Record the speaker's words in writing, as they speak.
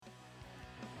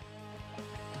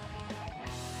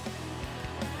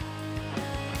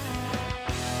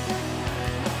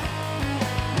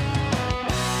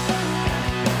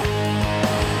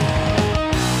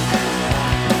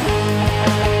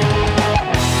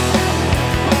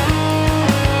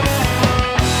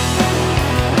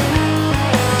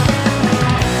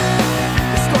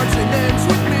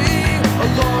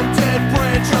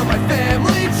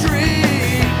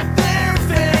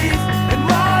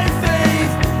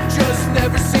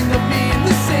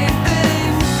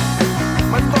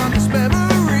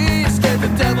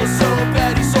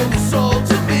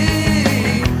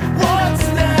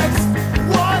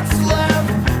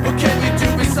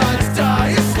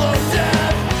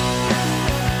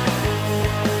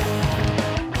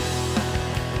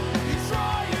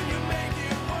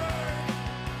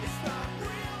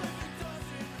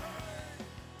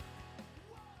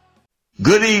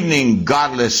Good evening,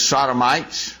 godless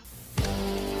sodomites.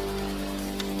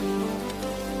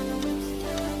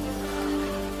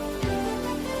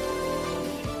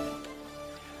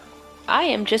 I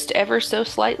am just ever so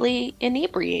slightly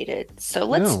inebriated. So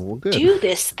let's Good. do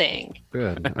this thing.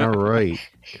 Good. All right.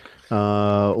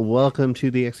 Welcome to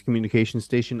the Excommunication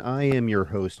Station. I am your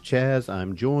host, Chaz.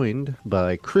 I'm joined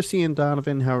by Chrissy and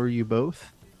Donovan. How are you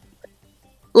both?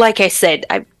 Like I said,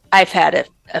 I've had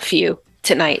a few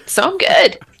tonight, so I'm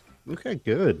good. Okay,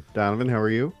 good. Donovan, how are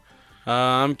you?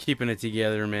 I'm keeping it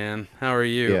together, man. How are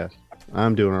you? Yeah,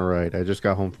 I'm doing all right. I just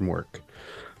got home from work.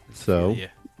 So,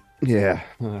 yeah.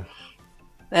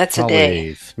 That's a day.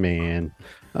 Holidays, man.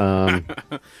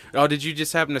 Oh, did you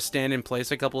just happen to stand in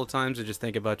place a couple of times and just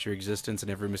think about your existence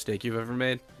and every mistake you've ever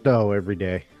made? Oh, every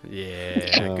day.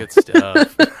 Yeah, good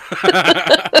stuff.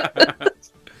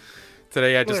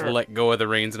 Today I just let go of the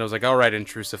reins and I was like, all right,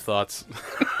 intrusive thoughts.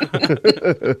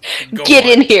 Get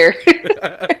in here.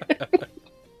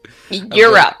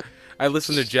 You're up. I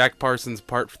listened to Jack Parsons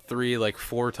Part 3 like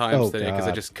 4 times today because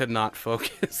I God. just could not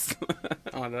focus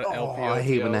on an LPO. I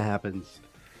hate when that happens.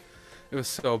 It was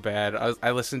so bad.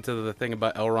 I listened to the thing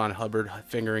about L. Ron Hubbard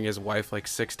fingering his wife like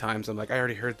 6 times. I'm like, I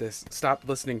already heard this. Stop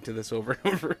listening to this over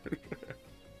and over.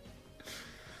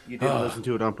 You didn't listen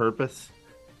to it on purpose?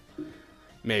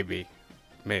 Maybe.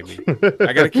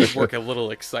 I gotta keep work a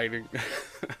little exciting.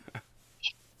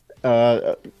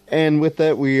 And with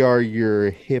that, we are your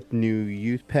hip new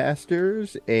youth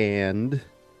pastors, and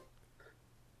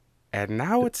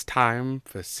Now it's time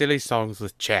for Silly Songs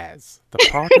with Chaz, the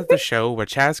part of the show where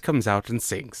Chaz comes out and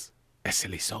sings a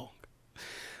silly song.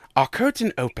 Our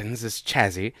curtain opens as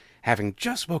Chazzy, having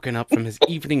just woken up from his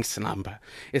evening slumber,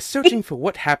 is searching for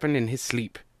what happened in his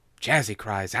sleep. Chazzy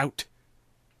cries out,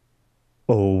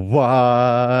 oh,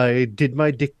 why did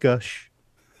my dick gush?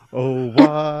 Oh,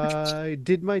 why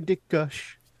did my dick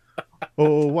gush?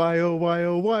 Oh, why, oh, why,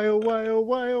 oh, why, oh, why, oh,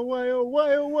 why, oh, why, oh,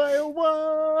 why, oh, why, oh,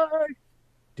 why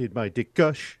did my dick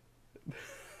gush?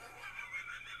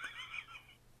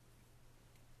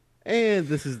 And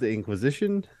this is the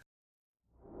Inquisition.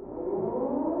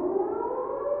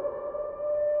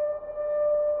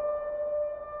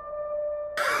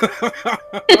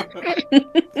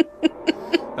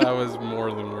 that was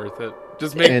more than worth it.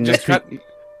 Just make, And just next cut. week,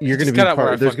 you're just going to cut out be where I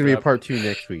part. There's fucked going to be a up. part 2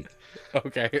 next week.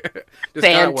 Okay. Just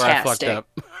cut out where I fucked up.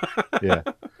 Yeah.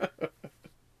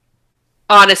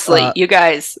 Honestly, you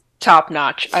guys, top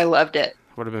notch. I loved it.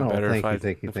 Would have been better if I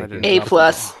didn't A drop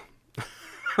plus.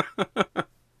 the ball.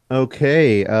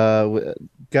 Okay,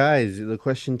 guys, the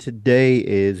question today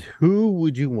is, who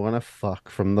would you want to fuck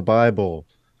from the Bible?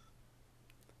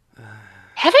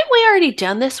 Haven't we already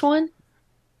done this one?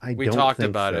 We don't talked think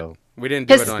about so. it. We didn't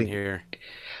do it Because- on here.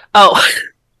 Oh,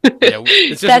 Yeah,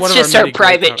 it's just that's one of just our our many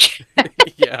great private.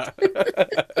 yeah.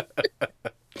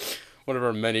 One of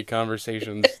our many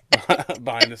conversations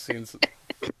behind the scenes.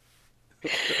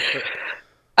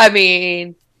 I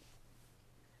mean,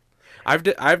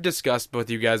 I've discussed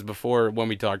with you guys before when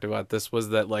we talked about this was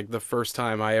that like the first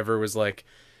time I ever was like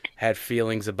had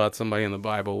feelings about somebody in the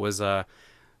Bible was the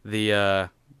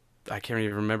I can't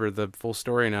even remember the full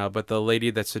story now, but the lady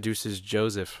that seduces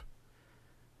Joseph.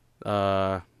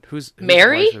 Whose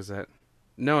Mary? wife is that?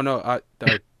 No,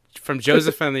 from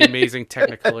Joseph and the Amazing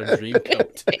Technicolor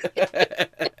Dreamcoat.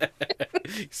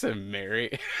 He said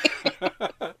Mary.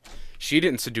 She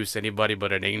didn't seduce anybody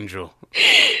but an angel.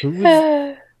 Who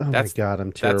was... Oh my That's- God,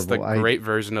 I'm terrible. That's the great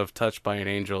version of Touched by an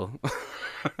Angel.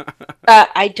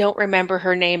 I don't remember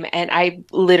her name, and I've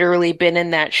literally been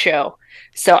in that show,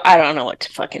 so I don't know what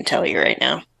to fucking tell you right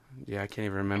now. Yeah, I can't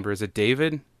even remember. Is it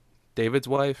David? David's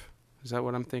wife? Is that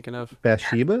what I'm thinking of?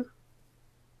 Bathsheba?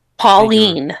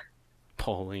 Pauline.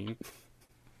 Pauline.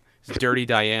 It's Dirty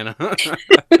Diana.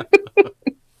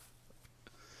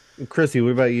 Chrissy,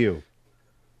 what about you?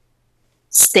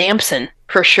 Samson,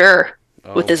 for sure.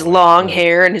 Oh, With his boy. long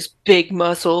hair and his big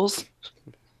muscles.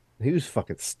 He was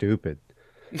fucking stupid.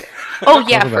 Oh,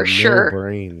 yeah, Talk for about sure. No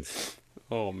brains.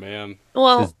 Oh, man.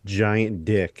 Well, This giant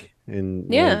dick.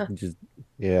 And Yeah. like, just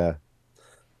yeah.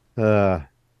 Yeah.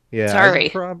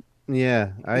 Sorry.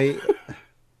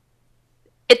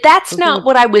 That's Something not like-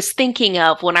 what I was thinking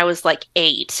of when I was like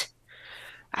 8.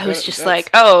 I was just That's- like,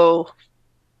 oh,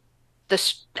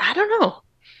 this, I don't know.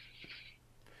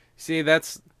 See,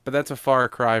 that's a far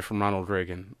cry from Ronald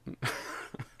Reagan.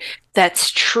 That's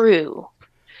true.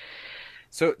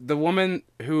 So the woman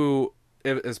who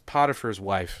is Potiphar's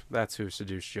wife, that's who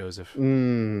seduced Joseph.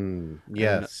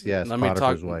 Yes, let me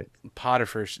Potiphar's talk- wife.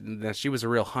 Potiphar, she was a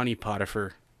real honey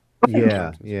Potiphar. Yeah, You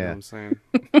know yeah. what I'm saying?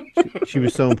 She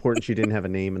was so important she didn't have a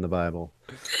name in the Bible.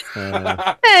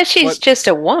 She's What- just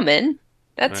a woman.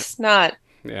 That's not,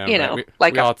 Yeah, you right. know, We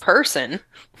like we a all person.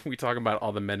 we talk about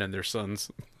all the men and their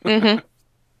sons. Hmm. What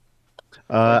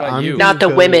about I'm you? gonna Not the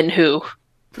go. women who,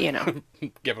 you know.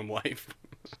 Give them life.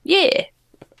 Yeah.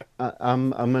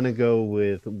 I'm gonna go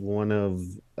with one of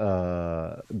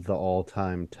the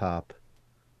all-time top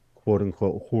quote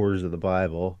unquote whores of the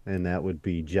Bible, and that would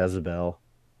be Jezebel.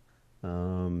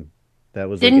 Um, that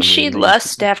was like Didn't in the she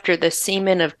lust 19. after the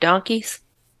semen of donkeys?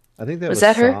 I think that Was was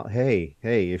that her? Hey,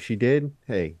 if she did,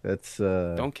 hey, that's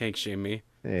Don't kink shame me.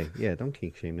 hey, yeah, don't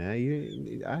kink shame that.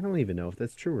 I don't even know if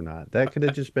that's true or not. That could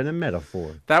have just been a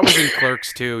metaphor. That was in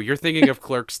Clerks 2. You're thinking of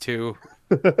Clerks 2.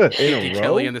 In a Minky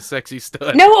Kelly row? and the Sexy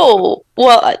Stud. No.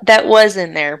 Well, that was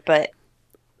in there, but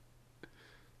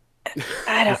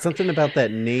I There's don't. something about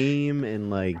that name and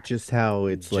like just how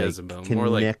it's like Jezebel. More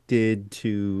like, connected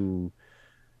to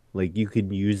like you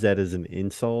could use that as an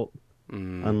insult.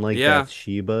 Unlike yeah.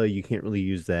 Bathsheba, you can't really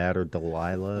use that or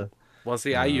Delilah. Well,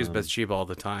 see, I use Um, Bathsheba all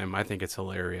the time. I think it's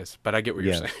hilarious, but I get what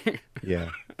you're yeah, saying.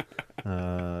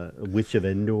 yeah. Witch of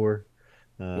Endor.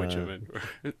 Which Uh, of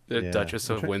it? The yeah. Duchess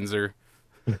I'm of trying. Windsor.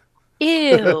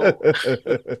 Ew.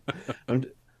 I'm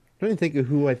trying to think of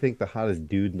who I think the hottest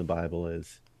dude in the Bible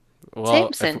is. Well,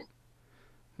 if Samson.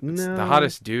 it's the No,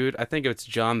 hottest dude, I think it's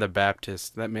John the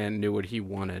Baptist. That man knew what he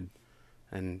wanted,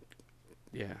 and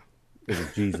yeah. it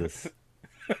was Jesus.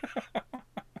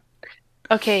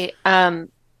 Okay.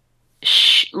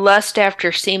 Lust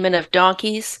after semen of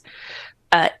donkeys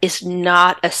is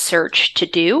not a search to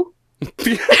do.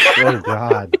 Oh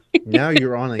God. Now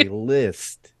you're on a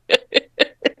list.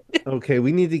 Okay,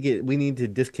 we need to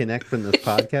disconnect from this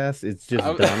podcast. It's just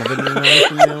Donovan and I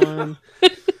from now on.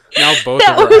 Now both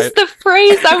That of our was the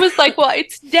phrase. I was like, well,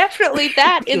 it's definitely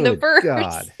that in the Good verse.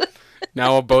 God.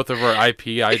 now both of our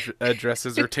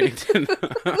addresses are tainted.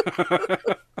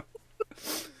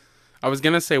 I was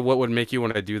gonna say what would make you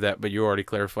want to do that, but you already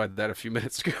clarified that a few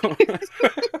minutes ago.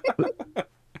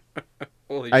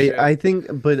 Holy shit! I think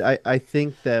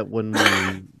that when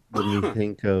we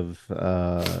think of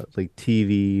like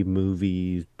TV,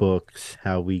 movies, books,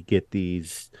 how we get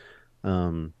these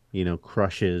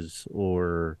crushes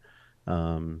or I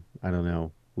don't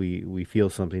know, we feel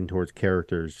something towards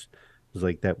characters. It was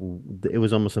like that. It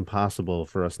was almost impossible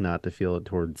for us not to feel it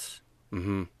towards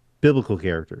Mm-hmm. biblical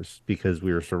characters because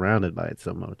we were surrounded by it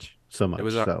so much, so It much.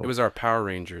 was it So, was our Power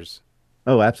Rangers.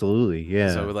 oh, absolutely,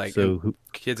 So yeah. like So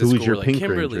kids at who was school were your like Pink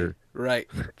Kimberly, Ranger? right?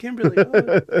 Kimberly,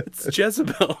 oh, it's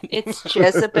Jezebel. It's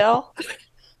Jezebel.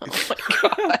 Oh my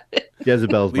God.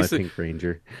 Jezebel's my Lisa, Pink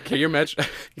Ranger. can you imagine?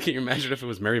 Can you imagine if it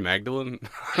was Mary Magdalene?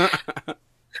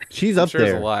 She's I'm up sure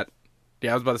there's a there. lot.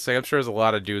 Yeah, I was about to say. I'm sure there's a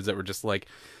lot of dudes that were just like,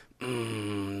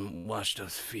 wash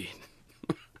those feet.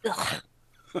 Ugh.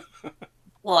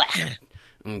 What?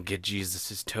 Get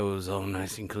Jesus' toes all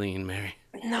nice and clean, Mary.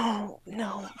 No,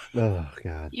 no. Oh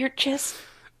God. You're just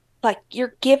like,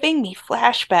 you're giving me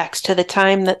flashbacks to the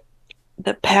time that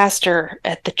the pastor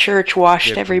at the church washed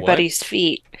Did what? everybody's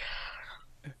feet.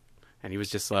 And he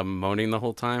was just moaning the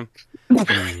whole time.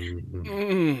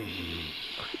 Mm.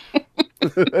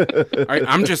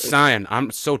 I'm just sighing.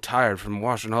 I'm so tired from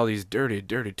washing all these dirty,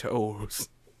 dirty toes.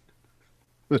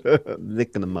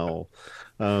 Licking them all.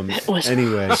 It was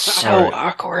Anyway, so all right.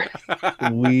 awkward.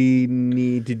 We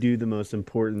need to do the most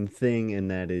important thing, and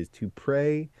that is to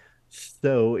pray.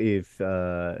 So if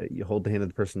you hold the hand of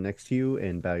the person next to you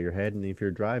and bow your head, and if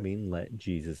you're driving, let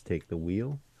Jesus take the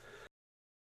wheel.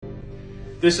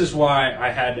 This is why I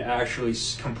had to actually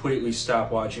completely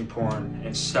stop watching porn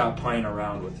and stop playing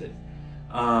around with it.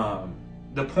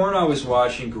 The porn I was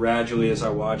watching gradually as I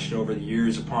watched it over the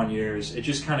years upon years, it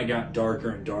just kind of got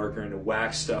darker and darker into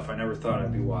whack stuff I never thought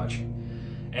I'd be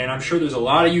watching. And I'm sure there's a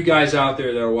lot of you guys out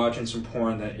there that are watching some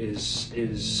porn that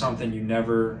is something you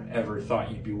never ever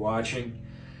thought you'd be watching.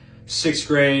 6th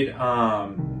grade,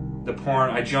 the porn,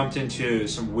 I jumped into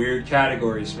some weird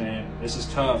categories, man. This is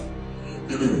tough.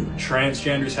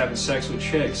 Transgenders having sex with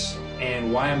chicks.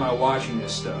 And why am I watching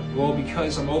this stuff? Well,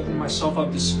 because I'm opening myself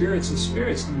up to spirits and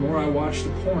spirits the more I watch the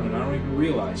porn, and I don't even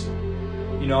realize it.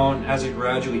 You know, and as it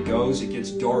gradually goes, it gets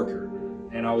darker.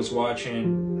 And I was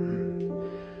watching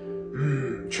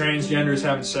transgenders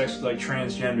having sex with like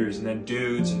transgenders and then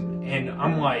dudes, and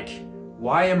I'm like,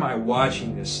 why am I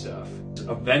watching this stuff?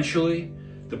 Eventually,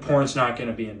 the porn's not going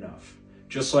to be enough.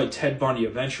 Just like Ted Bundy,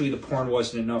 eventually the porn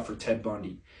wasn't enough for Ted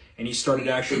Bundy. And he started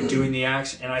actually doing the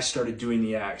acts, and I started doing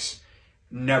the acts.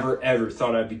 Never ever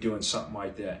thought I'd be doing something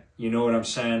like that. You know what I'm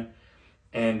saying?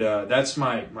 And that's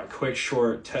my quick,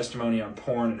 short testimony on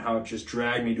porn and how it just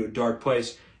dragged me to a dark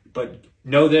place. But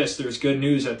know this, there's good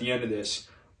news at the end of this.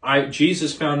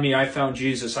 Jesus found me, I found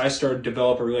Jesus. I started to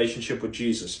develop a relationship with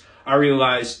Jesus. I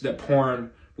realized that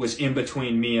porn was in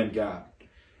between me and God,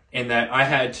 and that I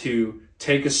had to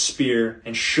take a spear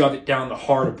and shove it down the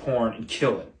heart of porn and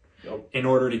kill it in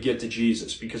order to get to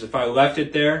Jesus. Because if I left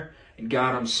it there and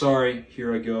God, I'm sorry,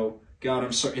 here I go. God,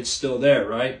 I'm sorry, it's still there,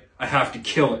 right? I have to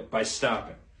kill it by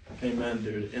stopping. Amen,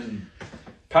 dude. And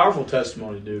powerful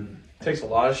testimony, dude. It takes a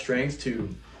lot of strength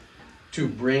to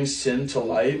bring sin to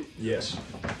light. Yes.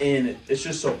 And it's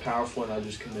just so powerful, and I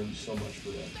just commend you so much for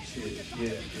that. Seriously.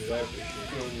 Yeah, dude, I appreciate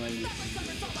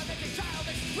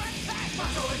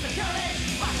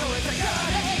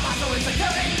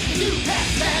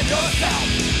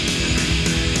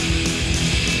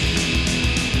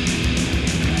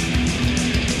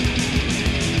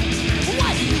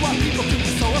Why do you want people to be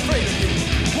so afraid of you?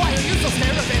 Why are you so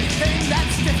scared of anything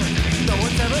that's different? No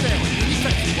one's ever there when you need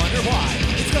friends, you wonder why.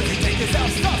 It's because you take yourself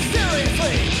so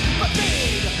seriously. But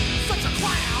being such a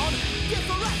clown gives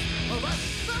the rest of us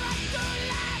the right to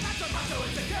live. That's a macho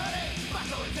insecurity,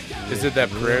 macho insecurity. Is it that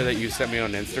prayer that you sent me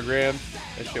on Instagram?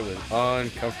 That shit was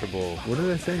uncomfortable. What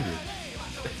did I send you?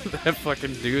 That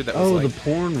fucking dude that was the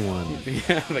porn one.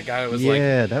 Yeah, the guy that was like...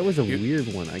 Yeah, that was a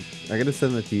weird one. I gotta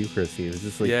send that to you, Chrissy. It was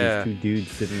just like these two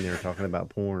dudes sitting there talking about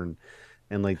porn.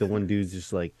 And like the one dude's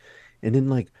just like... And then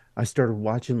like I started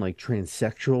watching like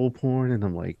transsexual porn, and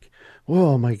I'm like,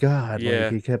 oh my God. Yeah.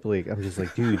 Like he kept like, I'm just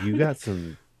like, dude, you got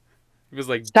some... He was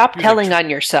like... Stop telling on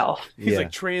yourself. He's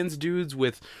like trans dudes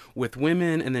with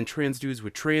women, and then trans dudes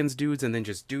with trans dudes, and then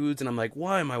just dudes. And I'm like,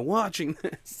 why am I watching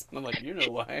this? And I'm like, you know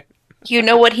why. You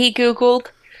know what he Googled?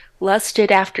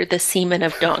 Lusted after the semen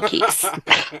of donkeys.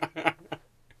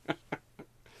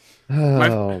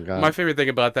 God. My favorite thing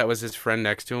about that was his friend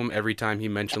next to him. Every time he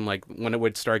mentioned, like, when it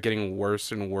would start getting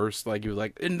worse and worse, like, he was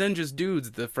like, and then just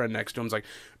dudes, the friend next to him's like,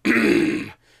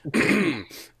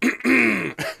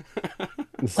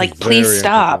 like, please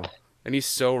stop. And he's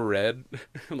so red.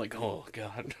 I'm like, oh,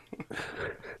 God.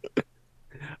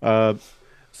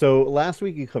 So last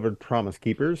week you covered Promise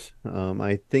Keepers.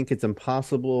 I think it's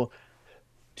impossible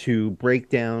to break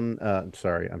down...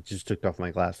 sorry, I just took off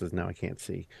my glasses. Now I can't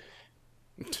see.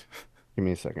 Give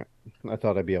me a second. I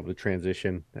thought I'd be able to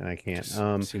transition, and I can't.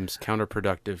 Seems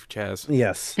counterproductive, Chaz.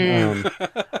 Yes.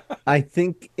 I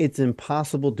think it's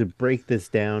impossible to break this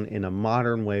down in a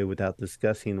modern way without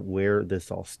discussing where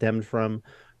this all stemmed from.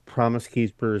 Promise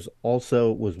Keepers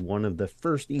also was one of the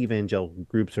first evangelical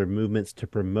groups or movements to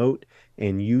promote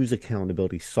and use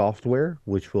accountability software,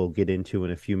 which we'll get into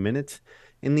in a few minutes,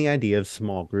 and the idea of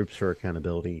small groups for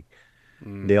accountability.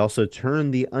 They also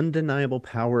turned the undeniable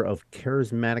power of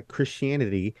charismatic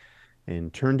Christianity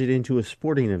and turned it into a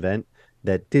sporting event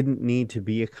that didn't need to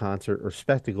be a concert or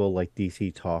spectacle like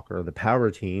DC Talk or the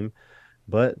Power Team,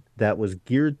 but that was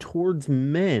geared towards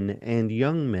men and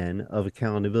young men of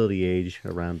accountability age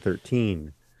around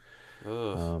 13.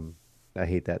 I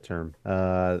hate that term.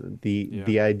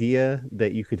 The idea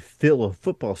that you could fill a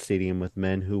football stadium with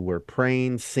men who were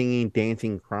praying, singing,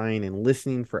 dancing, crying, and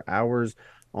listening for hours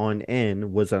on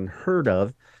end was unheard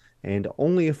of, and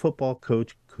only a football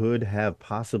coach could have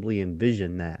possibly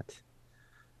envisioned that.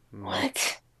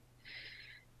 What?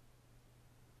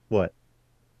 What?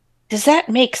 Does that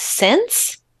make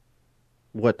sense?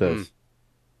 What does?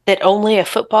 That only a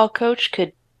football coach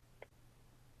could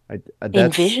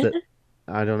envision?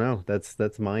 I don't know.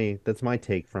 That's my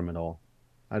take from it all.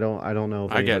 I don't know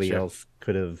if anybody else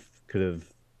could have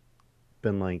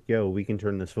been like, yo, we can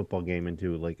turn this football game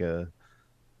into like a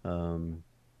I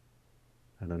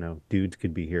don't know, dudes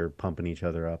could be here pumping each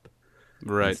other up.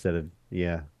 Right. Instead of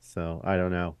so I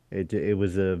don't know. It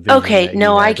was a vision okay,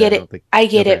 no, I get it. I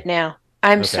get it now.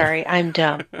 I'm sorry, I'm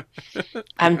dumb.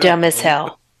 I'm dumb as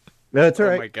hell. No, it's all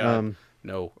right. Oh my God.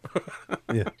 No.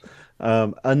 Yeah.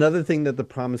 Another thing that the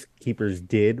Promise Keepers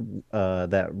did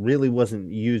that really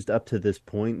wasn't used up to this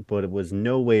point, but it was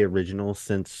no way original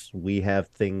since we have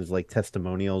things like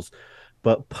testimonials,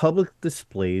 but public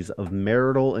displays of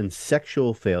marital and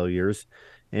sexual failures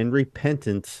and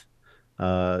repentance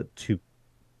I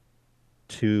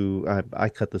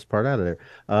cut this part out of there.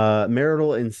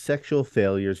 Marital and sexual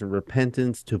failures and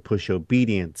repentance to push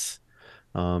obedience.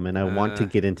 And I want to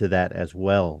get into that as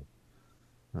well.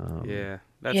 That's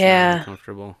not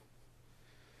uncomfortable.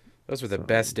 Those were the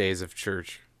best days of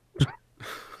church.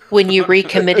 When you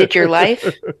recommitted your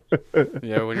life?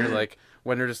 Yeah, when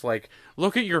they're just like,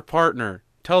 look at your partner.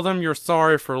 Tell them you're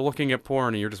sorry for looking at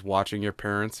porn, and you're just watching your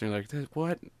parents, and you're like,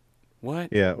 what?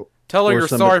 What? Yeah. Tell her you're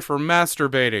sorry for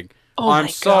masturbating. Oh I'm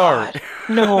sorry. God.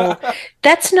 No,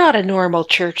 that's not a normal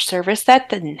church service. That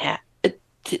didn't happen.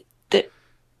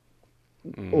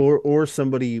 Or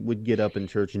somebody would get up in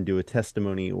church and do a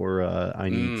testimony, or I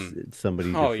need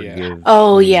somebody to Oh, yeah. forgive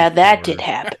Oh me yeah, that for- did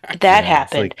happen. That Yeah, it's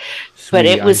happened. like, But sweetie,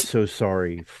 it I'm was so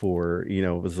sorry for, it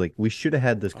was like we should have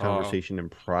had this Oh. conversation in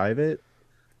private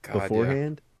God, yeah.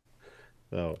 beforehand.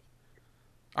 Oh,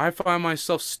 I find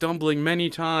myself stumbling many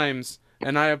times,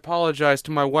 and I apologize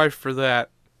to my wife for that.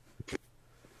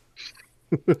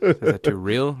 Is that too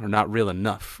real or not real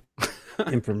enough?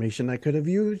 information I could have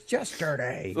used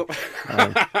yesterday.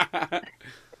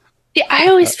 yeah, I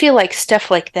always feel like stuff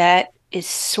like that is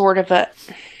sort of a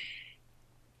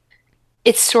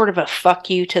it's sort of a fuck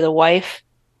you to the wife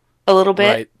a little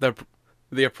bit. Right.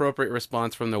 The appropriate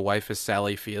response from the wife is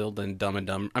Sally Field and Dumb and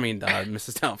Dumb. I mean,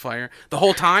 Mrs. Doubtfire. The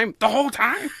whole time? The whole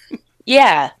time?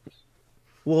 Yeah.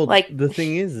 Well, Like the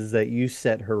thing is that you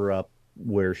set her up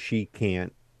where she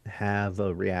can't have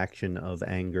a reaction of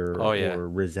anger Oh, yeah. or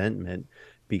resentment,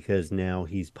 because now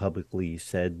he's publicly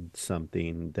said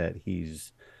something that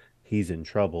he's in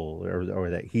trouble, or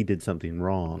that he did something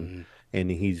wrong, and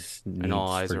he's needs And all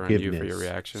eyes forgiveness. are on you for your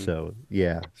reaction. So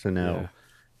yeah, so now Yeah.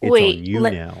 it's Wait, on you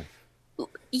now.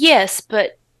 yes,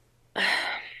 but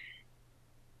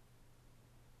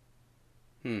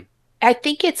I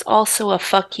think it's also a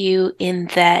fuck you in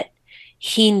that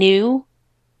he knew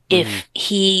if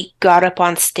he got up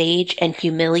on stage and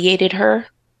humiliated her,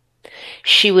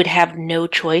 she would have no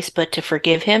choice but to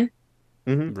forgive him.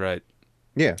 Right.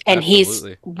 Yeah. And Absolutely.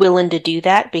 he's willing to do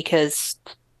that because,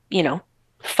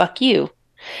 fuck you.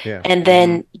 Yeah. And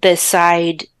then the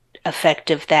side effect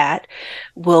of that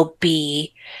will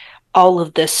be all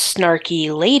of the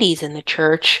snarky ladies in the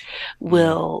church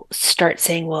will start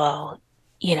saying, well,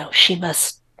 she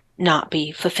must not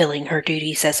be fulfilling her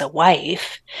duties as a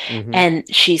wife. And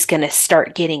she's going to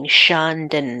start getting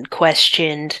shunned and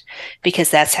questioned because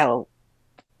that's how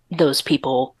those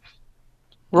people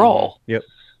roll. Yep.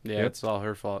 Yeah, it's all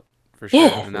her fault for sure.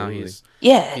 Yeah. And now Absolutely.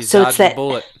 he's So dodged it's that the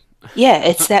bullet. Yeah,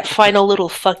 it's that final little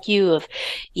fuck you of,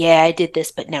 yeah, I did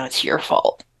this, but now it's your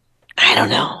fault. I don't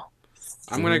know.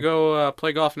 I'm gonna go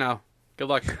play golf now. Good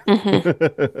luck.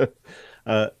 Mhm.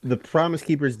 The Promise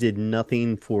Keepers did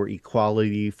nothing for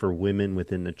equality for women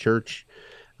within the church.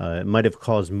 It might have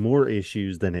caused more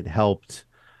issues than it helped.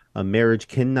 A marriage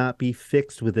cannot be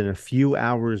fixed within a few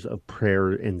hours of prayer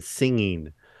and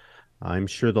singing. I'm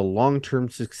sure the long-term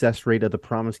success rate of the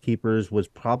Promise Keepers was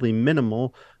probably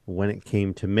minimal when it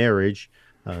came to marriage.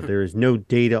 There is no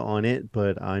data on it,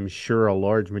 but I'm sure a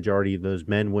large majority of those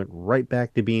men went right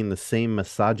back to being the same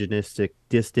misogynistic,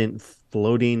 distant,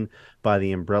 floating by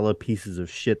the umbrella pieces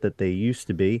of shit that they used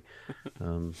to be.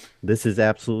 This is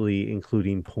absolutely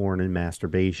including porn and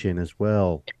masturbation as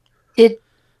well. Did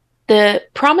the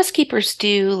Promise Keepers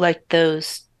do like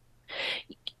those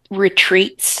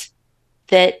retreats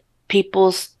that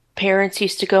people's parents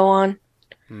used to go on?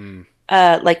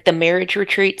 Like the marriage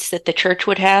retreats that the church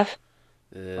would have?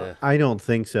 I don't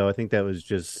think so. I think that was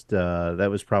just that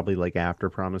was probably like after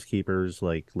Promise Keepers,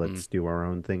 like let's do our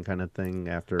own thing kind of thing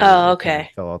after it kind of Okay.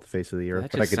 fell off the face of the earth.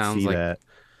 That But I just could sounds see like- that.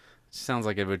 Sounds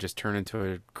like it would just turn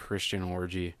into a Christian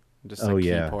orgy. Just Oh, a key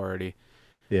yeah. party.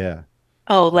 Yeah.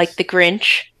 Oh, like the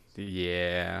Grinch?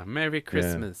 Yeah. Merry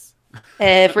Christmas.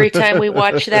 Every time we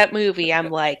watch that movie, I'm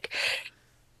like,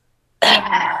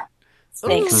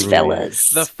 thanks, Ooh. fellas.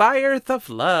 The fires of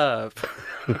love.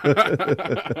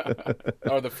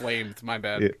 Oh, the flames. My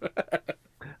bad.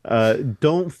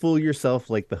 Don't fool yourself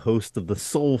like the host of the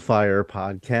Soulfire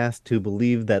podcast to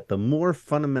believe that the more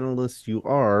fundamentalist you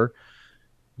are,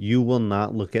 you will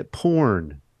not look at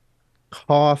porn.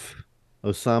 Cough.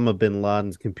 Osama bin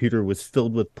Laden's computer was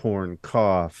filled with porn.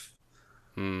 Cough.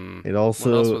 It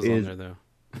also What else was on is. there, though?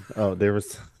 Oh, there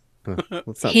was.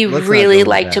 Let's not, He let's not really go into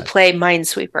liked to that. play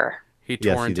Minesweeper. He Yes, he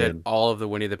torrented did. all of the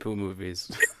Winnie the Pooh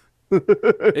movies.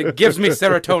 It gives me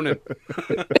serotonin.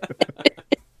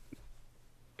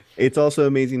 It's also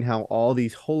amazing how all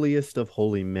these holiest of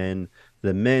holy men,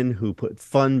 the men who put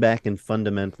fun back in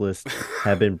fundamentalists,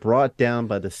 have been brought down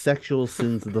by the sexual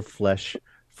sins of the flesh,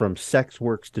 from sex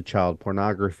works to child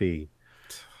pornography.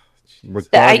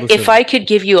 If I could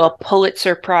give you a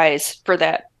Pulitzer Prize for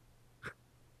that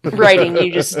writing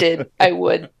you just did, I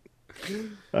would.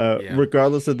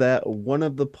 Regardless of that, one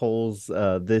of the polls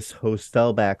this host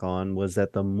fell back on was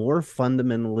that the more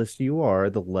fundamentalist you are,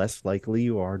 the less likely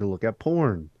you are to look at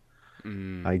porn.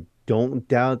 I don't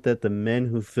doubt that the men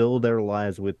who fill their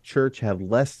lives with church have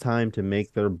less time to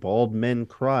make their bald men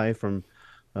cry from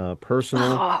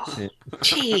personal. Oh,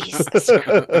 Jesus.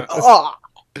 Oh.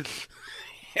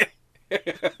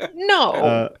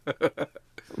 No.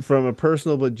 From a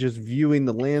personal, but just viewing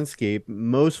the landscape,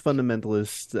 most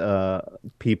fundamentalist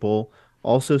people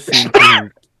also seem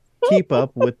to keep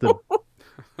up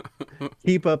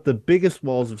the biggest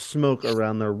walls of smoke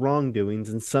around their wrongdoings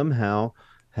and somehow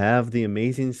have the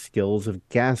amazing skills of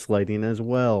gaslighting as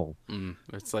well.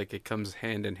 It's like it comes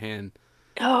hand in hand.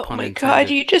 Oh Pun my God,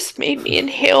 intended. you just made me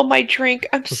inhale my drink.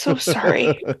 I'm so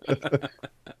sorry.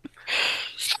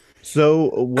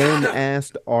 So, when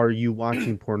asked, "Are you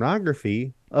watching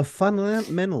pornography?" a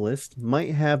fundamentalist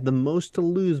might have the most to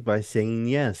lose by saying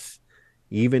yes,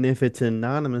 even if it's even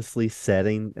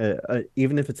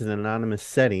if it's an anonymous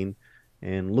setting,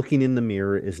 and looking in the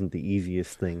mirror isn't the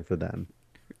easiest thing for them.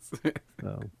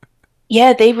 So,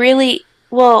 Yeah, they really,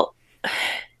 well,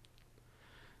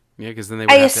 Yeah, because then they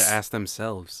I would have to ass- ask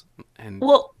themselves, and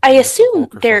I that's a whole assume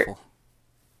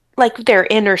kerfuffle. their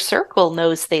inner circle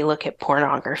knows they look at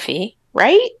pornography,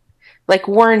 right? Like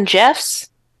Warren Jeffs,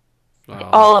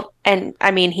 and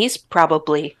I mean, he's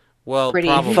probably Well, pretty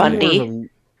he's more probably. of funny.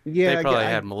 a yeah. They probably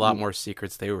had a lot more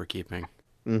secrets they were keeping.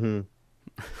 Mm-hmm.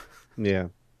 Yeah.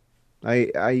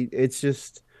 It's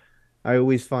just I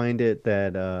always find it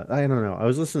that I don't know. I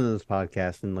was listening to this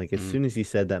podcast and like as soon as he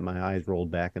said that, my eyes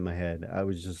rolled back in my head. I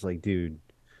was just like, dude,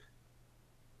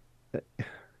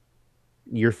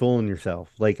 you're fooling yourself.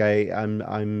 Like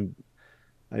I'm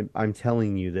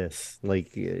telling you this.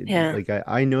 Yeah. Like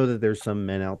I know that there's some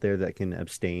men out there that can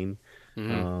abstain,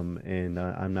 Mm-hmm. and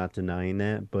I'm not denying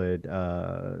that, but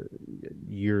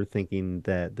you're thinking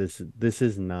that this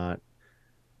is not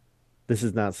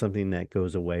something that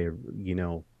goes away,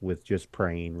 with just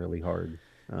praying really hard.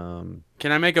 Can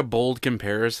I make a bold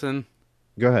comparison?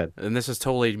 Go ahead. And this is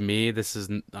totally me. This is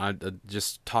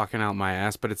just talking out my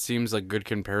ass, but it seems like good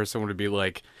comparison would be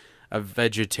like a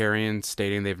vegetarian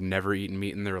stating they've never eaten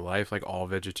meat in their life, like all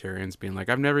vegetarians being like,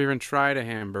 I've never even tried a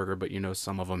hamburger, but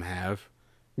some of them have.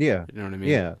 Yeah. You know what I mean?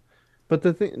 Yeah. But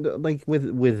the thing, like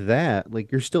with that,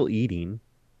 like you're still eating,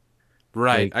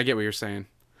 Right. like I get what you're saying.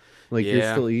 you're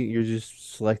Yeah. still eating. You're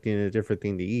just selecting a different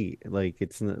thing to eat. Like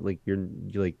it's not like you're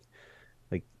like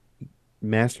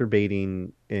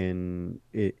masturbating, and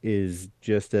it is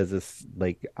just as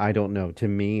like I don't know, to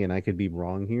me, and I could be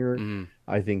wrong here. Mm.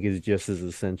 I think is just as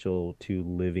essential to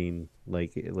living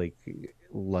like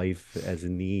life as a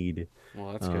need.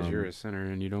 Well, that's because you're a sinner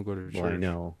and you don't go to church. Well, I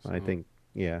know. So. I think,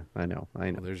 yeah, I know.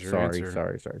 Well, there's your Sorry,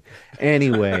 answer. sorry.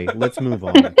 Anyway, let's move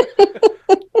on.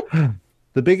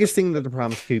 The biggest thing that the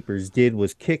Promise Keepers did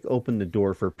was kick open the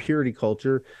door for purity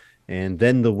culture, and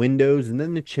then the windows, and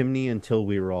then the chimney until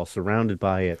we were all surrounded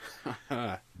by it.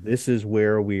 This is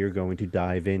where we are going to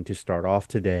dive in to start off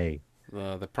today.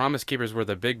 The Promise Keepers were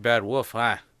the big bad wolf.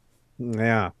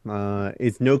 Yeah,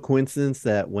 it's no coincidence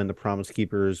that when the Promise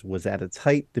Keepers was at its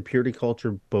height, the purity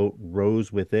culture boat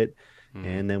rose with it.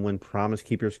 And then when Promise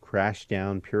Keepers crashed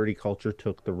down, purity culture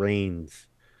took the reins.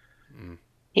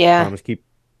 Yeah.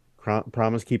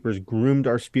 Promise Keepers groomed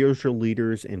our spiritual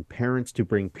leaders and parents to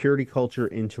bring purity culture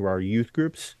into our youth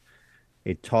groups.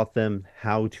 It taught them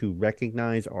how to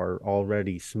recognize our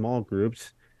already small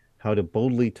groups, how to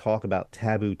boldly talk about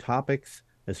taboo topics,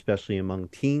 especially among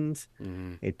teens.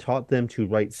 It taught them to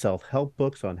write self-help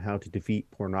books on how to defeat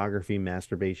pornography,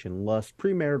 masturbation, lust,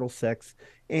 premarital sex,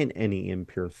 and any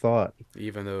impure thought.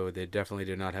 Even though they definitely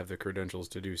did not have the credentials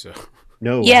to do so.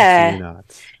 No, Yeah. absolutely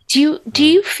not.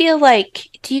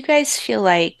 Do you guys feel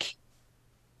like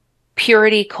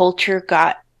purity culture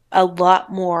got a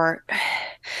lot more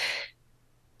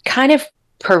kind of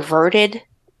perverted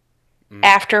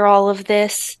after all of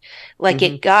this? Like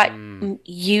it got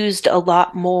used a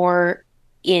lot more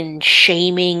in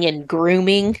shaming and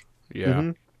grooming.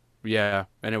 Yeah. Yeah.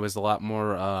 And it was a lot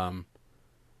more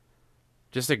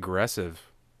just aggressive.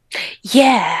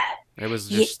 Yeah. It was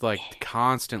just like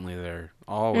constantly there.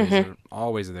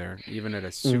 Always there, even at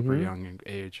a super young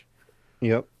age.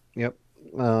 Yep.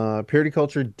 Purity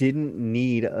culture didn't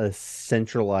need a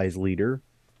centralized leader.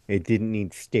 It didn't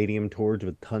need stadium tours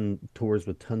with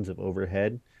tons of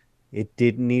overhead. It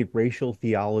didn't need racial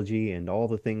theology and all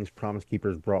the things Promise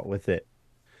Keepers brought with it.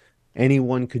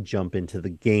 Anyone could jump into the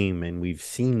game, and we've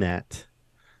seen that.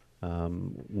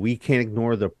 We can't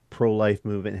ignore the pro-life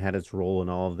movement had its role in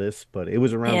all of this, but it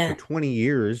was around for 20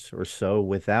 years or so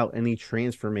without any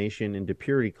transformation into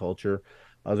purity culture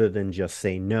other than just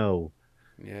say no.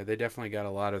 Yeah, they definitely got a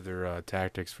lot of their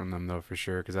tactics from them, though, for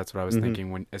sure. Because that's what I was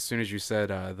thinking as soon as you said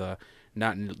the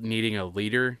not needing a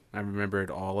leader. I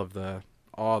remembered all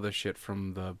the shit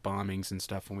from the bombings and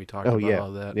stuff when we talked about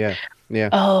all that. Yeah.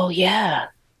 Oh yeah.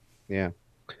 Yeah.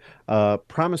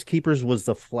 Promise Keepers was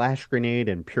the flash grenade,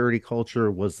 and purity culture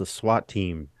was the SWAT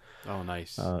team. Oh,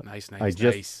 nice, nice.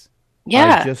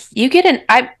 Yeah, you get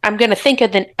I'm going to think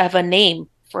of a name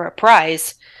for a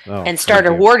prize and start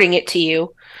awarding it to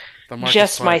you.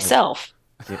 Just myself.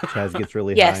 Chaz gets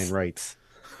really high Yes. and writes.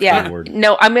 Yeah. Onward.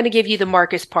 No, I'm going to give you the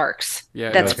Marcus Parks.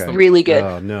 Yeah, That's Okay. really good.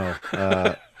 Oh no.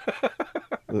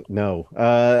 No.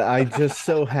 I just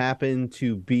so happen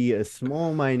to be a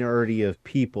small minority of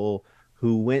people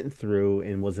who went through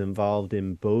and was involved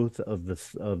in both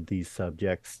of these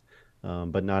subjects,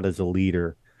 but not as a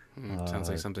leader. Sounds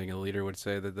like something a leader would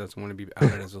say, that doesn't want to be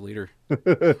outed as a leader.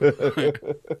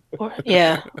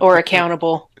 Or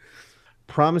accountable.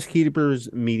 Promise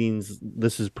Keepers meetings,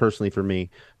 this is personally for me.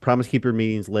 Promise Keeper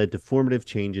meetings led to formative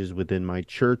changes within my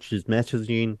church's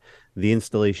messaging, the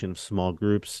installation of small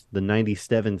groups, the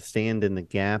 97 stand in the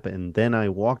gap, and then I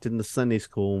walked into Sunday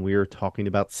school and we were talking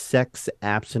about sex,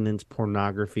 abstinence,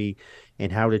 pornography,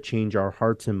 and how to change our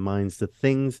hearts and minds to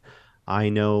things I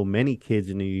know many kids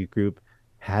in the youth group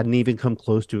hadn't even come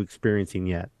close to experiencing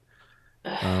yet.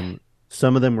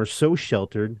 Some of them were so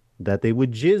sheltered that they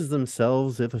would jizz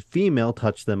themselves if a female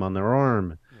touched them on their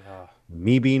arm.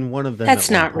 Me being one of them. That's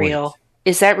at one not point. real.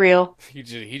 Is that real? He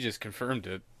just confirmed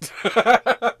it.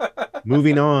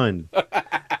 Moving on.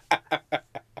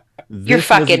 You're This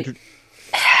was a fucking. dr-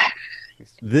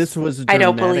 This was a I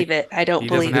don't dramatic- believe it. I don't He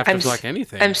believe doesn't it. have to fuck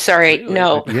anything. I'm sorry. Really.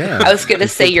 No. Yeah. I was going to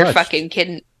Just say get you're touched. fucking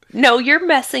kidding. No, you're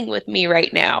messing with me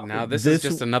right now. Now this This- is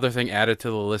just another thing added to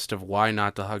the list of why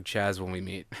not to hug Chaz when we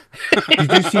meet. Did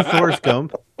you see Forrest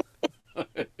Gump?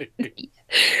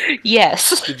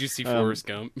 Yes. Did you see Forrest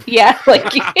Gump? Yeah.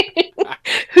 Like,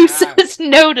 who says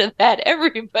no to that?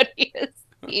 Everybody has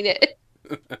seen it.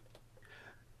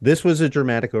 This was a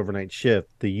dramatic overnight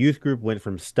shift. The youth group went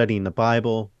from studying the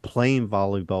Bible, playing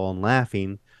volleyball, and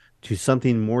laughing to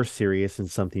something more serious and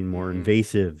something more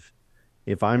invasive.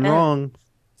 If I'm wrong,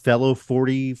 fellow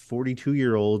 40,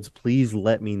 42-year-olds, please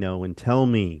let me know and tell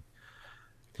me.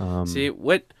 See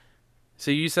what? So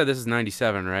you said this is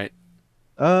 97, right?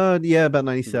 Yeah, about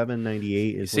 97,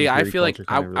 98 is See, when I purity feel like culture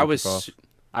kinda really took off.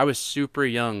 I was super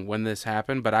young when this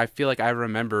happened, but I feel like I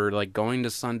remember like going to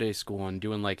Sunday school and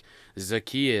doing like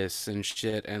Zacchaeus and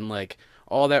shit and like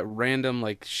all that random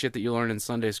like shit that you learn in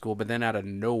Sunday school, but then out of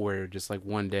nowhere, just like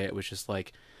one day, it was just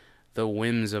like the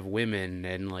whims of women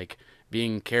and like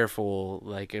being careful,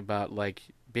 like about like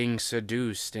being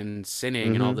seduced and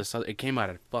sinning and all this other. It came out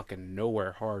of fucking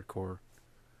nowhere, hardcore.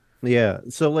 Yeah,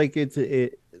 so like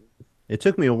it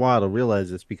took me a while to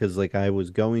realize this because like I was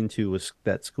going to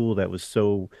that school that was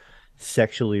so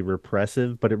sexually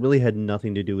repressive, but it really had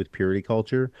nothing to do with purity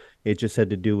culture. It just had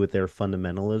to do with their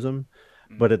fundamentalism.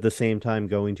 But at the same time,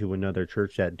 going to another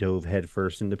church that dove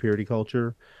headfirst into purity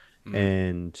culture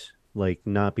and like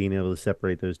not being able to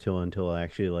separate those two until I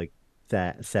actually like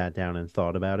sat down and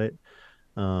thought about it.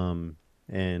 And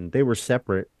they were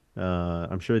separate.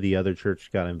 I'm sure the other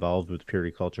church got involved with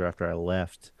purity culture after I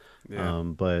left. Yeah.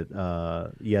 But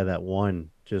yeah, that one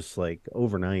just like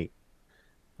overnight.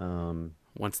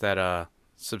 Once that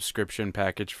subscription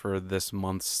package for this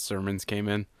month's sermons came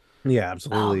in. Yeah,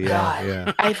 absolutely. Oh, God.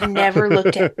 Yeah. I've never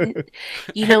looked at.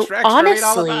 You know, Extracts read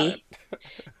all about honestly,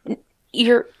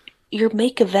 you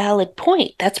make a valid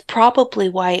point. That's probably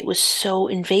why it was so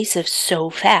invasive so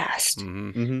fast.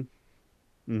 Mm-hmm.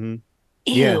 Mm-hmm. Ew.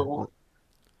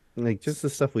 Yeah. Like just the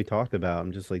stuff we talked about.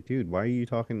 I'm just like, dude, why are you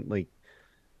talking like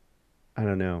I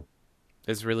don't know.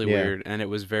 It's really weird, and it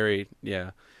was very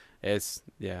it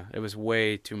was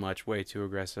way too much, way too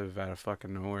aggressive out of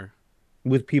fucking nowhere.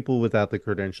 With people without the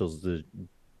credentials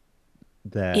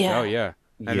that Yeah. Oh yeah,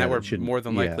 and Yeah, that were that shouldn't- more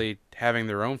than yeah. likely having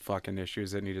their own fucking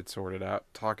issues that needed sorted out,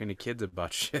 talking to kids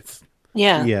about shit.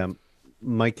 Yeah. yeah,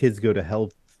 my kids go to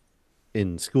health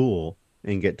in school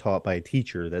and get taught by a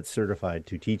teacher that's certified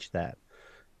to teach that,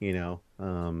 you know.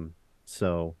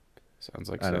 So Sounds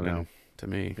like I don't sinning know. to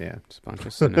me. Yeah. It's a bunch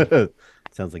of sinning.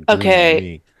 Sounds like Okay. to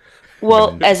me.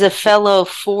 Well, as a fellow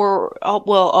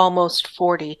almost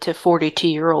 40 to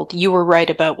 42-year-old, you were right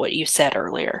about what you said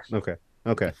earlier.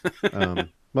 Okay.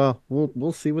 Well,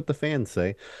 we'll see what the fans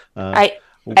say. I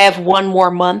have one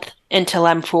more month until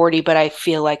I'm 40, but I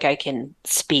feel like I can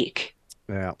speak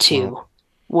Yeah, to well,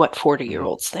 what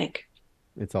 40-year-olds think.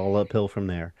 it's all uphill from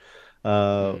there.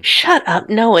 Shut up.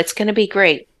 No, it's going to be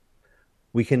great.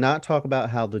 We cannot talk about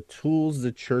how the tools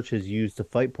the church has used to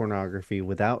fight pornography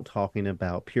without talking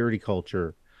about purity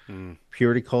culture.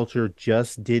 Purity culture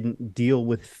just didn't deal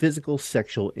with physical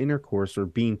sexual intercourse or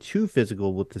being too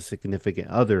physical with the significant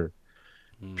other.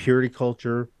 Purity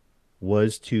culture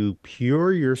was to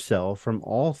pure yourself from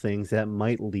all things that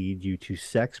might lead you to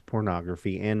sex,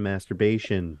 pornography, and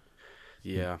masturbation.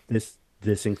 Yeah.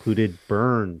 This included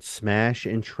burn, smash,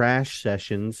 and trash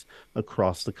sessions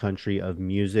across the country of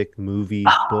music, movies,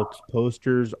 books,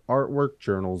 posters, artwork,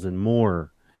 journals, and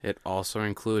more. It also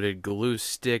included glue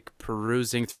stick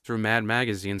perusing through Mad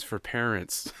magazines for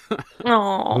parents.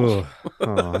 Oh, Ugh.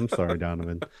 Oh, I'm sorry,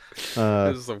 Donovan.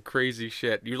 This is some crazy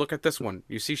shit. You look at this one.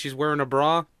 You see she's wearing a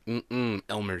bra?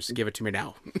 Elmer's, give it to me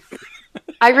now.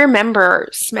 I remember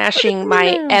smashing my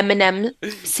Eminem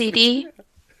CD.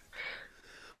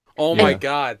 Oh my Yeah.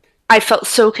 god. I felt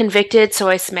so convicted, so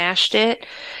I smashed it.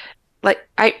 Like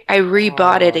I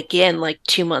rebought it Oh, again like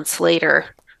 2 months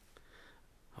later.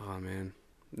 oh man.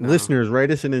 No. Listeners,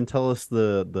 write us in and tell us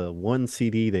the one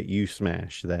CD that you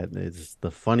smashed that is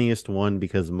the funniest one,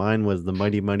 because mine was the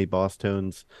Mighty Mighty Boss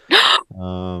Tones.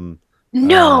 Um,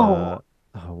 No,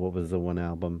 what was the one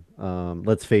album?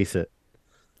 Let's Face It.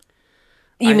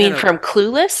 you I had mean a from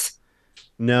Clueless?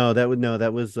 No, that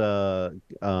was Ska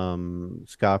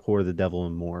Core, The Devil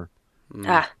and More. mm,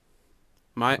 Ah,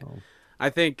 my Oh. I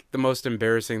think the most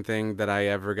embarrassing thing that I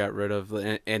ever got rid of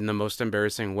in the most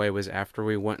embarrassing way was after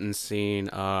we went and seen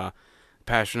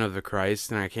Passion of the Christ,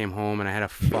 and I came home and I had a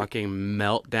fucking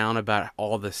meltdown about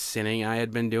all the sinning I had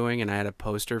been doing, and I had a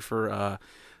poster for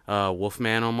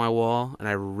Wolfman on my wall, and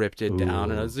I ripped it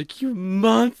down, and I Ooh. was like, "You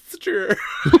monster!"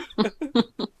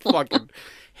 Fucking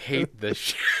hate this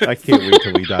shit. I can't wait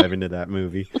till we dive into that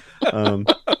movie.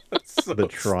 So The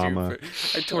trauma.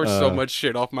 stupid. I tore so much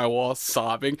shit off my wall,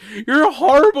 sobbing. You're a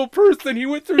horrible person. He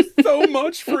went through so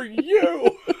much for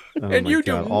you, Oh and my you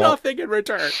God. do nothing in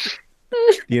return.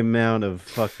 The amount of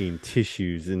fucking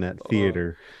tissues in that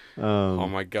theater. Oh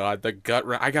my god, the gut.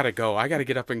 I gotta go. I gotta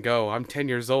get up and go. I'm 10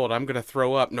 years old. I'm gonna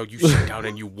throw up. No, you sit down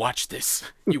and you watch this.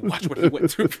 You watch what he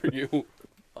went through for you.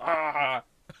 Ah.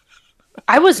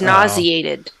 I was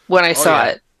nauseated when I saw yeah.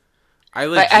 it. I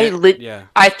legit. Yeah.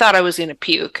 I thought I was gonna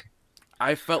puke.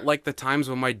 I felt like the times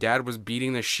when my dad was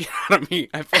beating the shit out of me.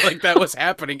 I felt like that was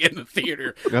happening in the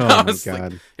theater. Oh I my was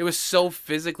God. like, it was so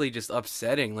physically just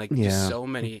upsetting. Like, Yeah. just so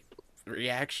many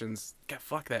reactions. God,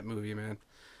 fuck that movie, man.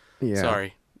 Yeah.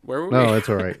 Sorry. Where were we? No, it's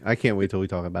all right. I can't wait till we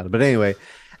talk about it. But anyway,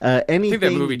 I anything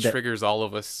think that movie triggers all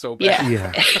of us so bad.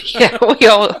 Yeah, Yeah. yeah. We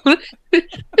all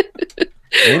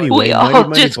Anyway, we all Mighty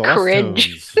Mighty just Boss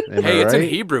cringe. Tones. Am I Hey, it's in right?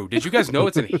 Hebrew. Did you guys know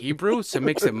it's in Hebrew? So it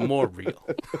makes it more real.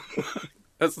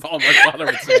 That's all my father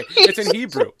would say. It's in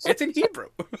Hebrew. It's in Hebrew.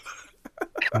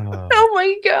 Oh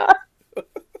my god.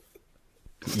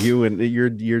 You and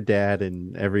your dad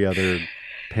and every other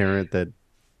parent that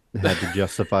had to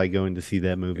justify going to see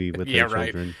that movie with Yeah, their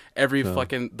right. children. Every So.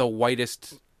 fucking the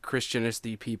whitest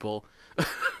Christianisty people.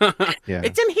 Yeah.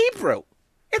 It's in Hebrew.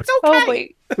 It's okay. Oh my.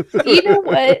 You know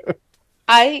what?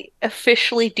 I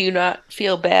officially do not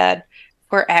feel bad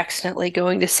for accidentally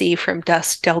going to see From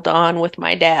Dusk Till Dawn with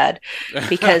my dad,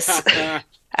 because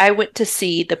I went to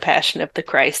see The Passion of the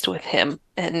Christ with him,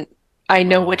 and I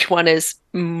know which one is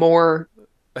more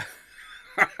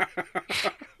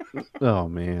Oh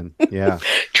man. Yeah.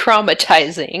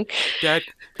 traumatizing. Dad,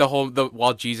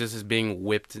 while Jesus is being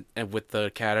whipped and with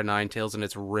the cat of nine tails and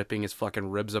it's ripping his fucking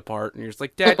ribs apart, and you're just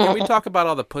like, Dad, can we talk about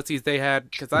all the pussies they had?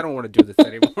 Because I don't want to do this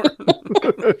anymore.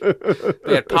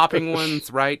 They had popping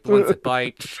ones, right? Ones that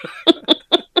bite.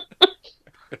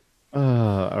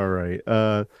 All right.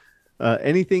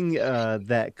 Anything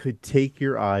that could take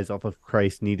your eyes off of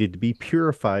Christ needed to be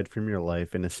purified from your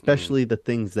life, and especially the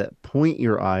things that point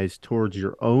your eyes towards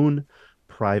your own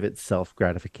private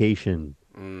self-gratification.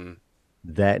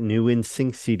 That new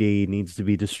NSYNC CD needs to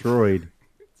be destroyed.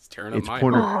 It's tearing up It's my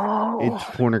It's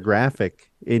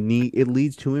pornographic. It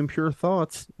leads to impure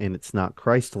thoughts, and it's not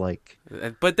Christ-like.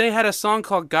 But they had a song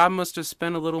called "God Must Have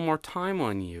Spent a Little More Time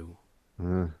on You."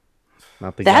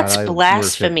 Not the That's God I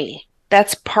blasphemy.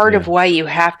 That's part of Yeah. why you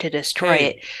have to destroy Hey,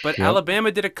 it. but Yep.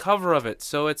 Alabama did a cover of it,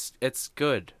 so it's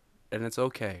good and it's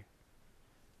okay.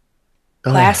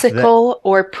 Classical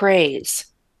or praise.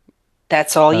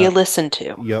 That's all you listen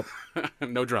to. Yep.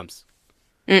 No drums.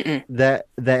 Mm-mm. That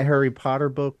Harry Potter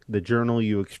book, the journal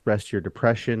you express your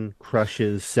depression,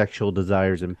 crushes, sexual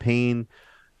desires, and pain,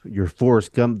 your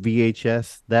Forrest Gump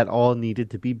VHS, that all needed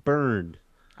to be burned.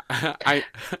 I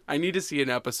need to see an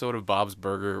episode of Bob's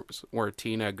Burgers where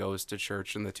Tina goes to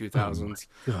church in the 2000s.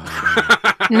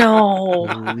 God, No.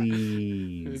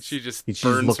 please. She just She's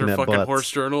burns looking her at fucking butts. horse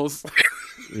journals.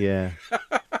 Yeah.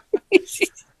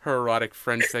 Her erotic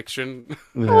friend fiction.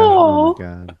 Oh Oh. my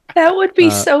God. That would be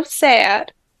so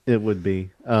sad. It would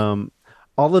be.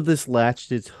 All of this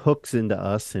latched its hooks into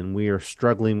us, and we are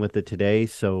struggling with it today.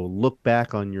 So look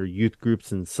back on your youth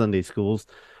groups and Sunday schools.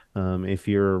 If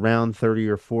you're around 30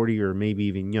 or 40 or maybe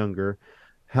even younger,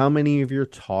 how many of your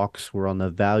talks were on the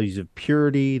values of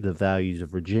purity, the values of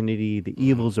virginity, the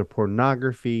evils of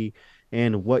pornography,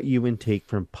 and what you intake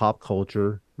from pop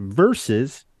culture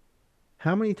versus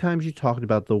how many times you talked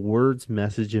about the words,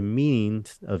 message, and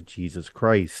meanings of Jesus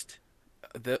Christ?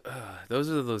 Those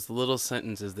are those little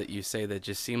sentences that you say that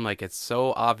just seem like it's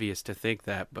so obvious to think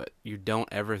that, but you don't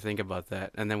ever think about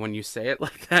that. And then when you say it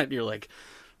like that, you're like,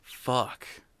 fuck.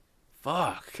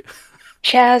 Fuck.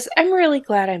 Chaz, I'm really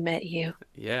glad I met you.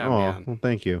 Yeah, Oh, man. well,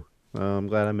 thank you. I'm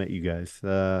glad I met you guys.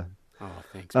 Oh,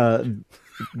 thanks, Uh, man.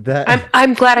 that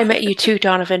I'm glad I met you too,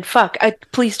 Donovan. Fuck.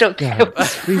 Please don't think I God,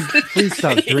 was please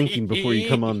stop drinking before you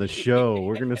come on the show.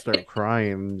 We're gonna start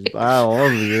crying. I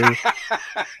love you.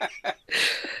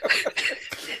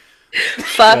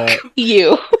 Fuck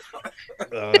you.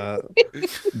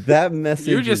 That message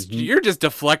You're just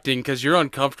deflecting because you're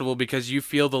uncomfortable because you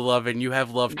feel the love and you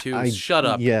have love too. Shut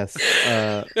up. Yes.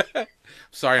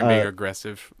 Sorry, I'm being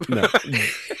aggressive. No.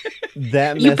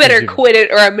 That You better message of- quit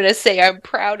it or I'm going to say I'm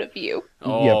proud of you. Yeah,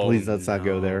 Oh, please let's not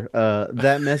go there.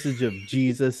 That message of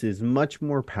Jesus is much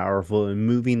more powerful and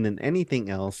moving than anything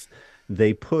else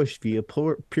they push via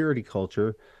purity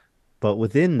culture, but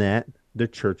within that, the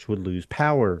church would lose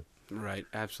power. Right,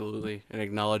 absolutely. And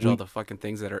acknowledge all the fucking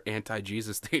things that are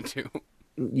anti-Jesus they do.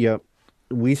 Yep.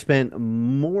 We spent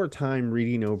more time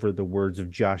reading over the words of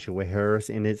Joshua Harris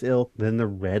and his ilk than the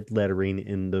red lettering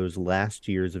in those last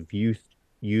years of youth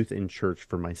in church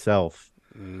for myself.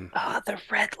 Oh, the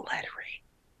red lettering.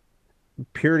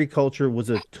 Purity culture was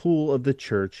a tool of the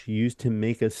church used to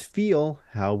make us feel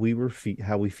how we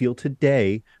feel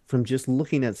today, from just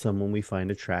looking at someone we find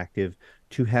attractive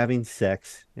to having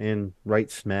sex, and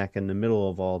right smack in the middle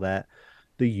of all that,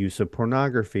 the use of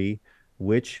pornography,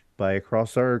 which by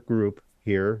across our group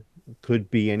here could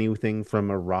be anything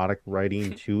from erotic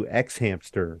writing to X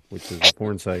Hamster, which is a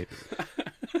porn site.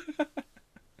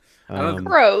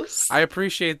 Gross. I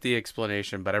appreciate the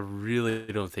explanation, but I really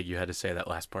don't think you had to say that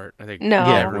last part. I think No.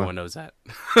 everyone knows that.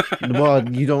 Well,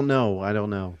 you don't know. I don't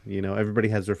know. Everybody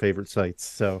has their favorite sites.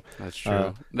 So That's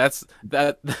true. That's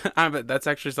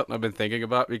actually something I've been thinking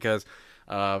about because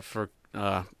for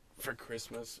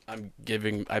Christmas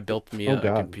I built me a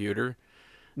computer,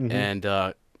 and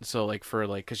so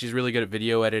because she's really good at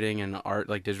video editing and art,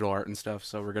 like digital art and stuff,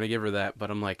 so we're gonna give her that.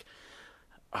 But I'm like,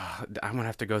 I'm gonna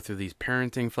have to go through these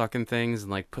parenting fucking things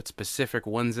and like put specific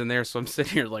ones in there. So I'm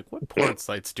sitting here like, what porn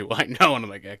sites do I know? And I'm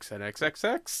like,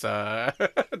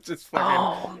 XNXXX. Just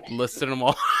fucking listing them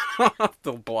all off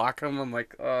to block them. I'm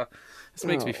like, this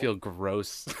makes me feel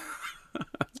gross.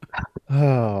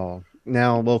 Now,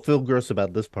 feel gross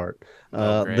about this part.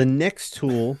 Great. The next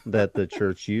tool that the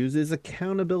church uses is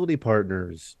accountability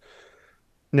partners.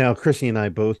 Now, Chrissy and I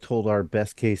both told our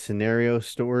best case scenario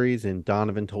stories, and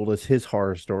Donovan told us his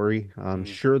horror story. I'm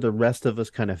sure the rest of us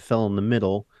kind of fell in the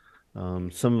middle.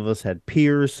 Some of us had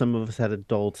peers, some of us had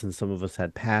adults, and some of us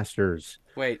had pastors.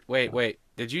 Wait.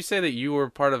 Did you say that you were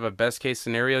part of a best case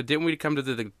scenario? Didn't we come to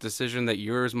the decision that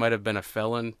yours might have been a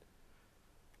felon?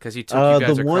 Because he took you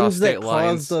guys the across ones state that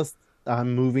lines. caused us.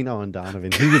 I'm moving on,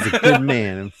 Donovan. He was a good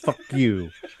man, and fuck you.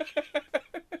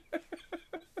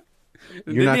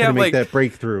 You're not gonna make that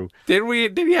breakthrough. Did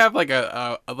he have like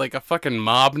a fucking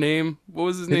mob name? What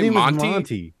was his name? His name Monty? was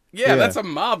Monty. Yeah, that's a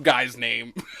mob guy's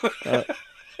name.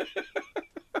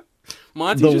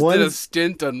 Monty the just ones, did a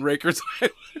stint on Rikers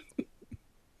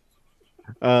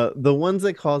Island. The ones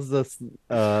that caused us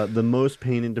the most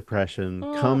pain and depression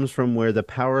comes from where the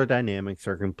power dynamics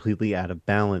are completely out of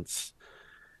balance.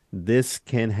 This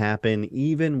can happen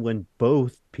even when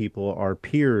both people are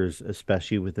peers,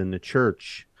 especially within the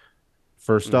church.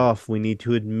 First off, we need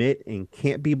to admit and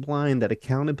can't be blind that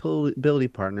accountability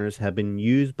partners have been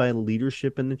used by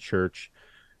leadership in the church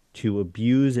to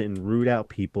abuse and root out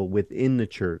people within the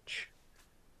church.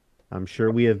 I'm sure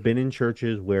we have been in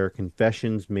churches where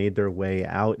confessions made their way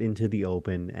out into the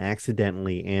open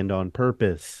accidentally and on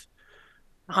purpose.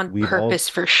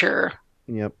 For sure.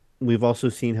 Yep. We've also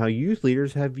seen how youth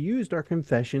leaders have used our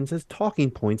confessions as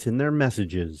talking points in their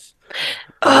messages.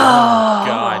 Oh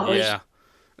God, yeah.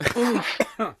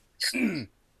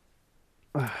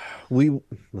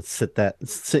 Let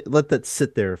that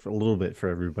sit there for a little bit for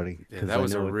everybody. Yeah, that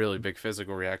was a really big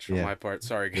physical reaction on my part.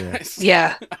 Sorry, guys.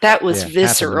 Yeah, that was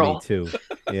visceral. To me too.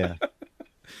 Yeah.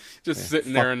 Just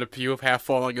sitting there in the pew, half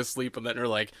falling asleep, and then they're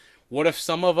like, "What if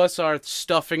some of us are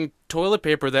stuffing toilet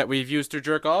paper that we've used to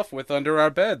jerk off with under our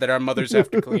bed that our mothers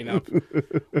have to clean up?"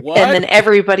 What? And then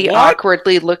everybody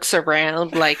awkwardly looks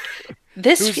around like,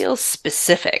 this feels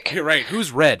specific. You're right.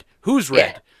 Who's red? Who's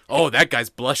red? Yeah. Oh, that guy's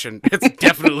blushing. It's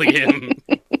definitely him.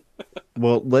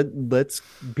 Well, let's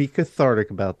be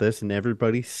cathartic about this, and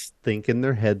everybody think in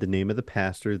their head the name of the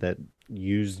pastor that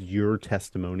used your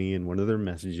testimony in one of their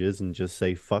messages, and just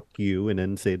say "fuck you," and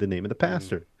then say the name of the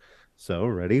pastor. So,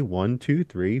 ready? 1, 2,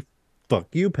 3.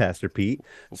 Fuck you, Pastor Pete.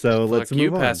 So let's Fuck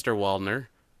you, move on. Pastor Waldner.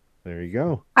 There you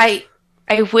go. I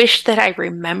wish that I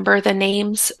remember the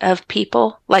names of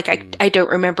people. Like I don't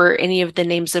remember any of the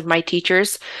names of my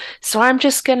teachers. So I'm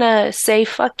just gonna say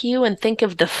fuck you and think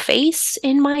of the face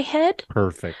in my head.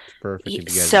 Perfect. If you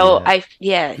guys do So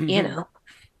that. you know,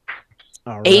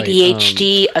 All right.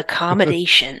 ADHD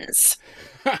accommodations.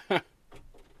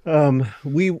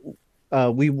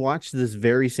 We watched this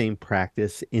very same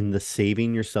practice in the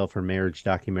Saving Yourself for Marriage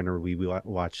documentary we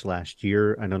watched last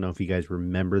year. I don't know if you guys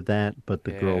remember that, but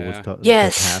the girl was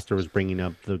Yes. the pastor was bringing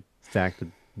up the fact that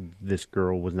this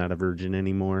girl was not a virgin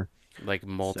anymore, like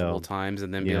multiple times,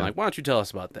 and then being yeah. like, "Why don't you tell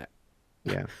us about that?"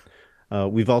 Yeah.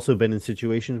 We've also been in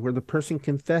situations where the person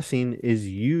confessing is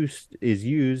used,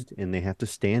 and they have to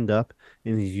stand up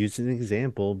and he's used as an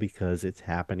example because it's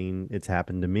happening. It's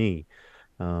happened to me.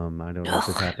 I don't know if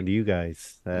this happened to you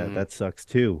guys. That sucks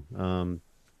too. The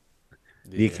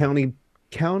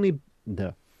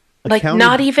Like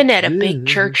not even at a big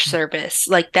church service.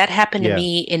 Like that happened to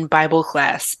me in Bible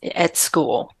class at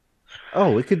school.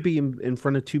 Oh, it could be in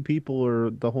front of two people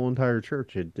or the whole entire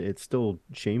church. It's still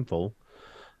shameful.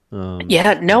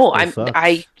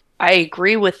 I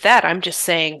agree with that. I'm just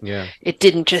saying it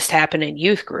didn't just happen in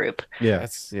youth group.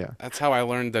 That's how I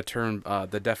learned the term,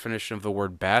 the definition of the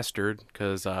word bastard,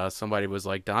 because somebody was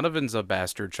like, Donovan's a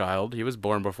bastard child. He was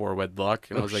born before wedlock.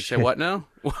 And I was like, say what now?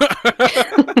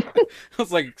 I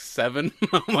was like 7.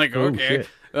 I'm like, okay.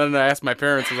 And then I asked my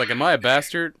parents, I was like, am I a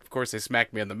bastard? Of course, they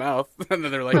smacked me in the mouth. And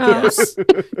then they're like, yes.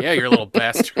 Yeah, you're a little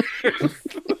bastard.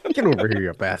 Get over here,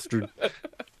 you bastard.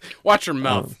 Watch your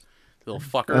mouth. Little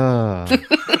fucker.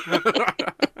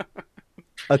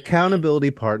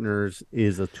 Accountability partners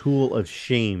is a tool of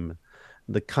shame.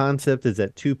 The concept is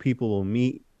that two people will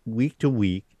meet week to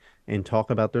week and talk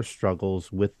about their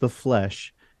struggles with the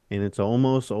flesh, and it's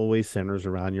almost always centers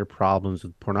around your problems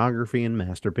with pornography and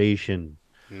masturbation.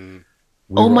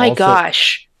 Oh my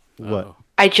gosh. What?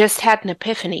 I just had an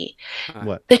epiphany.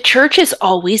 What? The church has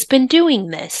always been doing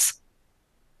this.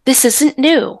 This isn't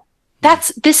new.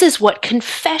 This is what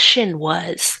confession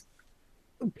was.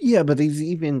 Yeah, but these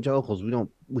evangelicals,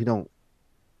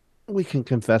 we can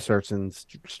confess our sins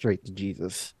straight to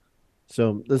Jesus.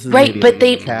 So this is right, but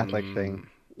a Catholic thing.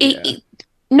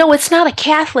 No, it's not a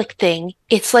Catholic thing.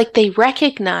 It's like they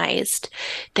recognized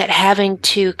that having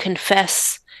to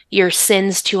confess your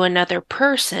sins to another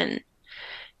person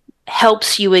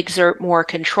helps you exert more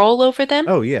control over them.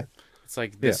 Oh, yeah. It's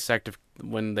like this sect of,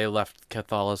 when they left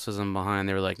Catholicism behind,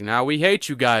 they were like, now we hate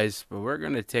you guys, but we're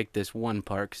going to take this one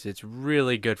part because it's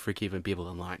really good for keeping people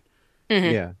in line.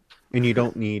 Yeah. And you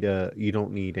don't need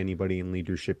anybody in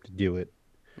leadership to do it.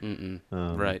 Right.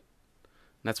 And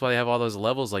that's why they have all those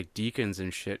levels like deacons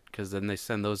and shit, because then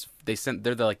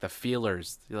they're like the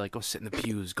feelers. They're like, go sit in the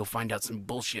pews, go find out some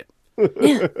bullshit.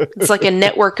 Yeah. It's like a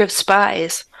network of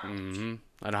spies.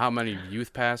 And how many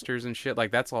youth pastors and shit,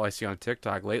 like that's all I see on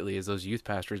TikTok lately is those youth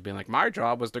pastors being like, my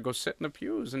job was to go sit in the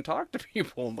pews and talk to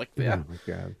people. I'm like, yeah, oh my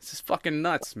God. This is fucking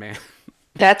nuts, man.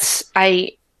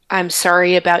 I'm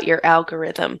sorry about your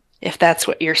algorithm if that's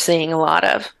what you're seeing a lot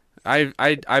of.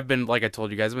 I've been, like I told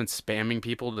you guys, I've been spamming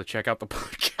people to check out the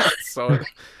podcast, so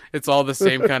it's all the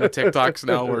same kind of TikToks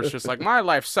now where it's just like, my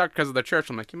life sucked because of the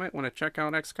church. I'm like, you might want to check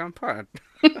out XCOM Pod.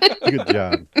 Good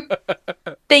job.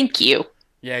 Thank you.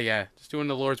 Yeah, just doing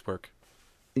the Lord's work.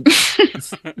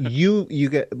 You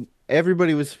get,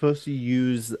 everybody was supposed to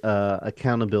use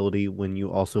accountability when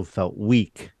you also felt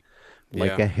weak,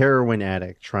 like a heroin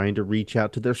addict trying to reach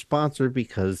out to their sponsor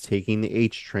because taking the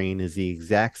H train is the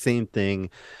exact same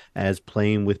thing as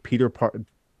playing Peter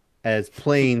Parker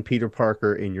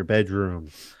in your bedroom.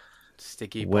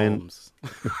 Sticky bombs.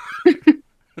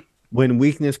 When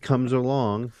weakness comes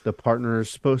along, the partner is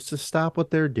supposed to stop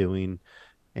what they're doing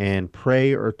and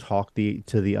pray or talk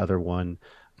to the other one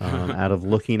out of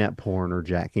looking at porn or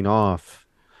jacking off.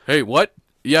 Hey, what?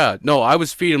 Yeah, no, I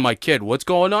was feeding my kid. What's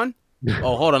going on?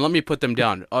 Oh, hold on. Let me put them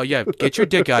down. Oh, yeah, get your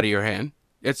dick out of your hand.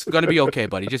 It's going to be okay,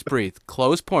 buddy. Just breathe.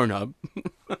 Close Pornhub.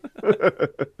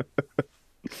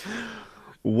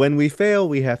 When we fail,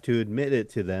 we have to admit it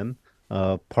to them.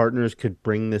 Partners could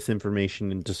bring this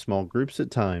information into small groups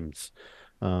at times.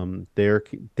 There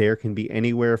can be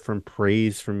anywhere from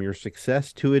praise from your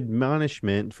success to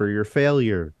admonishment for your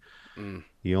failure.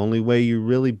 The only way you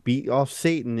really beat off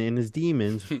Satan and his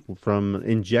demons from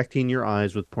injecting your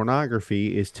eyes with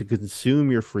pornography is to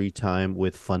consume your free time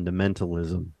with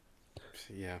fundamentalism.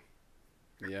 Yeah,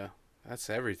 that's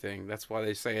everything. That's why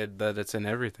they say that it's in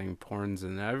everything. Porn's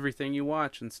in everything you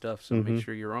watch and stuff. So make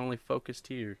sure you're only focused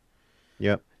here.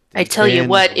 Yep. I tell you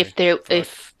what, if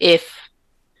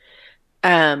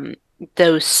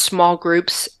those small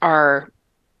groups are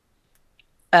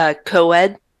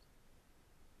co-ed,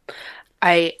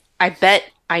 I bet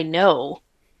I know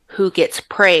who gets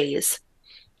praise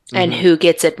and Mhm. who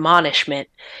gets admonishment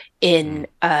in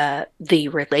the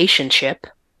relationship.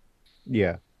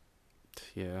 Yeah.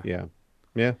 Yeah. Yeah.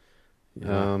 Yeah.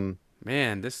 Yeah.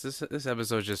 Man, this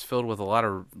episode is just filled with a lot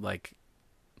of like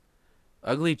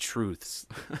ugly truths.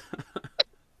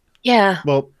 Yeah,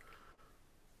 Well,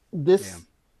 Yeah. this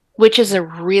which is a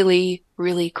really,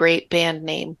 really great band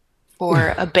name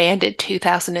for a band in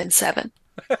 2007.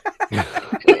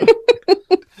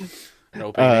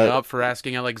 No painting uh up for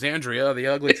asking Alexandria the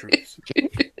ugly truths.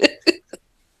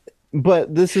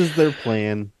 but this is their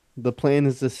plan. The plan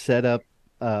is to set up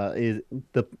is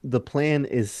the plan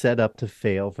is set up to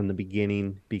fail from the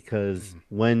beginning because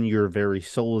when your very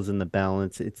soul is in the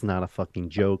balance, it's not a fucking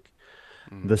joke.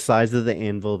 The size of the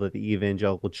anvil that the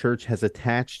evangelical church has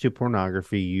attached to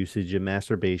pornography usage and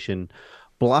masturbation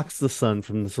blocks the sun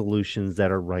from the solutions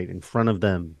that are right in front of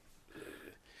them.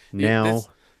 This,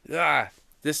 Now, ah,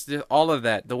 this, all of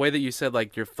that. The way that you said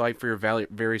like your fight for your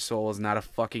very soul is not a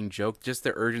fucking joke. Just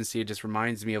the urgency. It just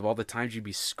reminds me of all the times you'd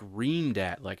be screamed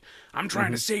at. Like, I'm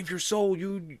trying to save your soul.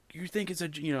 You think it's a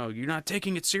you're not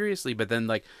taking it seriously. But then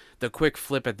like the quick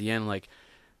flip at the end, like,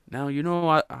 now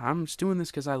I'm just doing this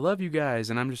because I love you guys,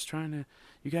 and I'm just trying to.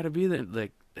 You got to be the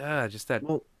like just that.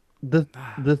 well, the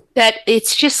Ah, the That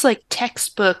it's just like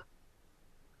textbook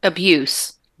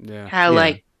abuse. yeah. How yeah,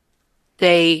 like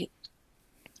they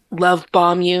love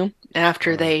bomb you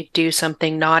after Uh, they do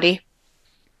something naughty.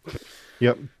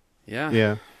 yep, yeah.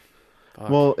 yeah. Fuck.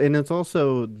 Well, and it's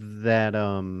also that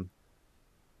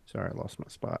sorry, I lost my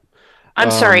spot.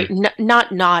 I'm sorry, Um,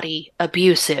 not naughty,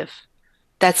 abusive. I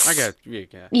That's, got yeah.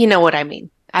 Yeah. you know what I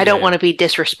mean. I Yeah. don't want Yeah. to be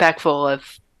disrespectful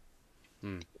of,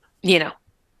 Hmm. you know.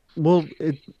 well,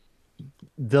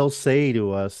 they'll say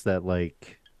to us that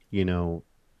you know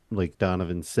like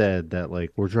Donovan said that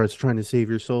we're just trying to save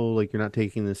your soul, like you're not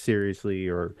taking this seriously,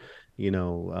 or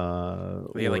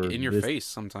Yeah, like or in your this. face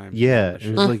sometimes and all Yeah, this and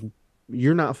shit. it's Mm, like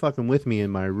you're not fucking with me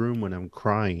in my room when I'm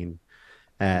crying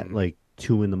at Mm,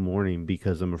 2 in the morning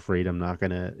because I'm afraid I'm not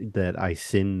gonna that I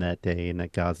sinned that day and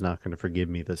that God's not gonna forgive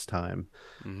me this time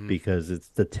mm, because it's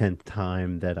the 10th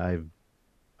time that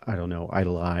I don't know, I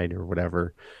lied or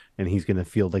whatever, and he's gonna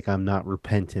feel like I'm not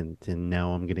repentant, and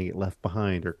now I'm gonna get left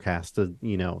behind or cast to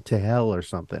hell or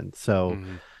something. So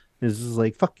mm. this is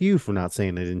like fuck you for not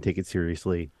saying I didn't take it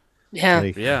seriously. yeah.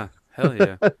 Like, Yeah, hell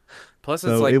yeah. Plus, it's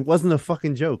so like, it wasn't a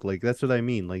fucking joke. Like that's what I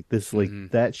mean. Like this, mm,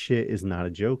 that shit is not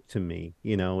a joke to me.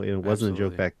 It wasn't a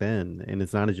joke absolutely. back then, and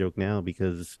it's not a joke now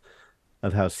because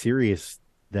of how serious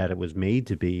that it was made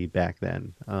to be back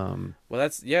then. Well,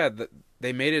 that's yeah.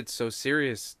 They made it so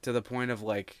serious to the point of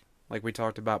like we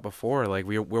talked about before. Like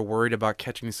we're worried about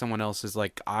catching someone else's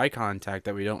like eye contact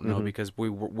that we don't know Mhm. because we're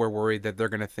worried that they're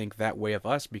gonna think that way of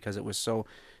us because it was so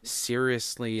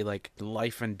seriously like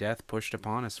life and death pushed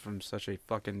upon us from such a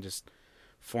fucking just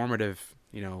formative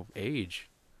age.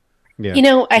 Yeah, You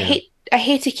know, yeah. I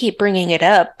hate to keep bringing it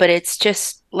up, but it's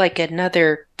just like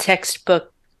another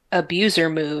textbook abuser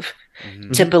move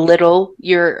Mm-hmm. to Hmm. belittle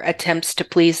your attempts to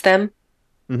please them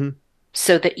Hmm.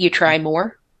 so that you try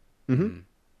more. Hmm.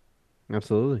 Mm-hmm.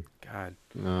 Absolutely. God.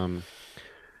 Um,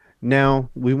 Now,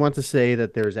 we want to say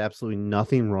that there's absolutely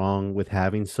nothing wrong with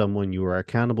having someone you are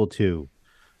accountable to.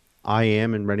 I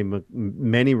am, in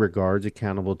many regards,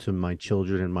 accountable to my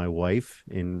children and my wife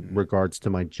in Mm, regards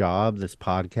to my job, this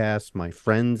podcast, my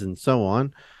friends, and so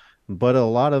on. But a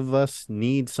lot of us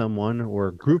need someone or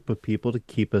a group of people to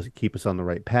keep us on the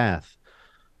right path.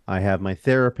 I have my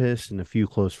therapist and a few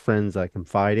close friends I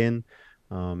confide in.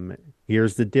 Um,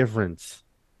 Here's the difference: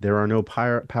 there are no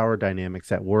power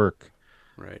dynamics at work.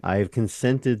 right. I have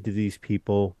consented to these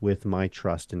people with my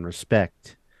trust and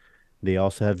respect. They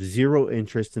also have zero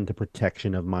interest in the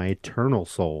protection of my eternal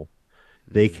soul.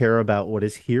 They Mm, care about what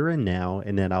is here and now,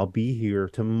 and that I'll be here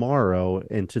tomorrow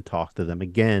and to talk to them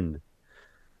again.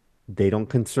 They don't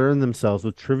concern themselves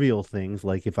with trivial things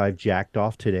like if I've jacked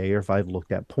off today or if I've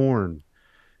looked at porn.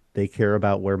 They care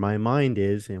about where my mind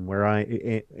is and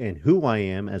and who I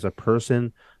am as a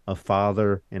person, a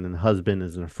father, and a husband,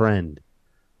 and a friend.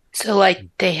 So, like,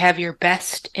 they have your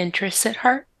best interests at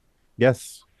heart.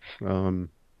 Yes. Um,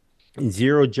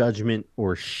 Zero judgment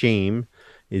or shame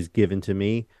is given to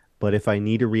me. But if I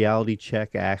need a reality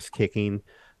check, ass kicking,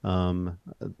 um,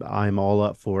 I'm all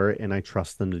up for it, and I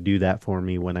trust them to do that for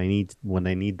me when I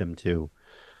need them to.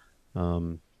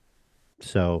 Um,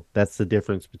 so that's the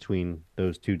difference between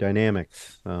those two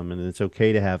dynamics. And it's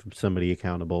okay to have somebody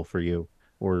accountable for you,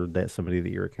 or that somebody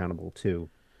that you're accountable to.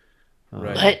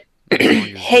 right. But Um, as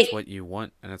long as it's Hey, what you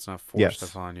want and it's not forced Yes.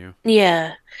 upon you.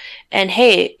 yeah. And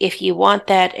hey, if you want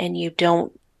that and you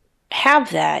don't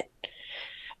have that,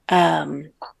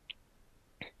 um,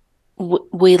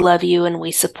 we love you and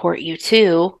we support you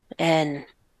too. And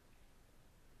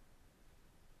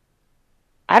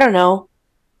I don't know,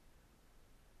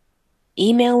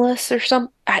 email us or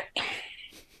something.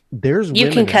 There's You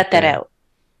can women out cut that there out.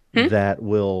 Hmm?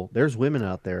 there's women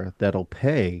out there that'll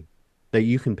pay, that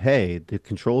you can pay to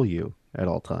control you at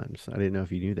all times. I didn't know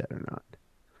if you knew that or not.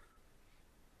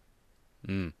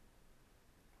 Mm.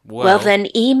 Well, Well, then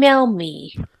email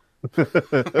me,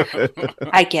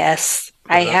 I guess.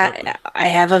 I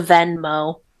have a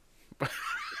Venmo.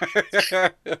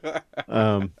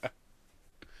 um,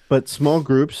 but small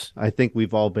groups, I think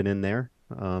we've all been in there.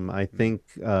 I think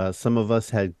some of us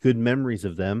had good memories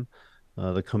of them,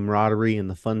 the camaraderie and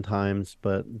the fun times,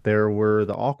 but there were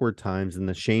the awkward times and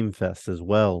the shame fests as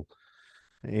well.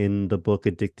 In the book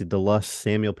Addicted to Lust,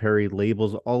 Samuel Perry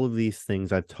labels all of these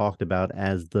things I've talked about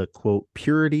as the quote,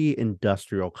 purity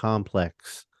industrial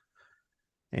complex.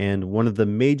 And one of the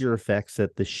major effects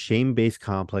that the shame based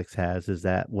complex has is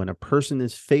that when a person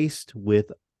is faced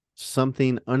with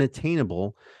something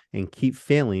unattainable and keep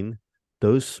failing,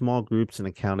 those small groups and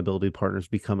accountability partners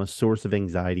become a source of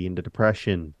anxiety and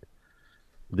depression.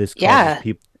 This causes Yeah.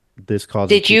 people. This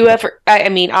causes Did you people to. ever? I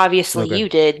mean, obviously Okay. you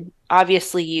did.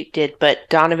 Obviously you did. But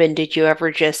Donovan, did you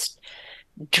ever just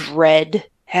dread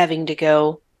having to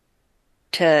go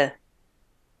to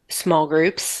small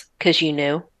groups because you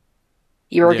knew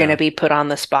you were going to yeah. be put on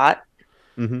the spot?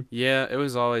 Mm-hmm. Yeah, it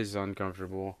was always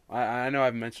uncomfortable. I know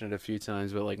I've mentioned it a few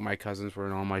times, but like my cousins were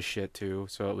in all my shit too,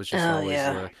 so it was just Oh, always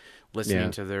yeah. listening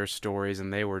Yeah. to their stories,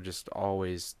 and they were just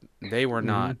always they were Mm-hmm.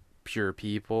 not pure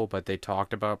people, but they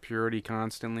talked about purity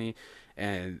constantly,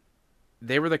 and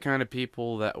they were the kind of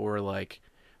people that were like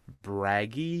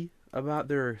braggy about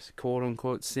their quote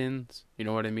unquote sins. You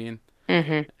know what I mean?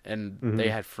 Mm-hmm. And they Mm-hmm.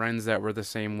 had friends that were the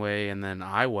same way, and then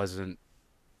I wasn't.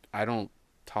 I don't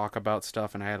talk about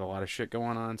stuff, and I had a lot of shit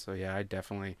going on. So yeah,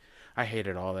 I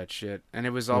hated all that shit, and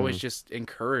it was always Mm-hmm. just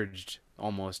encouraged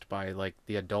almost by like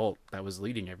the adult that was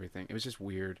leading everything. It was just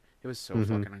weird. It was so Mm-hmm.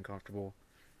 fucking uncomfortable.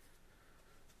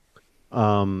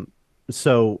 Um,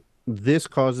 so this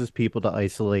causes people to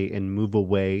isolate and move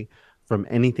away from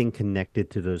anything connected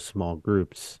to those small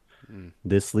groups. Mm,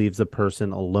 This leaves a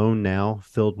person alone now,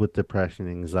 filled with depression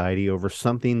and anxiety over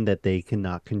something that they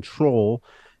cannot control.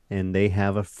 And they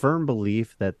have a firm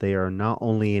belief that they are not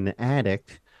only an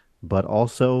addict, but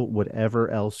also whatever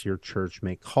else your church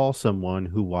may call someone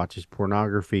who watches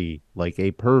pornography, like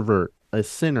a pervert, a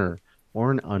sinner,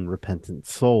 or an unrepentant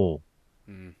soul.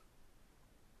 mm,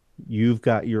 You've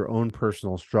got your own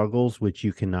personal struggles, which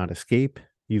you cannot escape.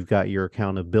 You've got your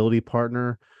accountability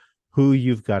partner, who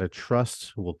you've got to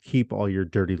trust will keep all your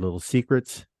dirty little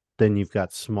secrets. Then you've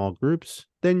got small groups,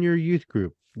 then your youth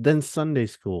group, then Sunday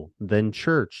school, then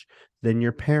church, then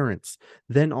your parents,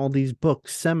 then all these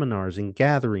books, seminars, and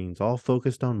gatherings, all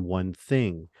focused on one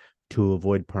thing: to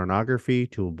avoid pornography,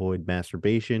 to avoid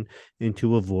masturbation, and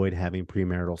to avoid having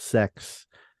premarital sex.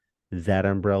 That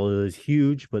umbrella is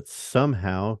huge, but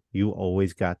somehow you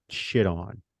always got shit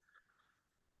on.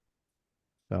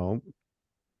 So,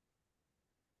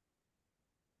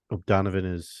 oh, Donovan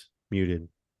is muted.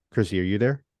 Chrissy, are you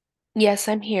there? Yes,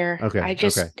 I'm here. Okay, I okay.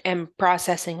 just am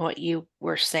processing what you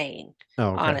were saying, Oh,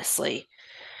 okay. honestly.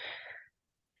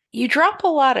 You drop a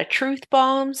lot of truth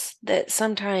bombs that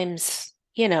sometimes,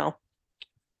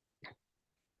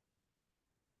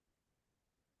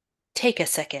 take a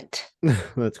second.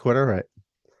 That's quite all right.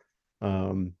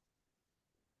 Um,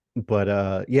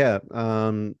 but yeah,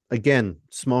 again,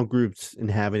 small groups and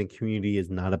having a community is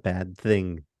not a bad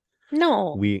thing.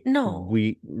 No, We no.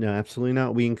 we no, absolutely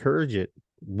not. We encourage it.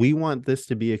 We want this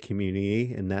to be a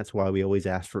community, and that's why we always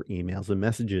ask for emails and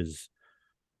messages.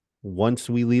 Once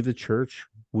we leave the church,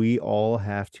 we all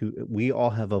have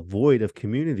a void of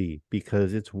community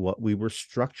because it's what we were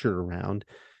structured around,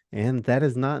 and that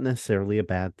is not necessarily a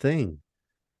bad thing.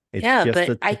 It's Yeah, just but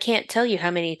a I can't tell you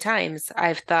how many times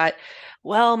I've thought,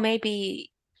 well,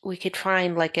 maybe we could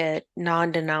find like a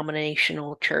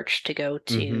non-denominational church to go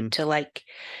mm-hmm, to like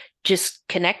just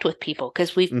connect with people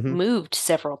because we've mm-hmm. moved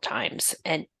several times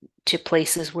and to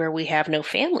places where we have no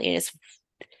family. And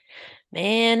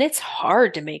man, it's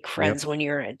hard to make Yep. friends when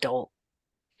you're an adult.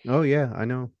 Oh yeah, I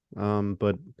know.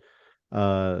 But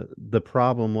the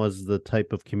problem was the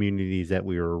type of communities that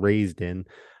we were raised in.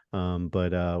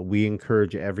 But we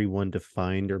encourage everyone to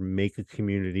find or make a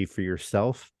community for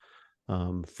yourself.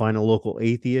 Find a local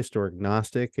atheist or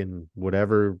agnostic and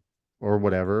whatever,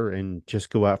 and just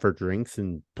go out for drinks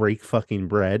and break fucking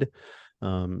bread.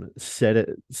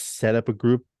 set up a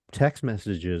group text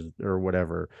messages or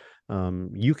whatever.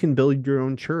 You can build your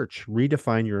own church,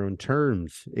 redefine your own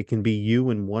terms. It can be you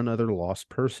and one other lost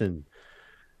person.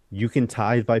 You can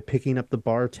tithe by picking up the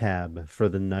bar tab for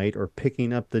the night or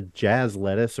picking up the jazz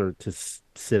lettuce or to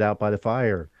sit out by the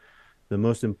fire. The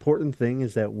most important thing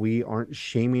is that we aren't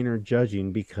shaming or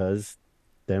judging, because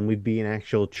then we'd be an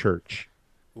actual church.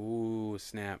 Ooh,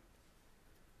 snap.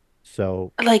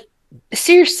 So, Like,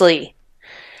 seriously,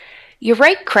 you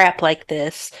write crap like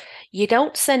this. You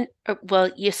don't send,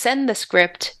 well, you send the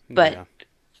script, but Yeah.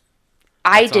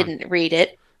 I That's on- didn't read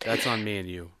it. That's on me and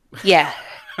you. Yeah.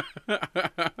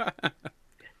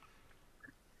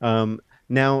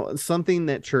 Now, something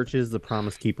that churches, the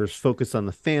Promise Keepers, Focus on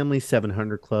the Family,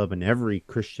 700 Club, and every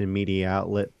Christian media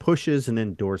outlet pushes and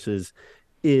endorses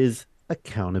is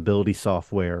accountability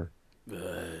software.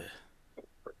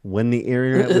 When the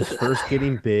internet was first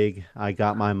getting big, I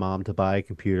got my mom to buy a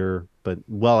computer, but,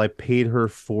 well, I paid her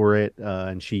for it,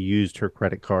 and she used her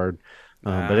credit card.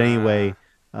 But anyway,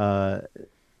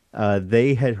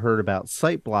 they had heard about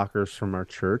site blockers from our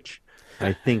church.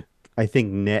 I think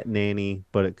Net Nanny,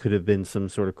 but it could have been some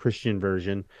sort of Christian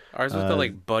version. Ours was called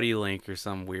like Buddy Link or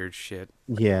some weird shit.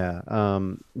 Yeah.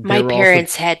 My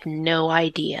parents had no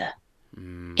idea.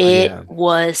 It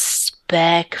was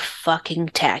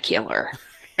spec-fucking-tacular.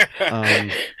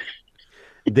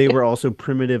 They were also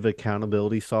primitive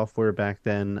accountability software back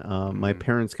then. My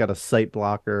parents got a site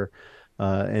blocker,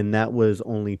 and that was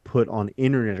only put on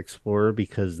Internet Explorer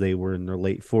because they were in their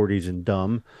late 40s and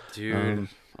dumb. Dude,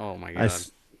 oh my god.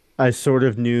 I sort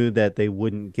of knew that they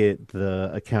wouldn't get the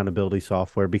accountability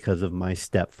software because of my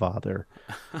stepfather.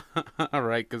 All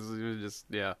right, because it was just,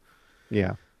 yeah.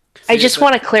 Yeah. I just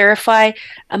want to clarify,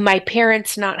 my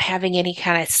parents not having any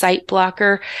kind of site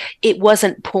blocker, it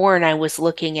wasn't porn I was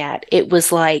looking at. It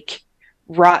was like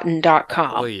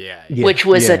rotten.com, Oh, yeah. which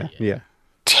was a yeah.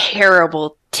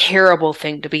 terrible, terrible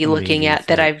thing to be looking at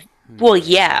that I've, well,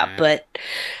 yeah, but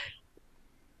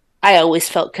I always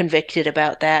felt convicted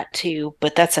about that too,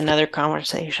 but that's another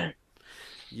conversation.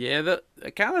 Yeah, the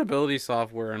accountability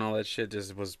software and all that shit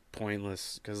just was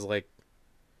pointless because, like,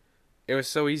 it was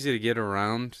so easy to get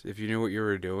around if you knew what you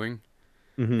were doing.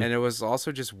 Mm-hmm. And it was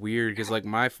also just weird because, like,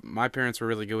 my parents were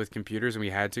really good with computers, and we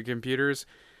had two computers.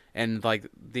 And, like,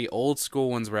 the old school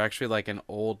ones were actually, like, an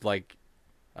old, like,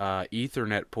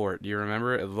 Ethernet port. Do you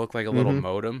remember? It looked like a little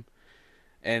modem.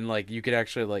 And, like, you could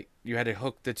actually, like, you had to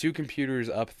hook the two computers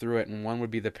up through it, and one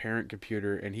would be the parent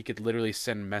computer, and he could literally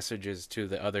send messages to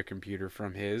the other computer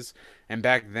from his. And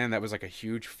back then, that was, like, a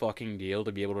huge fucking deal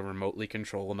to be able to remotely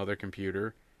control another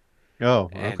computer.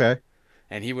 Oh, okay.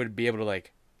 And he would be able to,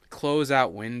 like, close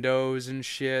out windows and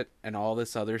shit and all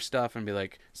this other stuff and be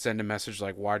like, send a message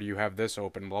like, why do you have this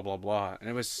open, blah, blah, blah. And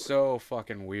it was so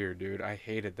fucking weird, dude. I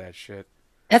hated that shit.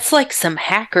 That's like some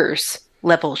hackers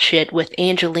level shit with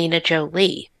Angelina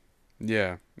Jolie.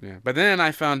 Yeah. But then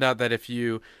I found out that if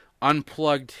you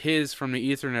unplugged his from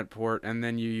the Ethernet port and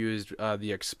then you used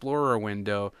the Explorer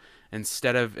window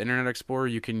instead of Internet Explorer,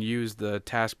 you can use the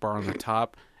taskbar on the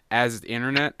top as the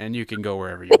internet, and you can go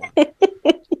wherever you want.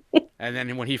 And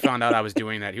then when he found out I was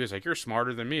doing that, he was like, "You're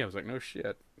smarter than me." I was like, "No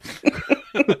shit."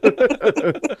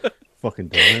 Fucking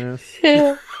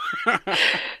dumbass.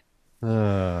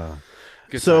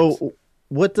 So,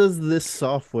 what does this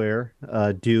software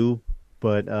do?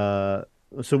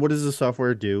 So what does the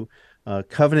software do?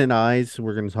 Covenant Eyes,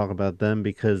 we're going to talk about them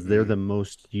because they're the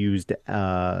most used,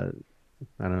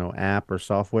 app or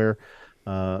software.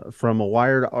 From a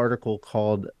Wired article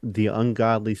called "The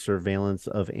Ungodly Surveillance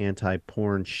of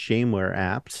Anti-Porn Shameware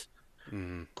Apps."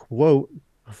 Quote,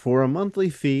 "For a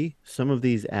monthly fee, some of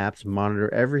these apps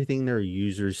monitor everything their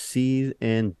users see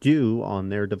and do on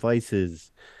their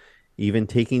devices, even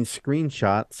taking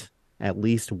screenshots, at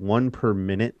least one per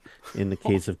minute in the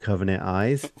case of Covenant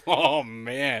Eyes." Oh,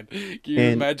 man. Can you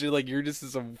imagine, like, you're just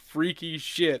some freaky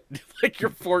shit. Like,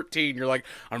 you're 14. You're like,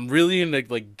 I'm really into,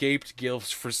 like, gaped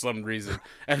gilfs for some reason.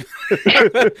 And,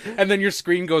 and then your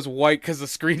screen goes white because the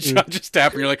screenshot just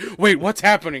happened. You're like, wait, what's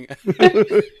happening?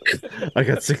 I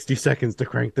got 60 seconds to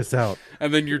crank this out.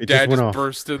 And then your dad just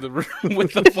burst in the room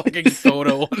with the fucking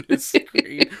photo on his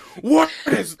screen. What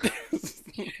is this?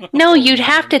 No, you'd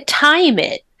have to time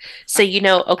it. So,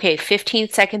 okay, 15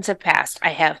 seconds have passed. I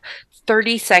have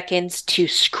 30 seconds to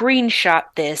screenshot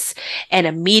this and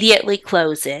immediately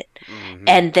close it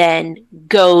and then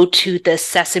go to the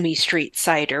Sesame Street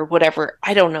site or whatever.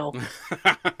 I don't know.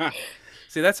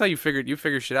 See, that's how you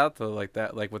figure shit out, though, like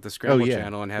that, like with the Scramble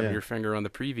channel and having your finger on the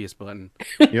previous button.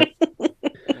 Yep.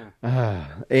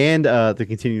 And to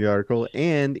continue the article,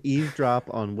 and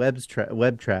eavesdrop on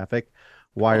web traffic.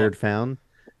 Wired found.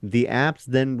 The apps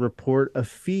then report a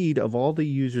feed of all the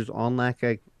users'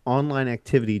 online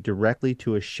activity directly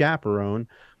to a chaperone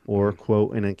or,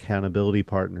 quote, an accountability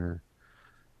partner.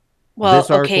 Well, This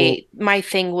article, okay, my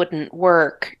thing wouldn't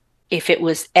work if it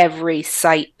was every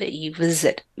site that you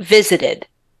visited.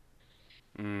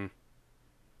 Mm.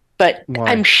 But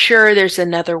I'm why? sure there's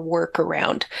another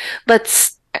workaround.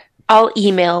 Let's I'll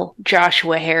email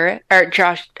Joshua Harris or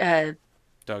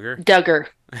Duggar? Duggar.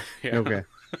 Yeah. Okay.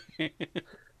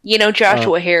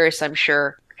 Uh, Joshua Harris, I'm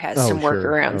sure, has oh, some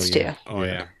sure. Oh, workarounds yeah. too. Oh, Yeah.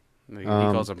 yeah. He Um,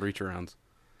 calls them reach arounds.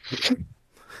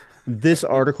 this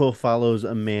article follows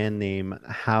a man named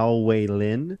Hao Wei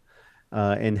Lin,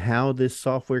 and how this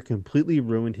software completely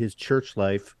ruined his church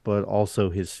life, but also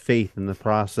his faith in the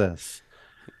process.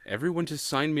 Everyone just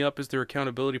signed me up as their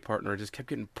accountability partner. I just kept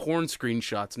getting porn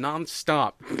screenshots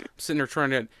nonstop. I'm sitting there trying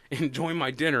to enjoy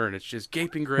my dinner, and it's just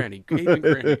gaping granny, gaping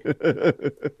granny.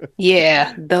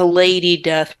 Yeah, the lady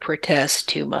doth protest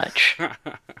too much.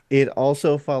 It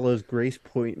also follows Grace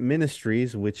Point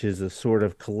Ministries, which is a sort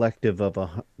of collective of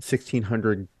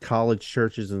 1,600 college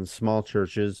churches and small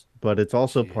churches, but it's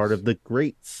also part Jeez. of the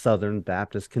Great Southern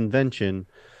Baptist Convention.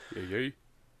 Yay, yay.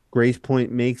 Grace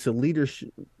Point makes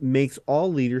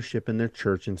all leadership in their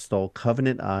church install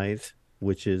Covenant Eyes,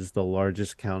 which is the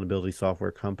largest accountability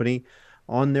software company,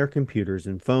 on their computers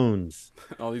and phones.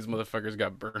 All these motherfuckers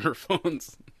got burner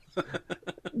phones.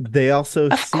 They also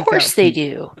Of seek course out they people.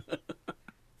 do.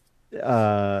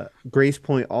 Grace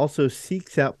Point also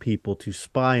seeks out people to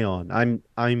spy on.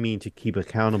 I mean to keep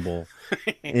accountable,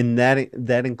 and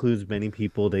that includes many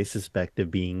people they suspect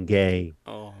of being gay.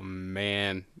 Oh,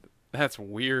 man. That's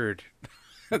weird.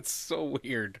 That's so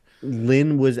weird.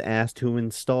 Lynn was asked to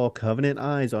install Covenant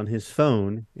Eyes on his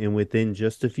phone, and within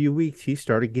just a few weeks, he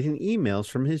started getting emails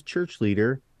from his church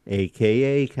leader,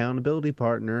 aka accountability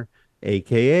partner,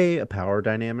 aka a power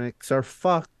dynamics are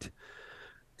fucked.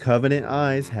 Covenant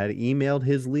Eyes had emailed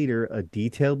his leader a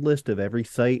detailed list of every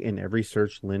site and every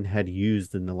search Lynn had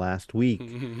used in the last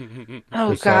week.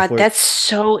 Oh The God, software that's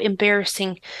so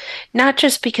embarrassing. Not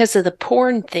just because of the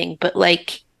porn thing, but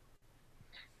like,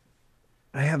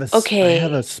 I have a okay,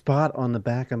 spot on the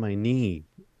back of my knee.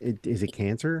 Is it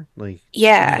cancer?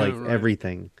 yeah, Like Right.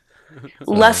 everything.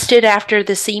 So lusted after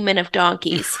the semen of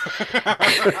donkeys.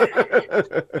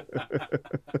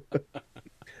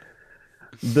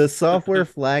 the software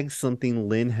flagged something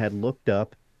Lynn had looked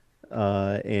up,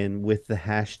 and with the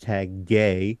hashtag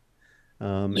gay.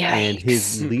 And his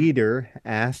Yikes. leader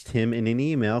asked him in an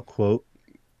email, quote,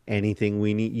 anything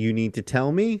you need to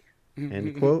tell me?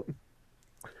 End quote.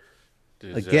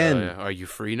 Again, Are you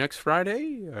free next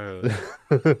Friday?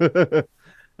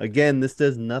 again, this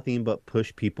does nothing but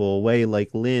push people away, like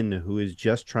Lynn, who is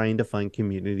just trying to find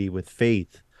community with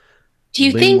faith. Do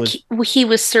you Lynn think was, he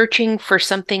was searching for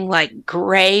something like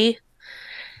gray?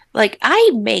 Like,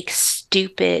 I make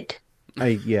stupid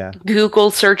yeah,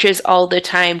 Google searches all the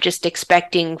time, just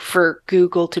expecting for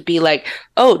Google to be like,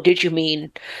 oh, did you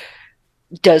mean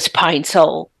does pine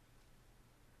sol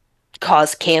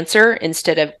cause cancer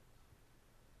instead of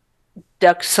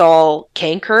duck sol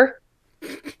canker?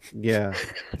 yeah,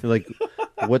 like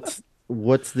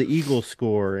what's the Eagle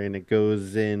score? And it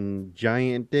goes in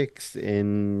giant dicks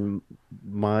in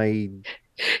my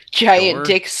Giant Door?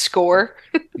 dick score.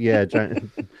 yeah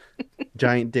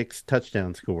giant dicks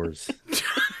touchdown scores.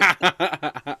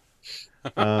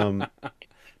 Um,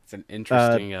 It's an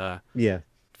interesting, yeah.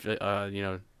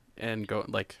 and go,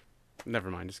 like, never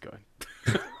mind, just go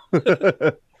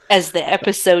As the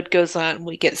episode goes on,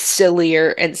 we get sillier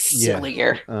and Yeah.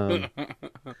 sillier. ahead.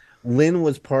 Lynn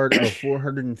was part of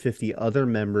 450 other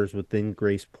members within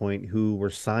Grace Point who were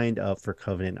signed up for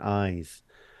Covenant Eyes.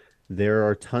 There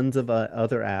are tons of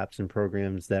other apps and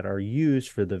programs that are used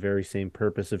for the very same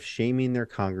purpose of shaming their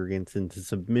congregants into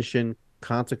submission,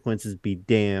 consequences be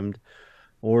damned,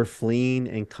 or fleeing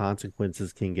and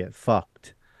consequences can get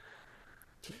fucked.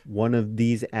 One of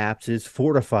these apps is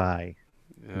Fortify.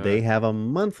 Uh, They have a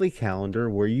monthly calendar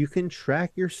where you can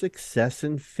track your success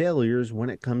and failures when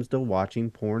it comes to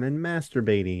watching porn and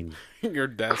masturbating. your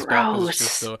desktop is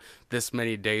just Gross. this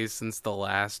many days since the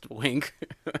last wink.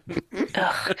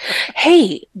 Ugh.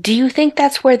 Hey, do you think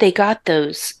that's where they got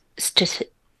those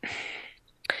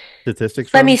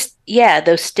Statistics let me, from? yeah,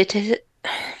 those statistics.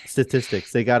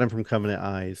 Statistics. They got them from Covenant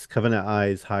Eyes. Covenant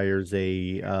Eyes hires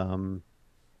a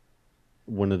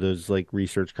one of those like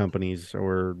research companies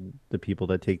or the people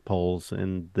that take polls,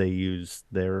 and they use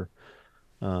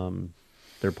um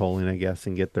their polling, I guess,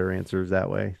 and get their answers that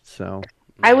way. So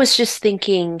I was just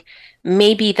thinking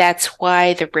maybe that's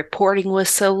why the reporting was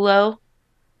so low.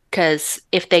 Because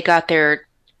if they got their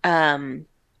um,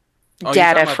 Oh, you're talking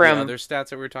data about the from other stats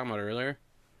that we were talking about earlier?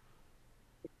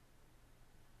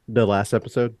 The last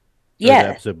episode or the yeah,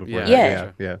 episode before Yeah, I that? yeah, Yeah,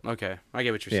 gotcha. yeah, Okay, I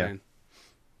get what you're yeah. saying.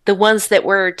 the ones that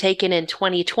were taken in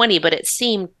 2020, but it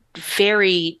seemed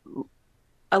very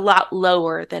a lot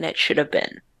lower than it should have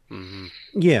been. Hmm.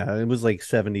 Yeah, it was like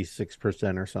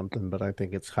 76% or something, but I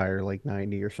think it's higher, like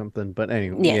 90 or something. But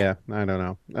anyway, Yeah. yeah, I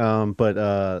don't know.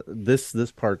 But this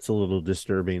part's a little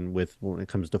disturbing with when it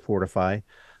comes to Fortify.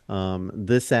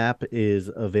 This app is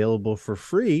available for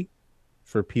free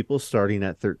for people starting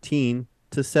at 13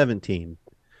 to 17.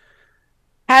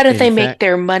 How do In they make fact,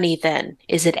 their money then?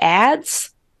 Is it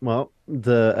ads? well,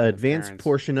 the Their advanced parents.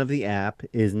 portion of the app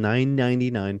is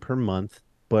 $9.99 per month,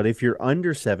 but if you're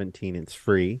under 17, it's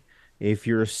free. If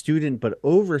you're a student but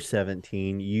over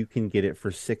 17, you can get it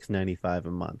for $6.95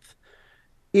 a month.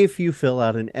 If you fill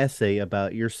out an essay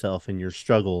about yourself and your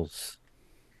struggles.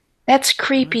 That's What?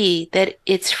 creepy that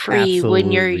it's free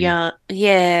when you're Absolutely. young.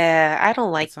 Yeah, I don't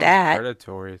That like sounds that.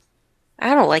 predatory.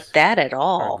 I don't like It's that at kind of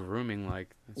all. grooming.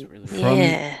 Like that's really weird. From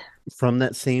Yeah. from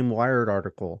that same Wired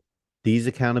article, these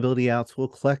accountability apps will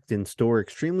collect and store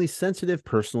extremely sensitive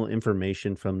personal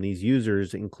information from these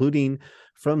users, including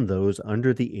from those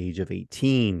under the age of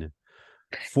 18. You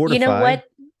know Fortify, what?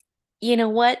 You know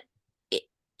what? It,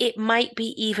 it might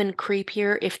be even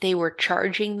creepier if they were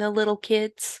charging the little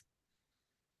kids.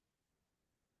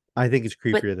 I think it's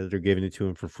But creepier that they're giving it to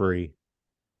him for free.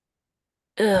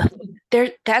 ugh,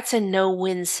 that's a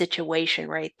no-win situation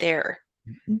right there.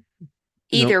 Nope.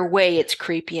 Either way, it's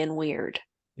creepy and weird.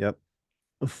 Yep.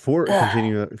 For Ugh.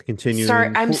 Sorry, continuing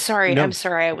I'm for sorry. I'm no,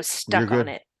 sorry. I was you're stuck on good.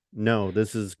 it. No,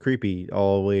 this is creepy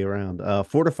all the way around.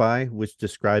 Fortify, which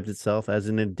describes itself as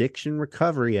an addiction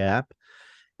recovery app,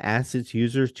 asks its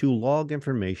users to log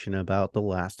information about the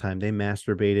last time they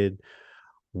masturbated,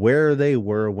 where they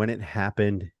were when it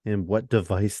happened, and what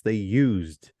device they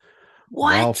used.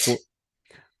 While What? for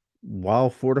while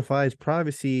Fortify's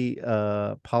privacy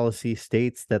policy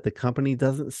states that the company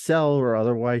doesn't sell or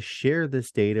otherwise share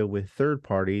this data with third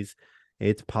parties,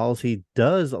 its policy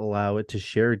does allow it to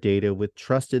share data with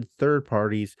trusted third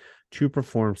parties to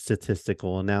perform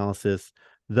statistical analysis,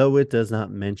 though it does not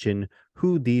mention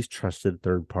who these trusted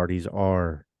third parties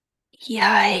are.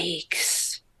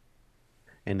 Yikes.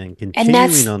 And then And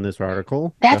continuing on this article,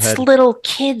 go that's ahead. little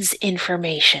kids'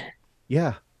 information.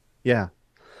 Yeah, yeah.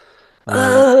 When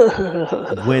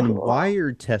Ugh.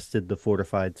 Wired tested the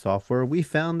Fortified software, we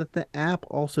found that the app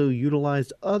also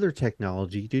utilized other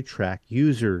technology to track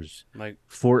users. Like,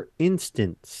 For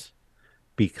instance,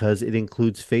 because it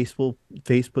includes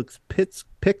Facebook's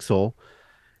Pixel,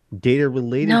 data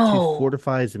related to No.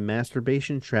 Fortify's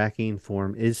masturbation tracking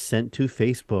form is sent to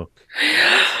Facebook.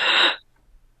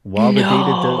 what? While the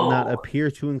data does not No. appear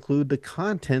to include the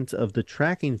contents of the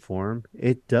tracking form,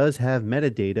 it does have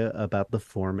metadata about the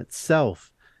form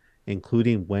itself,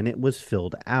 including when it was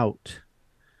filled out.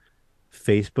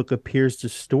 Facebook appears to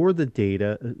store the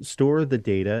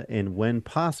data, and when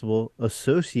possible,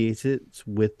 associates it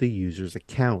with the user's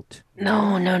account.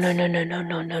 No, no, no, What? no, no, no,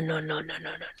 no, no, no, no, no, no,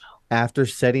 no. After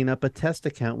setting up a test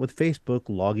account with Facebook,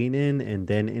 logging in, and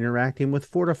then interacting with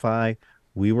Fortify,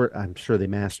 I'm sure they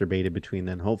masturbated between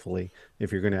then, hopefully,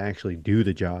 if you're going to actually do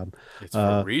the job. It's for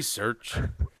Uh, research.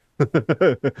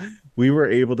 we were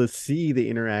able to see the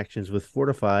interactions with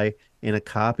Fortify in a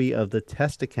copy of the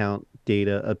test account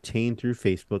data obtained through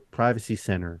Facebook Privacy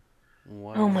Center.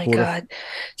 Oh my What? Fortif- God.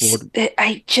 Fort-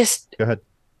 I just, Go ahead.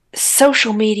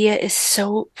 social media is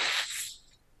so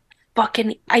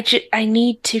I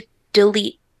need to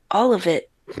delete all of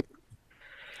it.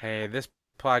 Hey, this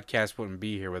podcast wouldn't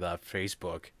be here without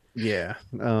Facebook. Yeah.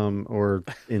 Or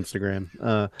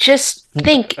Instagram. Just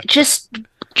think, just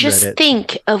Reddit.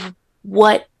 think of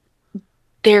what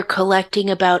they're collecting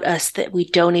about us that we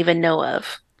don't even know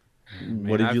of.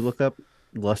 What did you look up?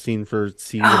 Lusting for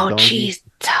seed of Oh, donkey. jeez.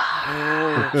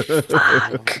 Oh,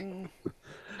 Fuck. Wait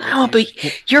Oh, till,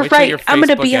 but you're wait till your right. I'm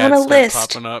gonna Facebook be on ads a start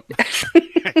list. popping up.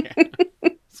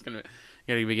 It's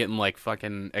you're gonna be getting like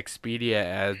fucking Expedia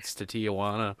ads to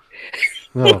Tijuana.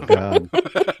 Oh God.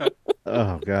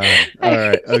 Oh God. All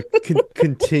right.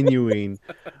 Continuing.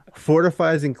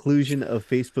 Fortify's inclusion of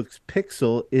Facebook's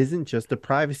Pixel isn't just a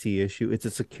privacy issue, it's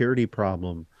a security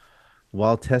problem.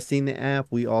 While testing the app,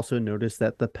 we also noticed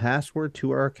that the password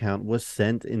to our account was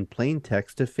sent in plain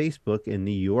text to Facebook in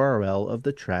the URL of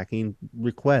the tracking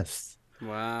requests.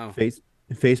 Wow.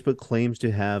 Facebook claims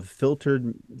to have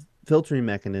filtering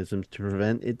mechanisms to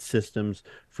prevent its systems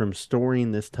from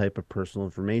storing this type of personal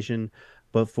information,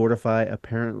 but Fortify's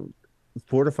apparent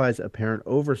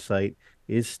oversight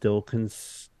is still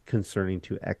concerning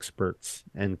to experts.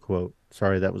 End quote.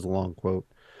 Sorry, that was a long quote.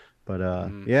 But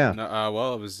yeah, No,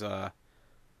 well, it was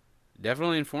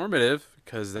definitely informative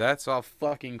because that's all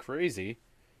fucking crazy.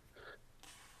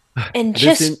 And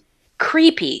this in just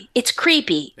creepy. It's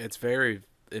creepy. It's very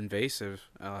invasive.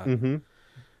 hmm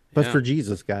but Yeah. for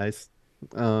Jesus, guys,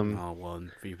 Oh well,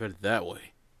 if you put it that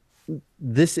way.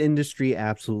 this industry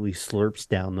absolutely slurps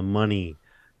down the money.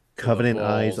 To the Covenant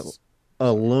Eyes balls.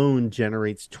 alone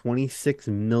generates 26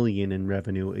 million in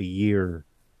revenue a year.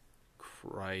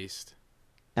 Christ.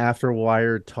 After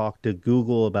Wired talked to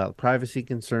Google about privacy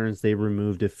concerns, they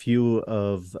removed a few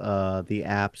of the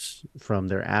apps from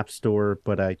their app store.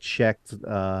 But I checked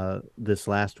this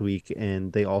last week,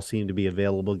 and they all seem to be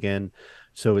available again.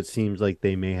 So it seems like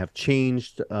they may have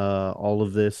changed all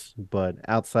of this. But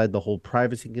outside the whole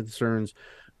privacy concerns,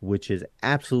 which is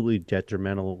absolutely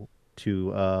detrimental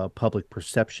to public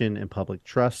perception and public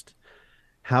trust,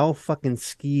 how fucking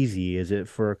skeezy is it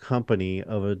for a company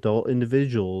of adult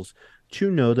individuals to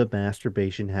know the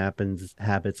masturbation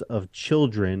habits of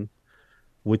children,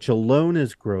 which alone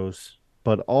is gross,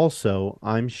 but also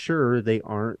I'm sure they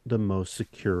aren't the most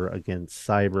secure against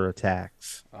cyber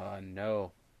attacks.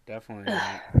 No, definitely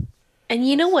not. And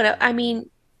you know what? I So, mean,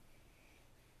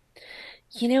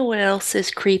 you know what else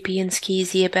is creepy and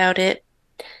skeezy about it?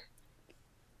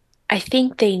 I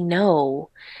think they know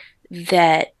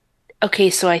that, okay,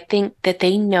 so I think that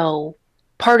they know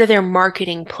part of their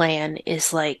marketing plan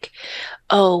is like,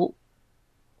 oh,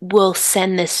 we'll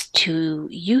send this to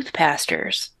youth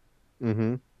pastors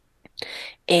Mm-hmm.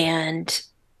 and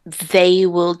they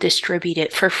will distribute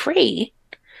it for free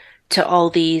to all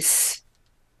these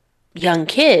young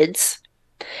kids.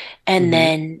 And Mm-hmm.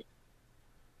 then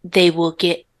they will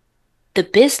get the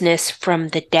business from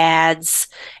the dads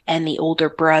and the older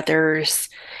brothers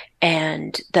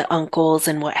and the uncles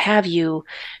and what have you,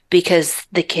 because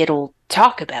the kid will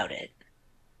talk about it.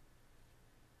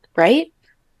 Right?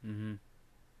 mm-hmm.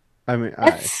 I mean,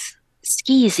 That's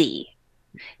skeezy.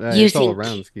 it's all Using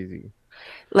around skeezy.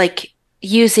 like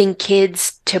using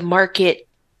kids to market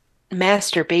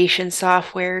masturbation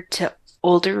software to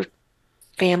older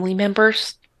family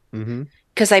members. Mm-hmm.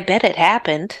 Because I bet it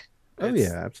happened. Oh It's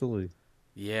yeah, absolutely.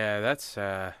 yeah, that's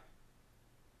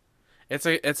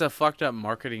it's a fucked up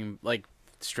marketing like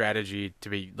strategy to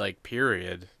be like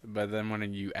period. But then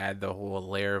when you add the whole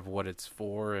layer of what it's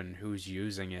for and who's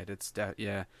using it,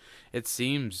 yeah, it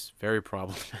seems very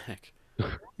problematic.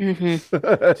 Mm-hmm.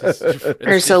 It's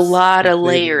There's a just lot of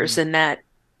layers They- in that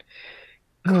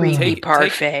creepy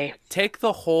parfait. take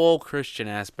the whole Christian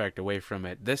aspect away from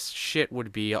it. This shit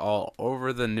would be all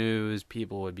over the news.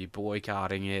 People would be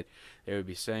boycotting it. They would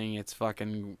be saying it's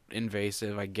fucking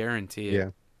invasive. I guarantee it. yeah,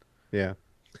 yeah.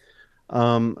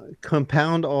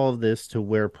 Compound all of this to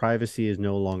where privacy is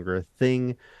no longer a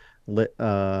thing. Let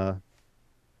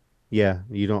Yeah,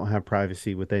 you don't have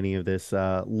privacy with any of this.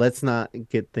 Let's not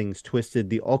get things twisted.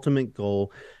 The ultimate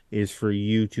goal is for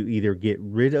you to either get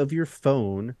rid of your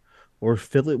phone or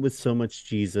fill it with so much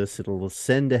Jesus it'll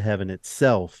ascend to heaven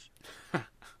itself.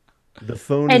 The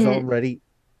phone is And already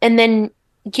and then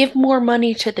give more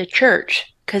money to the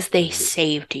church because they Mhm.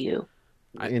 saved you.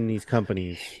 I in these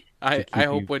companies to I keep you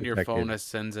hope when your phone protected.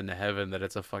 ascends into heaven that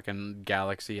it's a fucking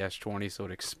Galaxy S20 so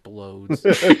it explodes.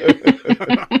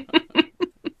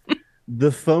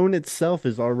 The phone itself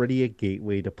is already a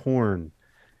gateway to porn.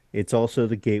 It's also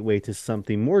the gateway to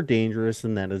something more dangerous,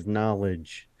 and that is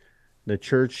knowledge. The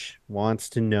church wants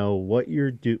to know what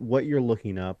you're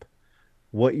looking up,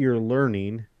 what you're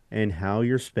learning, and how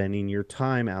you're spending your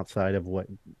time of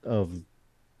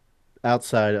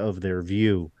outside of their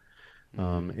view.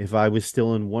 If I was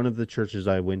still in one of the churches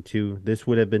I went to, this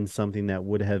would have been something that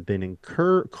would have been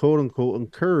quote unquote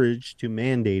encouraged to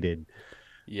mandated.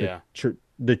 The Yeah.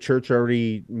 church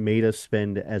already made us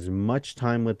spend as much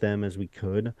time with them as we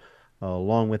could.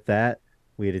 Along with that,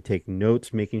 we had to take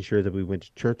notes, making sure that we went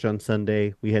to church on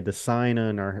Sunday. We had to signed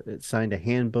a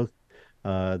handbook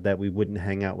that we wouldn't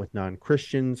hang out with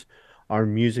non-Christians. Our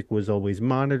music was always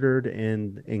monitored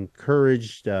and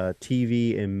encouraged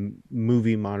TV and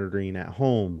movie monitoring at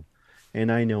home.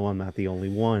 And I know I'm not the only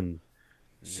one.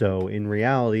 So Nope. in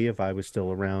reality, if I was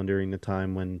still around during the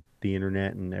time when the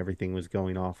internet and everything was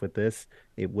going off with this,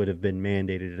 it would have been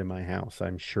mandated in my house.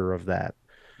 I'm sure of that.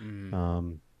 Mm.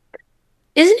 Um,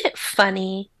 Isn't it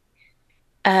funny,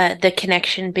 the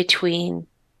connection between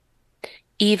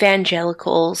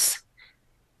evangelicals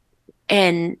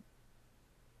and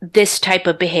this type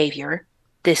of behavior,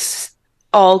 this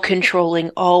all controlling,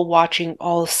 all watching,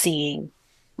 all seeing,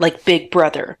 like Big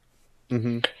Brother.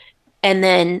 mhm. And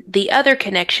then the other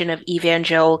connection of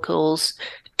evangelicals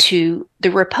to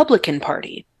the Republican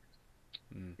Party.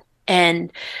 Mm.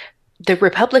 And the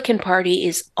Republican Party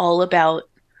is all about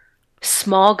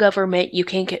small government. You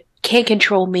can't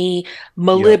control me,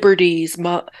 my Yep. liberties,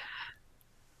 my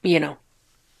you know,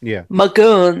 Yeah. my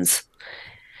guns.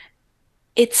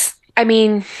 I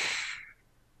mean,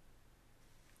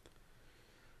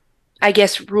 I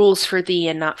guess rules for thee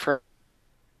and not for,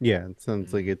 Yeah. It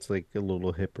sounds like it's like a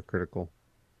little hypocritical.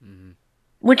 Mhm.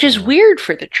 which is So, weird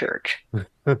for the church.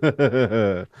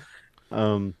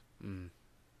 um, Mm.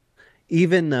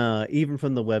 even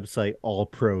from the website All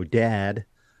Pro Dad,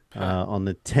 on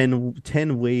the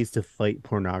 10 ways to fight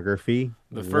pornography.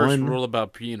 The first One, rule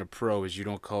about being a pro is you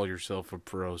don't call yourself a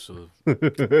pro, so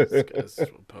this guy's a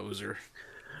poser.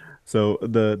 so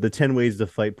the 10 ways to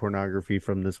fight pornography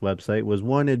from this website was: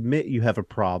 one, admit you have a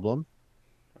problem;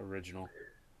 Original.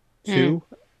 two,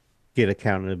 get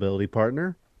accountability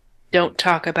partner; Don't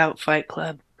talk about Fight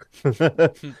Club.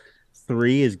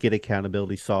 three is get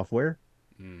accountability software;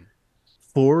 Mm.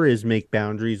 four is make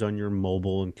boundaries on your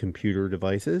mobile and computer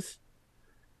devices;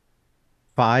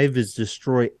 five is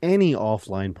destroy any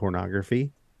offline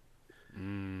pornography;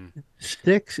 Mm.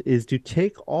 six is to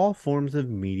take all forms of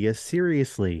media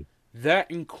seriously.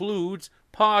 That includes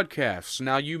podcasts.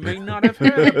 Now, you may not have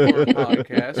had a porn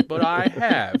podcast, but I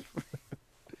have.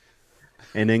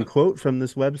 And then, quote from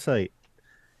this website: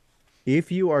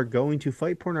 if you are going to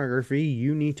fight pornography,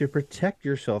 you need to protect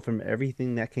yourself from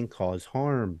everything that can cause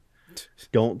harm.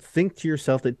 Don't think to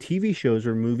yourself that TV shows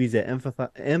or movies that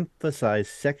emphasize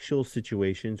sexual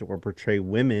situations or portray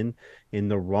women in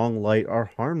the wrong light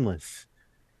are harmless.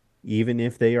 Even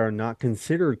if they are not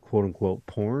considered quote unquote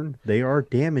porn, they are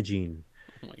damaging.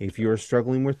 Oh my If God. you are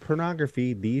struggling with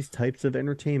pornography, these types of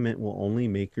entertainment will only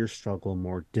make your struggle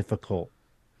more difficult.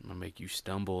 I'm going to make you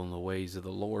stumble in the ways of the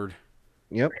Lord.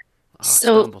 Yep. Oh,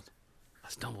 So, I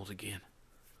stumbled again.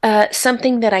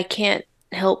 something that I can't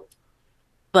help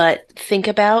but think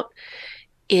about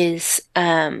is,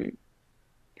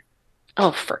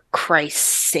 oh, for Christ's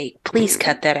sake, please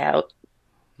cut that out.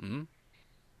 Hmm?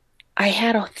 I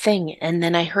had a thing, and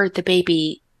then I heard the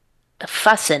baby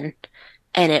fussing,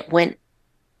 and it went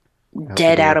Out the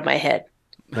dead out door. of my head.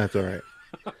 That's all right.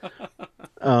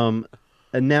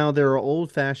 And now there are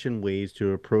old-fashioned ways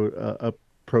to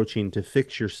approaching to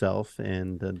fix yourself,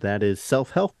 and that is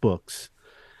self-help books.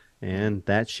 And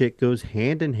that shit goes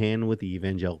hand in hand with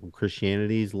evangelical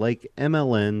Christianities like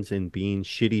MLNs and being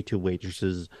shitty to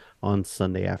waitresses on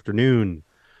Sunday afternoon.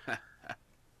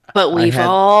 But I we've had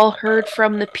all heard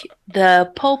from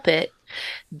the pulpit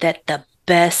that the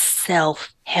best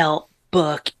self-help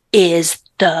book is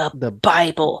the the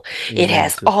Bible. It Amen,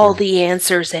 has all sister. the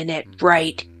answers in it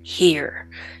right here.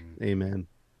 Amen.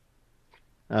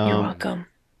 You're Um, welcome.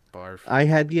 Barf. I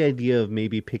had the idea of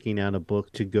maybe picking out a book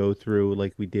to go through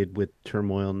like we did with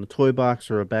Turmoil in the Toy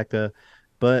Box or Rebecca,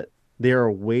 but there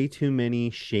are way too many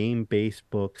shame-based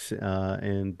books,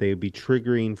 and they'd be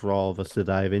triggering for all of us to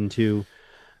dive into.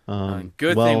 Good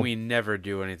thing Well, we never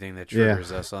do anything that yeah.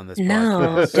 triggers us on this No,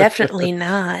 podcast. definitely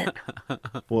not.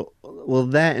 Well,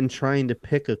 that and trying to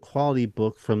pick a quality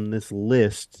book from this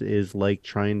list is like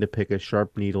trying to pick a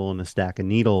sharp needle in a stack of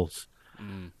needles.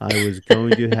 Mm. I was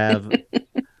going to have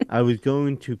I was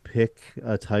going to pick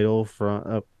a title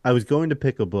from. I was going to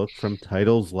pick a book from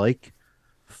titles like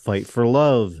 "Fight for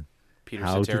Love," Peter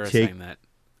 "How to Cetera Take sang that.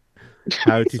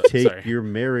 How to Take Sorry. Your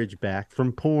Marriage Back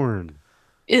from Porn,"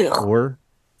 Ugh. or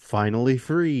 "Finally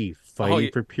Free: Oh,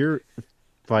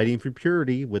 Fighting for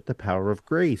Purity with the Power of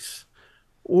Grace,"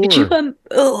 Could you or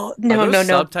oh, are no, those no, no.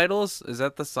 subtitles? Is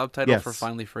that the subtitle for yes,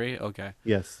 Finally Free? Okay.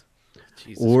 yes,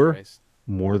 Jesus or Christ.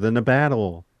 "More Than a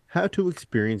Battle: How to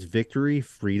Experience Victory,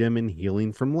 Freedom, and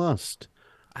Healing from Lust,"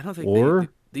 I don't think or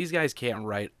these guys can't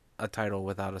write a title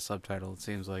without a subtitle, it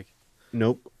seems like.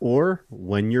 nope. Or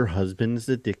 "When Your Husband is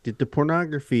Addicted to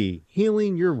Pornography,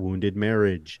 Healing Your Wounded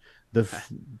Marriage."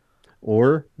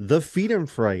 Or "The Freedom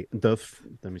Fight." Let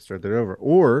me start that over.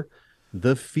 Or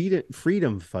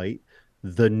Freedom Fight,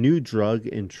 the new drug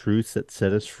and truths that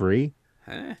set us free.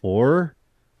 Huh? Or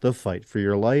 "The Fight for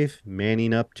Your Life,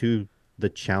 Manning Up to the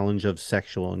Challenge of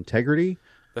Sexual Integrity."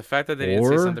 The fact that they didn't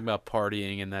say Or something about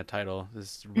partying in that title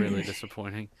is really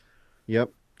disappointing.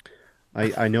 yep,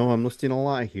 I know I'm listing a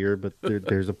lot here, but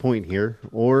there's a point here.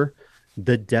 Or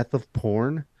 "The Death of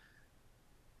Porn,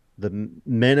 the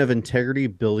Men of Integrity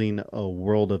Building a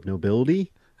World of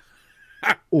Nobility."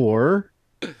 Or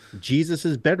 "Jesus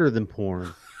is Better Than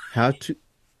Porn,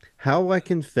 how I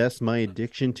confessed my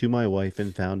addiction to my wife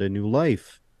and found a new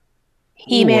life."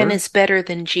 He-Man Or is better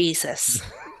than Jesus.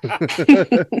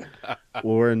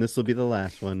 and this will be the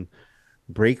last one: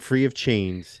 "Break Free of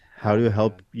Chains, how Oh to my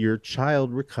help God. your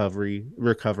child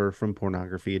recover from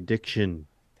pornography addiction."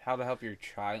 How to help your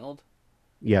child?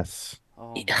 Yes.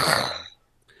 Oh my God.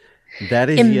 That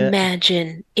is yet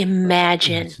Imagine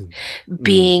Mm,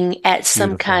 being at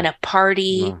some beautiful. kind of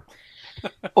party Mwah.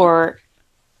 or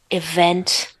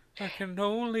event. I can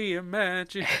only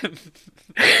imagine.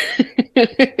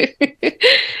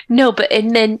 No, but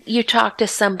and then you talk to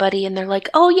somebody and they're like,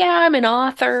 "Oh yeah, I'm an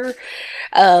author.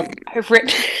 I've written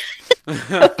a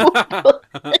couple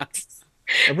books."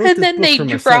 I wrote And this then book they for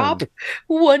my drop son.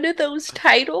 one of those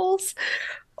titles.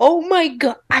 Oh my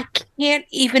God, I can't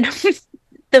even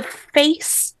the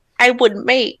face I would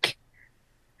make.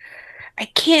 I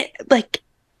can't like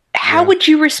how Yeah. would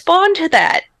you respond to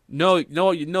that? No,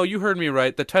 no, no, you heard me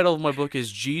right. The title of my book is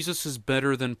Jesus is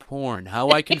Better Than Porn: How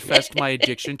I Confessed My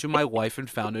Addiction to My Wife and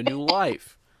Found a New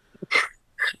Life.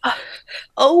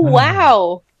 Oh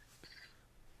wow.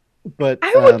 But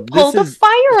I would pull this the is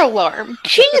fire alarm.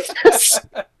 Jesus.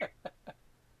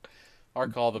 Or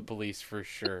call the police for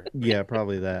sure. yeah,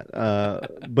 probably that.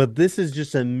 But this is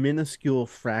just a minuscule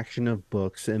fraction of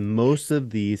books, and most of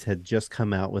these had just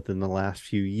come out within the last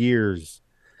few years.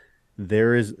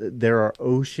 There are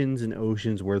oceans and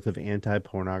oceans worth of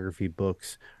anti-pornography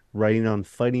books writing on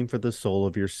fighting for the soul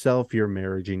of yourself, your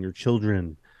marriage, and your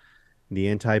children. The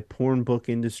anti-porn book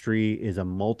industry is a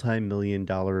multi-million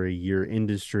dollar a year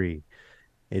industry.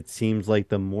 It seems like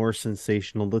the more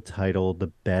sensational the title, the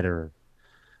better.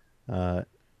 Uh,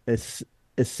 es-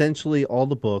 Essentially, all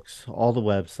the books, all the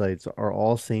websites are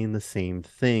all saying the same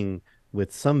thing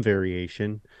with some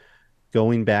variation.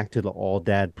 Going back to the All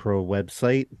Dad Pro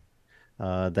website,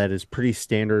 that is pretty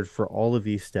standard for all of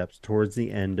these steps towards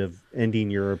the end of ending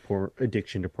your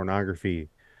addiction to pornography.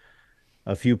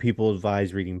 A few people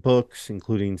advise reading books,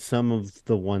 including some of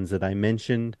the ones that I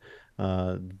mentioned.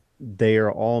 Uh, they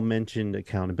are all mentioned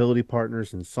accountability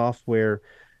partners and software.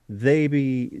 They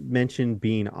be mentioned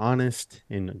being honest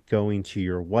and going to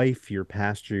your wife, your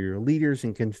pastor, your leaders,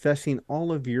 and confessing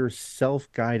all of your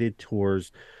self-guided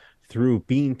tours through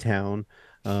Beantown,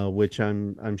 which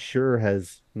I'm sure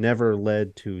has never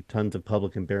led to tons of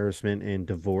public embarrassment and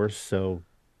divorce. So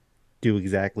do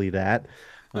exactly that.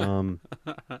 Um,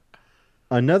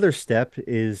 Another step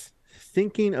is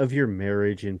thinking of your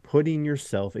marriage and putting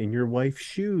yourself in your wife's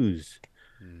shoes,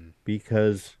 Mm,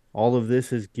 because all of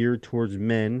this is geared towards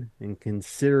men and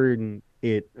considering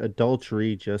it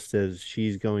adultery, just as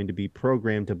she's going to be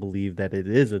programmed to believe that it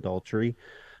is adultery.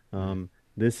 mm,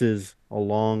 This is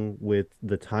along with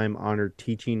the time honored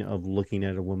teaching of looking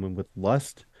at a woman with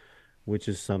lust, which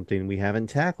is something we haven't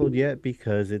tackled yet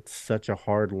because it's such a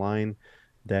hard line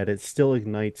that it still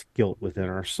ignites guilt within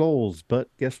our souls. But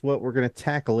guess what? We're going to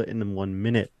tackle it in 1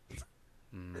 minute.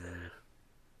 mm,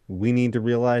 We need to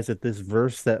realize that this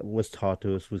verse that was taught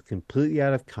to us was completely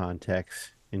out of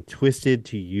context and twisted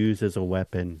to use as a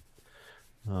weapon.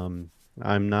 Um,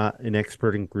 I'm not an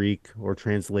expert in Greek or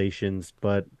translations,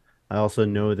 but I also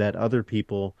know that other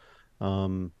people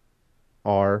um,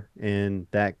 are, and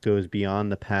that goes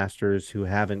beyond the pastors who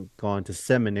haven't gone to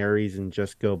seminaries and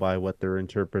just go by what their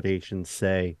interpretations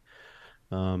say.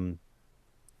 Um,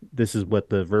 this is what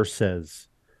the verse says.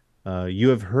 You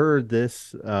have heard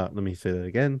this. Let me say that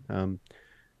again.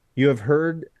 You have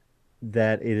heard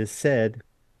that it is said,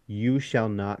 "You shall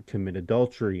not commit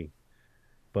adultery."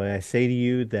 But I say to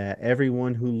you that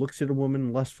everyone who looks at a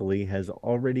woman lustfully has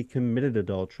already committed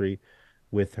adultery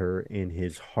with her in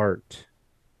his heart.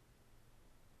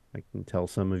 I can tell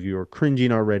some of you are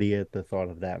cringing already at the thought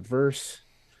of that verse,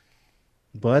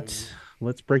 mm. but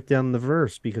let's break down the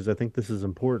verse because I think this is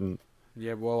important.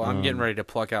 Yeah, well, I'm getting Um, ready to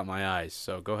pluck out my eyes,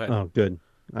 so go ahead. oh, good.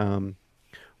 Um,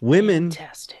 Women,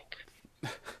 Fantastic.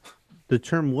 the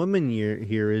term woman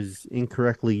here is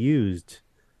incorrectly used.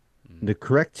 Mm, The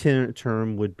correct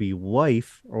term would be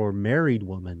wife or married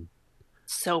woman.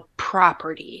 So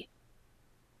property.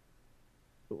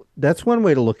 That's one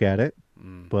way to look at it,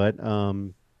 mm. but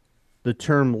the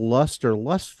term lust or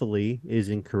lustfully is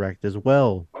incorrect as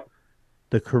well.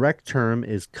 The correct term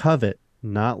is covet,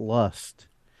 not lust.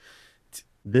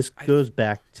 This I, goes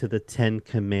back to the Ten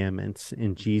Commandments,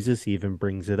 and Jesus even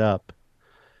brings it up.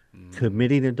 mm,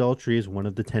 Committing adultery is one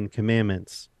of the Ten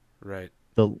Commandments. right.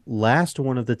 The last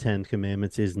one of the Ten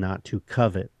Commandments is not to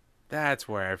covet. That's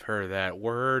where I've heard that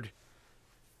word.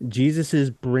 Jesus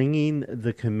is bringing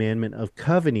the commandment of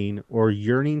coveting or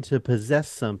yearning to possess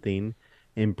something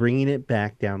and bringing it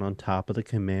back down on top of the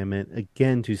commandment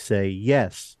again to say,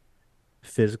 yes,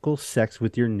 physical sex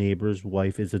with your neighbor's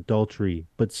wife is adultery,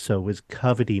 but so is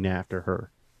coveting after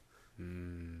her.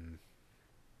 Mm,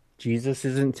 Jesus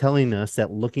isn't telling us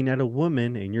that looking at a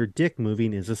woman and your dick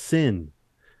moving is a sin.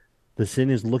 The sin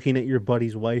is looking at your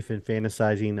buddy's wife and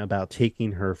fantasizing about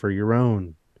taking her for your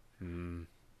own. mm.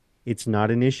 It's not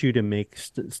an issue to make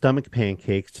stomach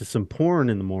pancakes to some porn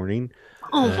in the morning.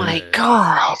 Oh my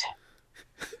God.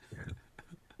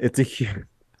 It's a huge.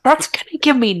 That's gonna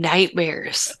give me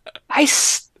nightmares.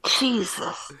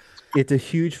 Jesus. It's a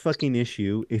huge fucking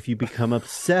issue if you become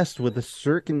obsessed with a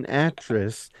certain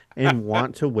actress and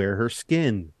want to wear her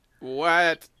skin.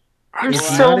 What? I'm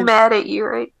It's so not an, mad at you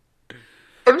right.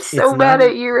 I'm it's so not mad an,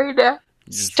 at you right now.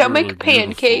 Just really Stomach beautiful.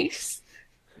 pancakes.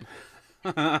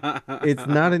 it's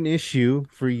not an issue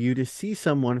for you to see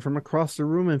someone from across the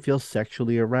room and feel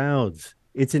sexually aroused.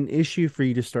 It's an issue for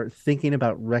you to start thinking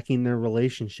about wrecking their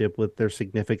relationship with their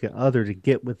significant other to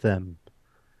get with them.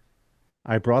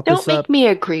 I brought Don't this make up. me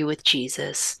agree with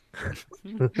Jesus.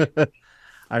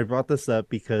 I brought this up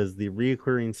because the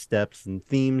reoccurring steps and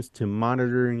themes to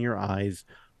monitoring your eyes,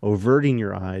 overting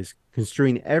your eyes,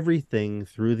 construing everything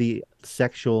through the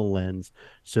sexual lens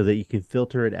so that you can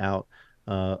filter it out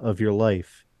of your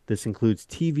life. This includes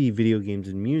TV, video games,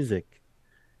 and music.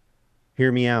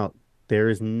 Hear me out. There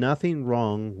is nothing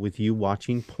wrong with you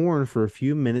watching porn for a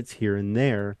few minutes here and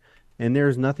there. And there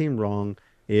is nothing wrong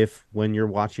if, when you're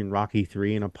watching Rocky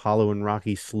 3 and Apollo and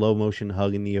Rocky slow motion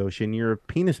hug in the ocean, your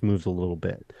penis moves a little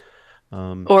bit.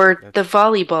 Or the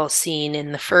volleyball scene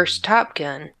in the first Top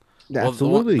Gun. Well,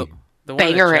 Absolutely. the one that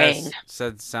Bangerang. Chaz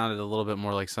said sounded a little bit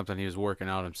more like something he was working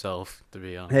out himself, to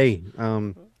be honest. Hey,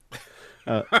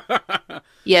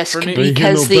 Yes, For me- But you hear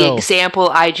because no the bell. example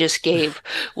I just gave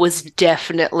was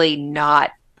definitely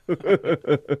not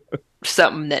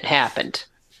something that happened.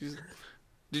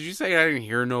 Did you say I didn't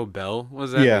hear no bell? What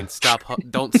does that Yeah. mean?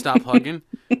 Don't stop hugging?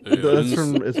 That's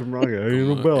from Rocky. I hear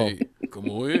no bell. Hey, come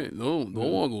away. No, don't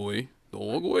walk away. Don't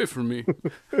walk away from me.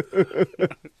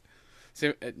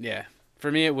 So, yeah.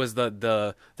 For me, it was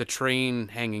the train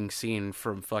hanging scene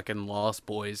from fucking Lost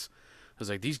Boys. I was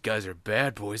like, these guys are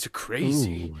bad boys. They're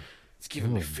crazy. Ooh. It's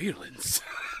giving me feelings.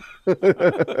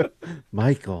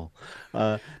 Michael.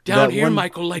 Down that here, one-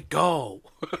 Michael, let go.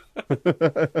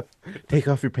 Take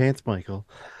off your pants, Michael.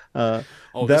 Oh,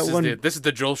 That one- this is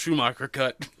the Joel Schumacher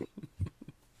cut.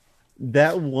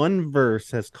 That one verse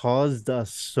has caused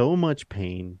us so much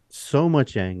pain, so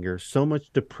much anger, so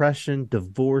much depression,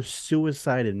 divorce,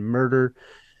 suicide, and murder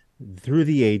through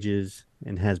the ages,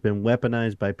 and has been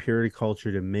weaponized by purity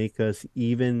culture to make us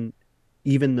even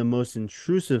the most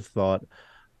intrusive thought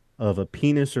of a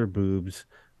penis or boobs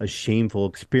a shameful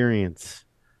experience.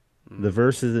 The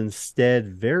verse is instead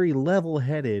very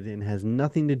level-headed and has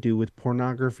nothing to do with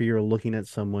pornography or looking at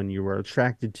someone you are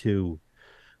attracted to.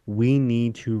 We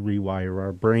need to rewire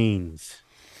our brains.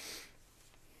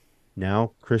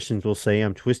 Now, Christians will say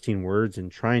I'm twisting words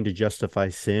and trying to justify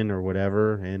sin or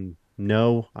whatever, and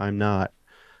no, I'm not.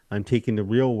 I'm taking the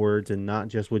real words and not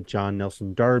just what John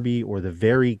Nelson Darby or the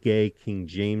very gay King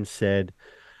James said.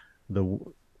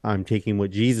 I'm taking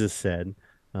what Jesus said.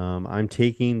 I'm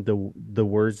taking the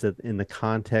words that in the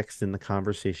context in the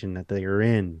conversation that they are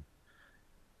in.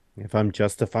 If I'm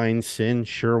justifying sin,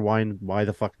 sure, why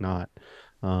the fuck not?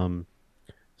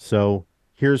 So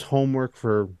here's homework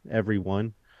for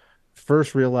everyone.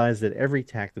 First, realize that every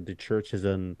tack that the church has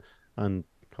hold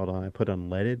on, I put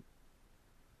unleaded.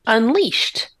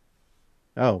 Unleashed.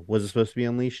 Oh, was it supposed to be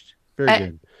unleashed? Very I-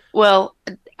 good. Well,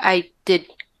 I did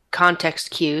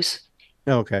context cues.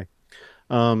 Okay.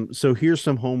 So here's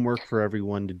some homework for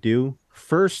everyone to do.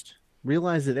 First,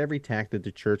 realize that every tack that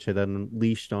the church had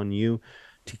unleashed on you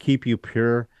to keep you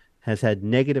pure has had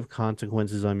negative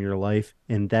consequences on your life,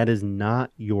 and that is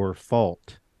not your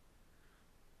fault.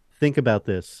 Think about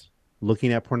this.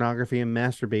 Looking at pornography and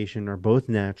masturbation are both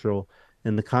natural,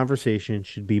 and the conversation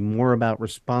should be more about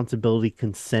responsibility,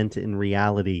 consent, and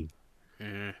reality.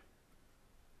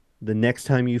 The next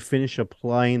time you finish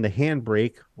applying the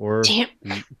handbrake or Damn.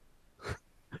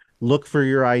 look for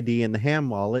your ID in the ham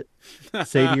wallet,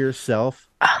 say to yourself,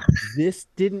 this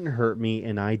didn't hurt me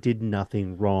and I did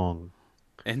nothing wrong.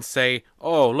 And say,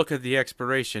 oh, look at the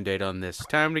expiration date on this.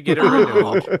 Time to get it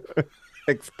renewed.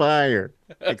 Expired.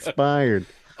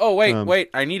 Oh, wait.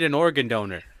 I need an organ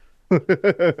donor.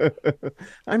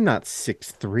 I'm not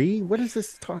 6'3". What is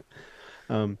this talk?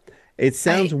 It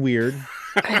sounds weird.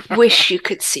 I wish you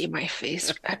could see my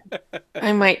face.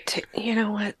 I might you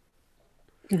know what?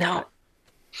 No.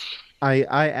 I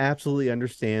absolutely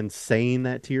understand saying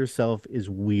that to yourself is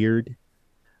weird,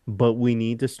 but we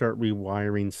need to start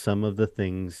rewiring some of the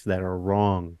things that are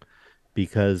wrong,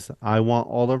 because I want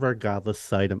all of our godless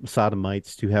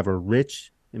sodomites to have a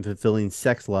rich and fulfilling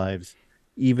sex lives,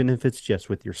 even if it's just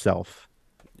with yourself.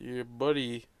 Yeah,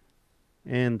 buddy.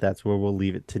 And that's where we'll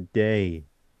leave it today.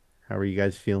 How are you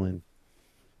guys feeling?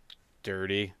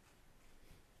 Dirty.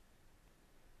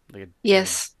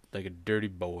 Yes. Like a dirty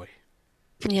boy.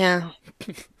 Yeah.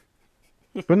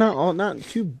 but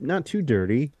not too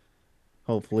dirty.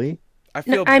 Hopefully, I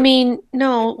No, feel I mean,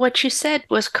 no, what you said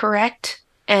was correct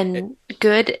it, and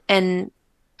good, and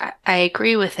I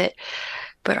agree with it.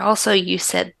 But also, you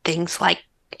said things like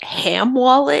ham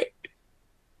wallet,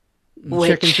 you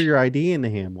checking for which your ID in the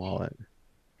ham wallet.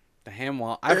 the ham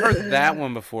wall. I've heard that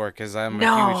one before because I'm a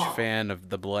huge no. fan of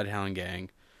the Bloodhound Gang.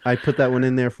 I put that one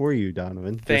in there for you,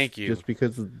 Donovan, Thank just you. just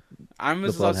because of I'm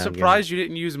the Bloodhound Gang. surprised you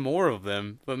didn't use more of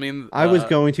them. I mean, I was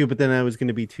going to, but then I was going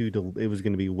to be it was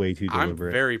going to be way too I'm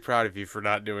deliberate. very proud of you for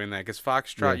not doing that because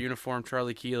Foxtrot Yeah, Uniform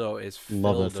Charlie Kilo is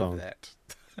love that filled of song. that.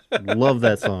 Love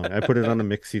that song. I put it on a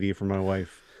mix CD for my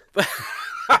wife.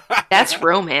 That's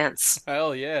romance.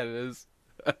 Hell yeah, it is.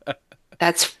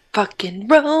 That's fucking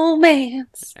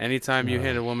romance. Anytime you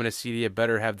hand Ugh. a woman a CD, it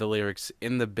better have the lyrics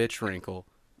in the bitch wrinkle.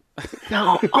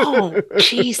 No. Oh,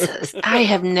 Jesus. I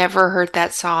have never heard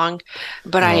that song,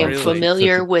 but I Oh, am it's Really? such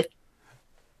a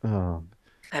oh,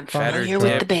 I'm Fatter familiar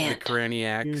with the Foxtrot Dick, the band.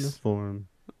 Craniacs, uniform,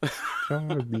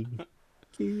 Charlie,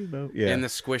 Kilo. Yeah, and the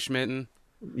Squish Mitten.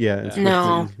 yeah, and Yeah, Squish No.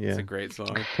 Mitten. it's Yeah, a great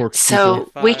song. Porch People.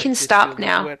 So If we I can get you stop like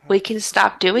now. wet We hot can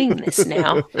stop doing this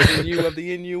now. in you of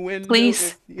the innuendo,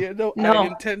 Please. if you know I No.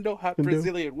 Nintendo hot Nintendo.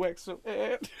 Brazilian wax.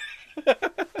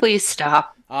 Please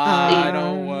stop. Please. I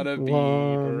don't wanna beat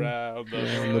One around the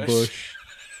around the bush. bush.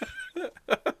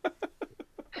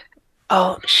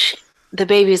 Oh, the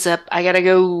baby's up. I gotta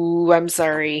go. I'm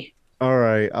sorry. All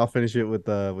right, I'll finish it with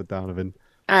Donovan.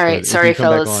 All right. But if you Sorry, come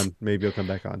back fellas. on, maybe you'll come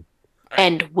back on.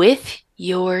 And with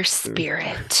your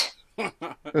spirit.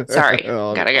 Sorry.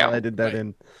 Gotta I go. did that Bye.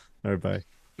 in. All right, bye.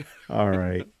 All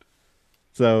right.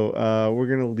 So we're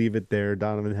gonna leave it there.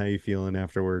 Donovan, how you feeling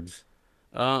afterwards?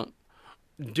 Uh,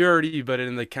 dirty, but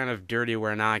in the kind of dirty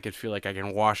where now I could feel like I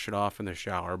can wash it off in the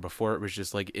shower. Before it was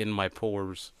just like in my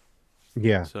pores.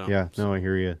 Yeah, So yeah. it's No, I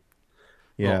hear you.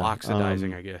 a little Yeah.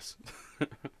 oxidizing, I guess.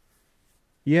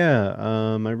 Yeah.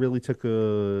 I really took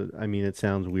I mean, it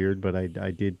sounds weird, but I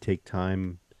did take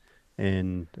time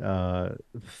and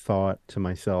thought to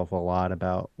myself a lot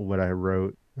about what I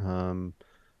wrote.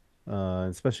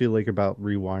 Especially like about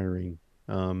rewiring.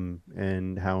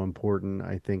 And how important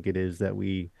I think it is that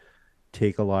we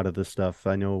take a lot of the stuff.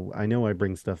 I know I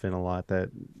bring stuff in a lot that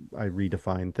I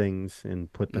redefine things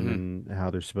and put them Hmm. in how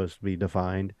they're supposed to be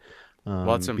defined.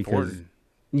 Well, it's Because important.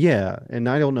 yeah, and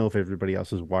I don't know if everybody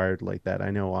else is wired like that.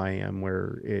 I know I am,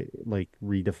 where like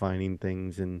redefining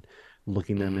things and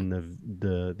looking them Hmm. in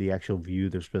the actual view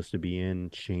they're supposed to be in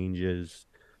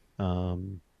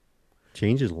um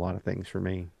changes a lot of things for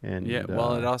me. Yeah, And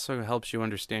well, it also helps you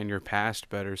understand your past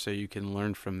better so you can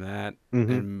learn from that mhm,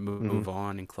 and mhm, move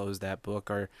on and close that book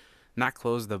or not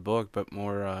close the book, but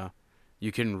more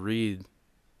you can read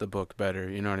the book better,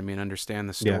 you know what I mean? Understand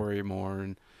the yeah, story more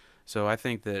and so I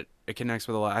think that it connects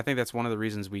with a lot. I think that's one of the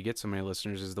reasons we get so many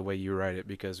listeners is the way you write it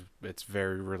because it's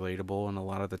very relatable and a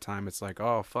lot of the time it's like,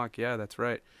 "Oh, fuck, yeah, that's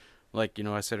right." Like,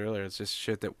 I said earlier, it's just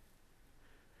shit that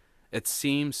it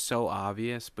seems so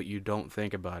obvious, but you don't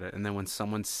think about it. And then when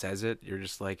someone says it, you're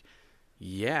just like,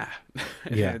 yeah,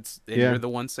 yeah, and you're yeah. the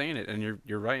one saying it, and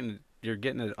you're writing, you're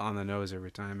getting it on the nose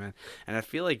every time, man. And I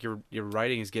feel like your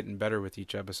writing is getting better with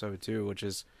each episode too, which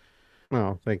is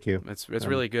Oh, thank you. it's Um,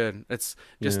 really good. It's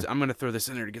yeah. just I'm gonna throw this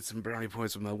in there to get some brownie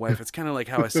points with my wife. It's kind of like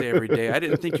how I say every day, I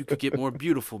didn't think you could get more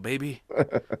beautiful, baby.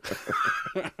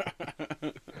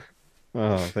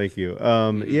 Oh, thank you.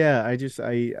 Hmm. Yeah,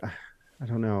 I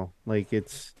don't know. Like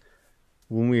it's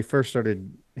when we first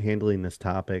started handling this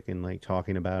topic and like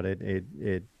talking about it,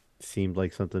 it seemed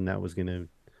like something that was gonna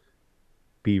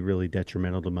be really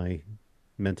detrimental to my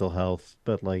mental health,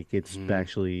 but like it's Hmm.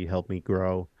 actually helped me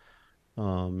grow.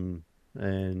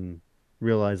 And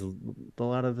realize a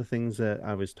lot of the things that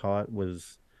I was taught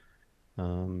was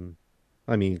um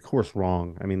I mean, of course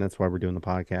wrong. I mean, that's why we're doing the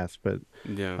podcast, but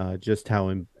Yeah. just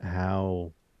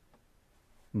how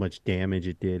much damage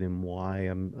it did and why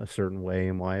I'm a certain way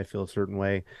and why I feel a certain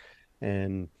way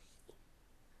and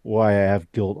why I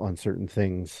have guilt on certain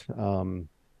things.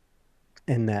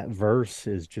 And that verse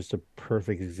is just a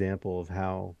perfect example of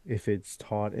how if it's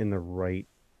taught in the right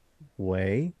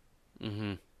way,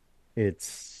 Hmm.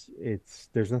 it's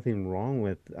there's nothing wrong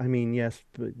with, I mean, yes,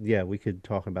 but yeah, we could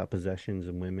talk about possessions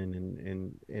and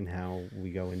women and how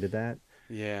we go into that.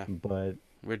 Yeah, But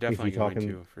we're if you definitely talk going in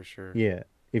to for sure. yeah,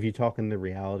 if you talk in the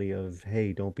reality of,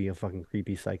 hey, don't be a fucking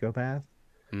creepy psychopath.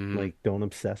 Hmm. Like, don't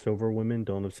obsess over women,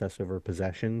 don't obsess over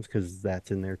possessions, because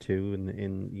that's in there too,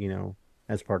 and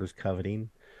as part of coveting.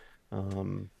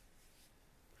 Um,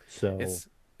 so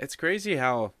It's crazy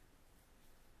how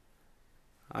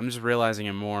I'm just realizing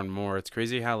it more and more. It's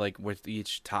crazy how like with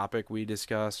each topic we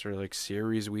discuss or like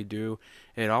series we do,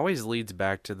 it always leads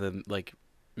back to the like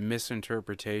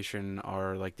misinterpretation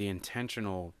or like the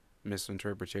intentional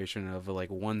misinterpretation of like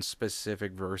one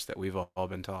specific verse that we've all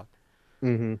been taught.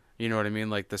 Mm-hmm. You know what I mean?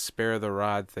 Like the spare the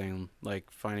rod thing,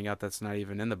 like finding out that's not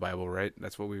even in the Bible, right?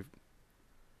 That's what we've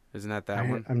isn't that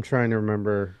one? I'm trying to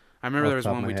remember I remember off there the was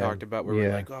top of one my we head. talked about where we are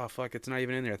Yeah. like, oh fuck, it's not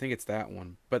even in there. I think it's that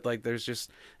one. But like,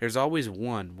 there's always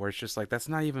one where it's just like that's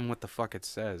not even what the fuck it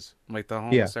says. Like the Yeah.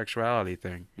 homosexuality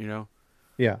thing, you know,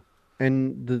 Yeah.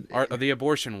 And or the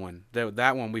abortion one.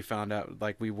 That one we found out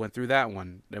like we went through that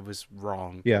one. It was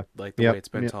wrong, yeah. like the way Yep. it's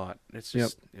been Yep. taught. It's Yep.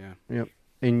 just yeah. Yep.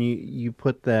 And you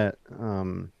put that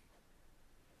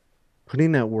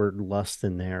putting that word lust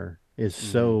in there is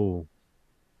Mhm. so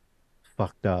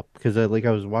fucked up because I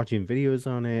was watching videos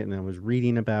on it and I was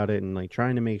reading about it and like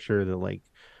trying to make sure that like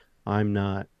I'm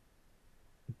not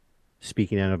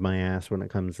speaking out of my ass when it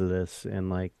comes to this and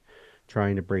like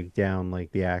trying to break down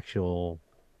like the actual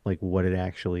like what it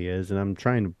actually is and I'm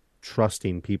trying to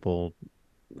trusting people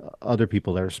other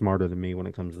people that are smarter than me when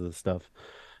it comes to this stuff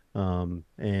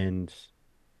and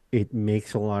it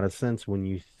makes a lot of sense when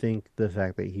you think the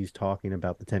fact that he's talking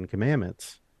about the 10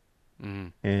 commandments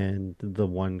Mhm. and the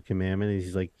one commandment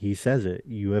is like he says it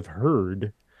you have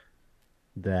heard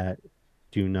that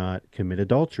do not commit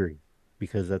adultery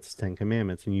because that's 10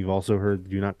 commandments and you've also heard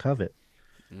do not covet.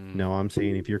 Mhm. No, I'm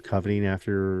saying if you're coveting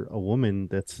after a woman,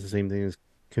 that's the same thing as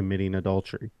committing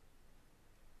adultery.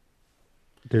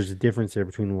 There's a difference there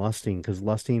between lusting because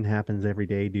lusting happens every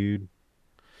day, dude.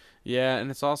 Yeah, and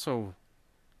it's so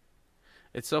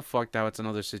fucked out. It's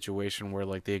another situation where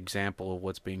like the example of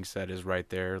what's being said is right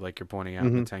there, like you're pointing out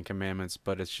in the Mm-hmm. Ten Commandments,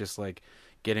 but it's just like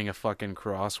getting a fucking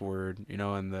crossword, you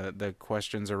know, and the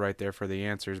questions are right there for the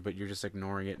answers, but you're just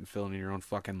ignoring it and filling in your own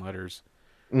fucking letters.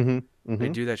 Mm-hmm. They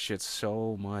Mm-hmm. do that shit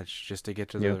so much just to get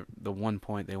to Yeah. the one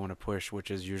point they want to push,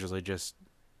 which is usually just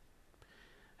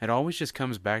it always just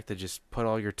comes back to just put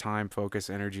all your time,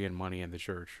 focus, energy, and money in the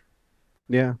church.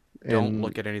 Yeah. Don't And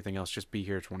look at anything else. Just be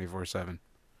here 24/7.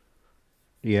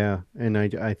 yeah. And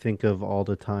I think of all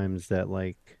the times that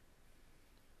like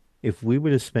if we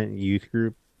would have spent youth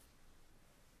group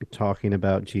talking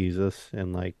about Jesus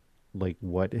and like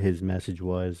what his message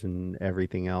was and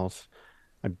everything else,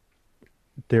 I,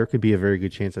 there could be a very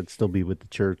good chance I'd still be with the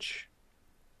church.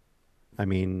 I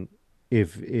mean,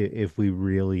 if we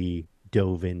really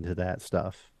dove into that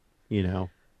stuff, you know.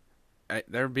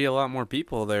 There'd be a lot more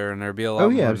people there, and there'd be a Oh lot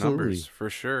yeah, more numbers absolutely. for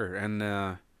sure. And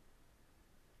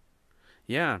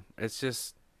yeah,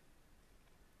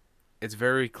 it's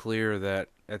very clear that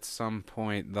at some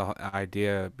point the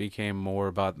idea became more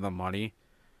about the money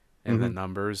and the Mm-hmm.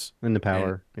 numbers, And the and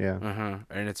power, yeah,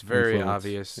 and it's very influence,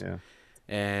 obvious. yeah.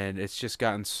 And it's just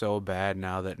gotten so bad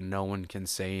now that no one can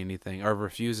say anything or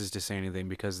refuses to say anything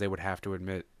because they would have to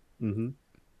admit, Mm-hmm.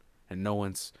 and no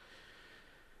one's.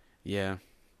 Yeah,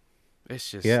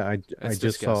 it's just Yeah, I it's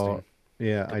just saw disgusting.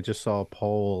 yeah, I just saw a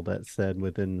poll that said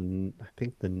within I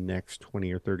think the next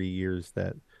 20 or 30 years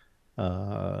that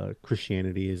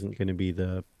Christianity isn't going to be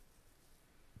the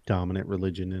dominant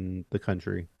religion in the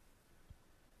country.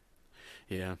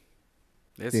 Yeah,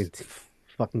 it's They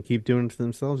fucking keep doing it to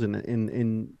themselves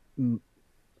and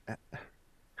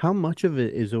how much of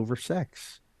it is over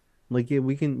sex? Like, yeah,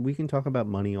 we can talk about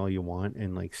money all you want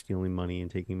and like stealing money and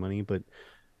taking money, but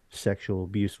sexual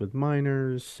abuse with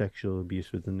minors, sexual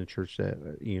abuse within the church that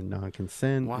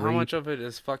non-consent, well, how much rape. of it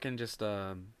is fucking just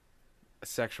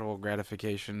sexual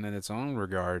gratification in its own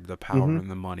regard, the power Mm-hmm.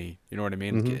 and the money. You know what I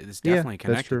mean? Mm-hmm. It's Yeah, definitely that's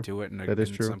connected true. to it That is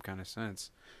in true. some kind of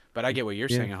sense. But I get what you're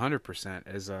Yeah. saying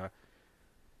 100% is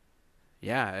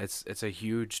yeah, it's a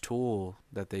huge tool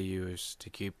that they use to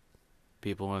keep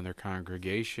people in their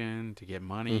congregation, to get Mm-hmm.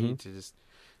 money, to just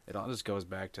it all just goes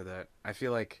back to that. I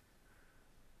feel like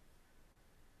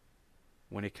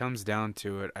when it comes down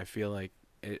to it, I feel like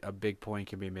a big point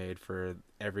can be made for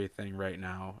everything right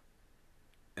now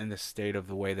and the state of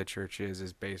the way the church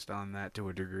is based on that to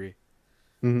a degree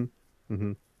Mm-hmm. Mm-hmm.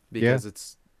 Yeah. because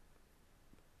it's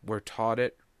we're taught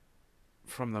it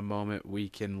from the moment we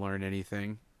can learn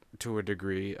anything to a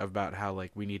degree about how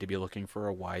like we need to be looking for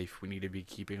a wife, we need to be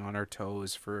keeping on our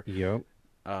toes for Yep.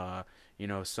 uh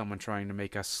someone trying to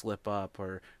make us slip up,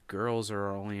 or girls are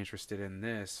only interested in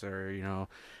this, or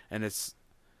and it's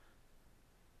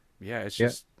yeah, Yeah.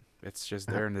 it's just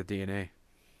H- there in the DNA.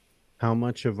 How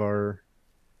much of our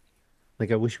like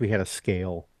I wish we had a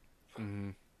scale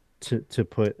Mhm. to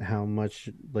put how much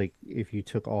like if you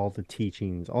took all the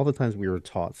teachings, all the times we were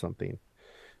taught something,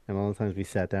 and all the times we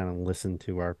sat down and listened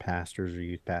to our pastors or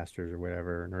youth pastors or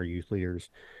whatever and our youth leaders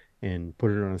and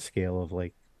put it on a scale of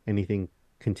like anything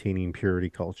containing purity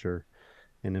culture,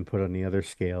 and then put on the other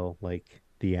scale like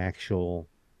the actual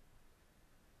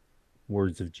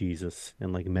words of Jesus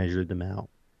and like measured them out,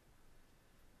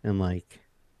 and like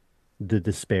the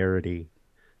disparity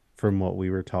from what we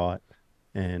were taught,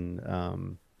 and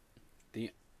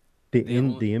the the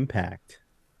only, the impact.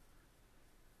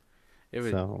 it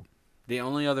would So the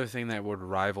only other thing that would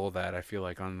rival that, I feel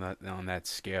like, on that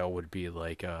scale would be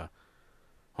like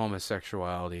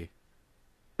homosexuality.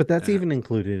 but that's And even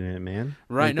included in it, man.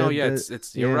 right, Like no, that, yeah, that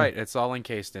it's you're yeah, right. It's all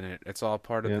encased in it. It's all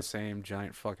part of yeah, the same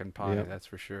giant fucking pie. yeah. That's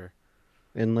for sure.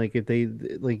 And like if they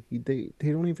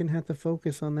don't even have to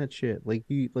focus on that shit. Like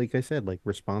you, like I said, like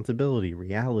responsibility,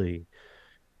 reality,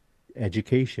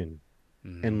 education,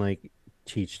 Hmm. and like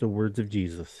teach the words of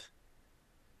Jesus.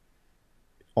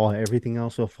 All everything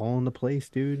else will fall into place,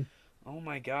 dude. Oh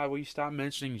my God, will you stop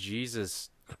mentioning Jesus?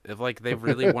 If like they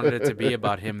really wanted it to be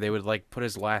about him, they would like put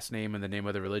his last name in the name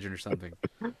of the religion or something.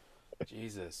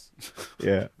 Jesus.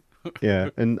 Yeah. Yeah.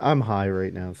 And I'm high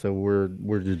right now, so we're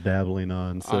just babbling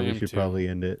on, I so we am should too. probably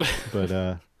end it.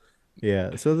 But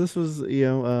yeah, so this was,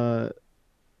 let's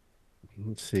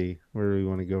see, where do we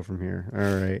want to go from here? All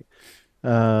right.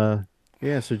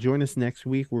 Yeah, so join us next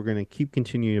week. We're gonna keep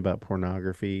continuing about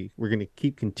pornography. We're gonna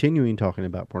keep continuing talking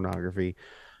about pornography.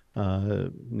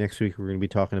 Next week we're gonna be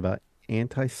talking about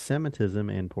anti-Semitism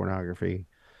and pornography.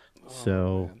 Oh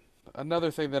So man.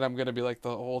 Another thing that I'm gonna be like the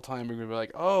whole time, we're gonna be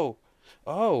like, oh,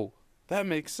 that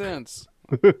makes sense.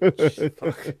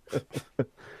 Fuck.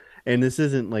 and this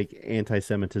isn't like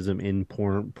anti-Semitism in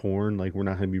porn. Like we're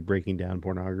not going to be breaking down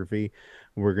pornography.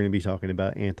 We're going to be talking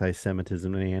about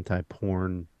anti-Semitism and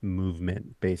anti-porn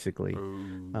movement, basically,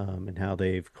 Ooh. and how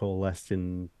they've coalesced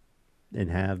and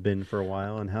have been for a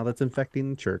while, and how that's infecting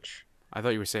the church. I thought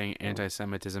you were saying So,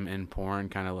 anti-Semitism in porn,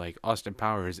 kind of like Austin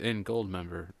Powers in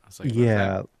Goldmember. I was like, what is that?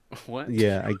 yeah, What?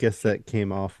 yeah, I guess that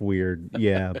came off weird.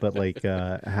 Yeah, but like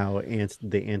how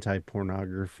the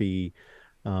anti-pornography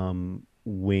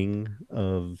wing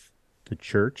of the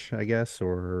church, I guess,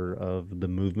 or of the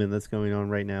movement that's going on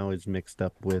right now is mixed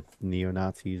up with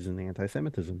neo-Nazis and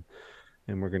anti-Semitism.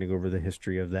 And we're going to go over the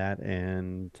history of that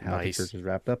and how the Nice. church is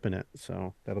wrapped up in it.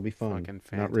 So that'll be fun. Fucking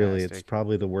Not really. It's fantastic.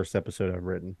 probably the worst episode I've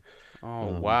written. Oh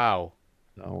Um, wow.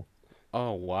 so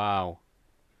Oh wow.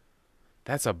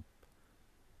 That's a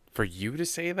for you to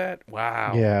say that?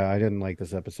 Wow. yeah, I didn't like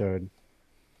this episode.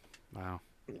 Wow.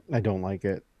 I don't like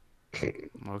it.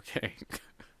 Okay.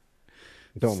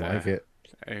 Don't So, like it.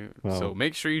 so Well,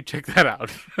 make sure you check that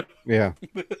out. yeah.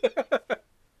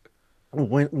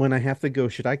 When I have to go,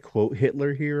 should I quote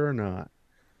Hitler here or not?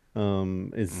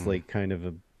 Is Mm. like kind of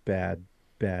a bad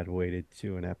way to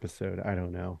do an episode. I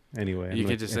don't know. Anyway, I'm You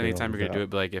gonna can just edit all anytime you're this gonna do out. it,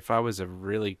 be like, if I was a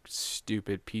really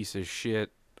stupid piece of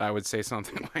shit, I would say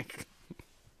something like,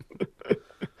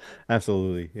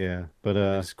 Absolutely, yeah. But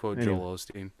let me just quote anyway. Joel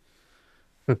Osteen.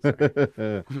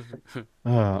 Sorry.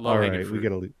 Low All hanging right,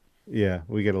 fruit. yeah,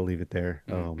 we gotta leave it there.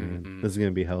 Mm, Oh mm, man, mm. this is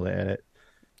gonna be hell to edit.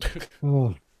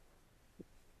 Oh.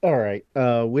 All right.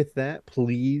 With that,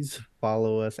 please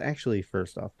follow us. Actually,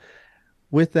 first off,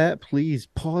 with that, please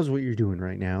pause what you're doing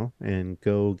right now and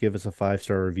go give us a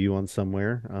 5-star review on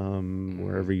somewhere,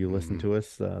 wherever Mm, you listen mm, to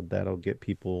us. That'll get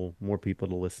more people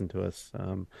to listen to us.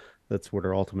 That's what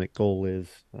our ultimate goal is.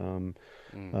 mm,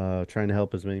 Trying to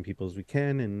help as many people as we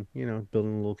can, and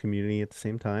building a little community at the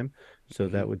same time. So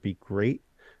mm. that would be great.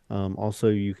 Also,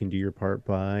 you can do your part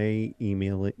by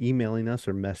emailing us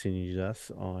or messaging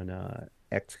us on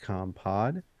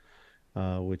XCOMPod,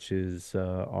 which is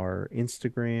our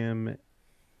Instagram,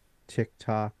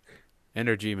 TikTok, And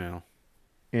our Gmail.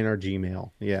 and our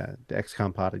Gmail. Yeah, the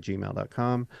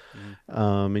xcompod@gmail.com.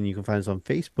 Mm, And you can find us on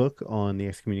Facebook on the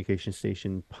Excommunication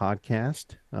Station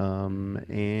podcast. mm,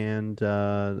 And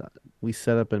we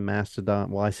set up a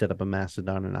Mastodon. Well, I set up a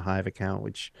Mastodon and a Hive account,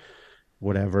 which,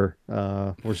 whatever.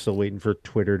 We're still waiting for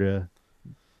Twitter to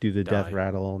do the death die.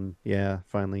 rattle and, yeah,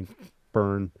 finally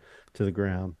burn to the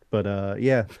ground. But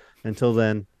yeah, until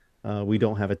then, we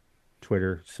don't have a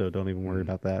Twitter, so don't even worry Mm,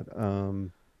 about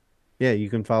that. Yeah, you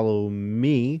can follow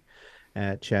me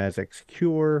at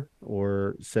ChazXCure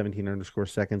or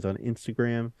 17_seconds on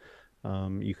Instagram.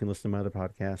 You can listen to my other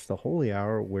podcast, The Holy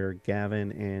Hour, where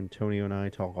Gavin, Antonio, and I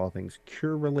talk all things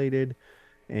cure related.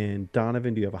 And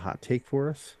Donovan, do you have a hot take for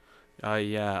us?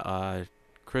 yeah,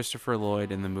 Christopher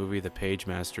Lloyd in the movie The Page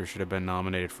Master should have been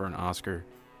nominated for an Oscar.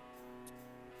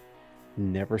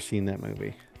 Never seen that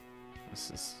movie. This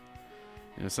is,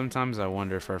 sometimes I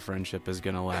wonder if our friendship is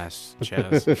gonna last,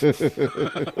 Chaz.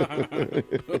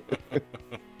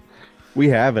 We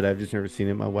have it. I've just never seen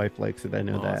it. My wife likes it. I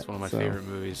know Well, that. it's one of my So, favorite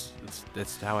movies.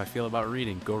 That's how I feel about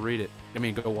reading. Go read it. I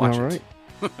mean, go all watch right. it.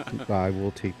 I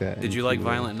will take that. Did you like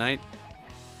Violent Night?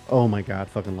 Oh my god,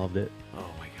 fucking loved it. Oh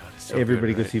my god, it's so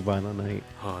Everybody good, go right? see Violent Night.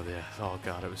 Oh yeah. Oh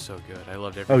god, it was so good. I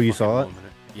loved every. Oh, you fucking saw it? moment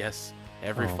Yes,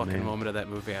 every Oh, fucking man. moment of that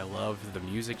movie. I loved the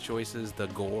music choices, the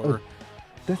gore.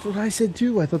 That's what I said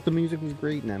too. I thought the music was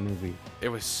great in that movie. It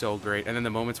was so great. And then the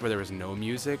moments where there was no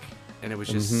music and it was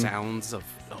just sounds of.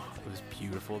 Oh, it was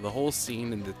beautiful. The whole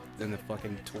scene in the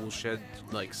fucking tool shed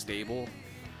like stable,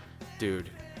 dude,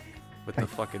 with the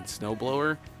fucking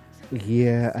snowblower.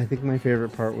 Yeah, I think my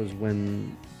favorite part was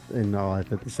when, and I'll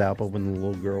edit this out, but when the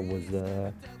little girl was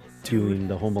doing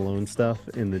the Home Alone stuff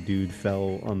and the dude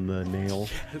fell on the nail.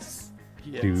 Yes.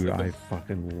 Yes. Dude, and I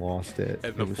fucking lost it.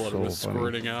 and the It was blood so was funny.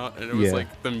 squirting out, and it was Yeah.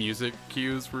 like the music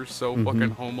cues were so fucking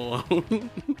Home Alone.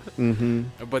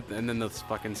 Mm-hmm. And then this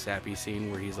fucking sappy scene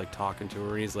where he's like talking to her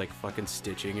and he's like fucking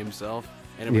stitching himself,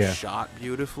 and it was Yeah. shot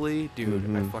beautifully,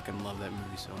 dude. I fucking love that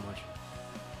movie so much.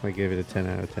 I gave it a 10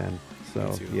 out of 10. So,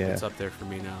 Me too. yeah. It's up there for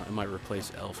me now. It might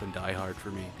replace Elf and Die Hard for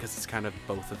me because it's kind of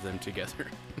both of them together.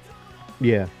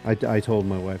 Yeah, I told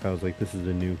my wife, I was like, this is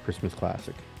a new Christmas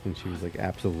classic. And she was like,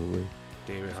 absolutely.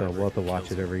 David So Harbour we'll have to watch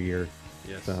kills it every year.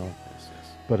 Yes. So, Yes.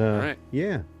 but, right.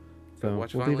 yeah. So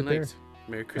Watch we'll leave it Violent there. Night.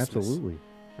 Merry Christmas. Absolutely.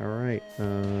 All right.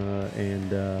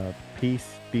 And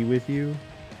peace be with you.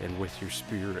 And with your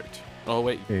spirit. Oh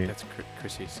wait, Yeah. that's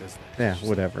Chrissy says that. Yeah, She's-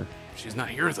 whatever. She's not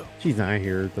here though. She's not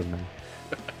here. It doesn't matter.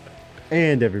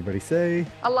 And everybody say,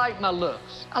 I like my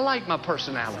looks. I like my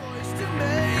personality. to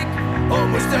make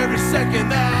almost every second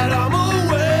that I'm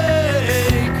away.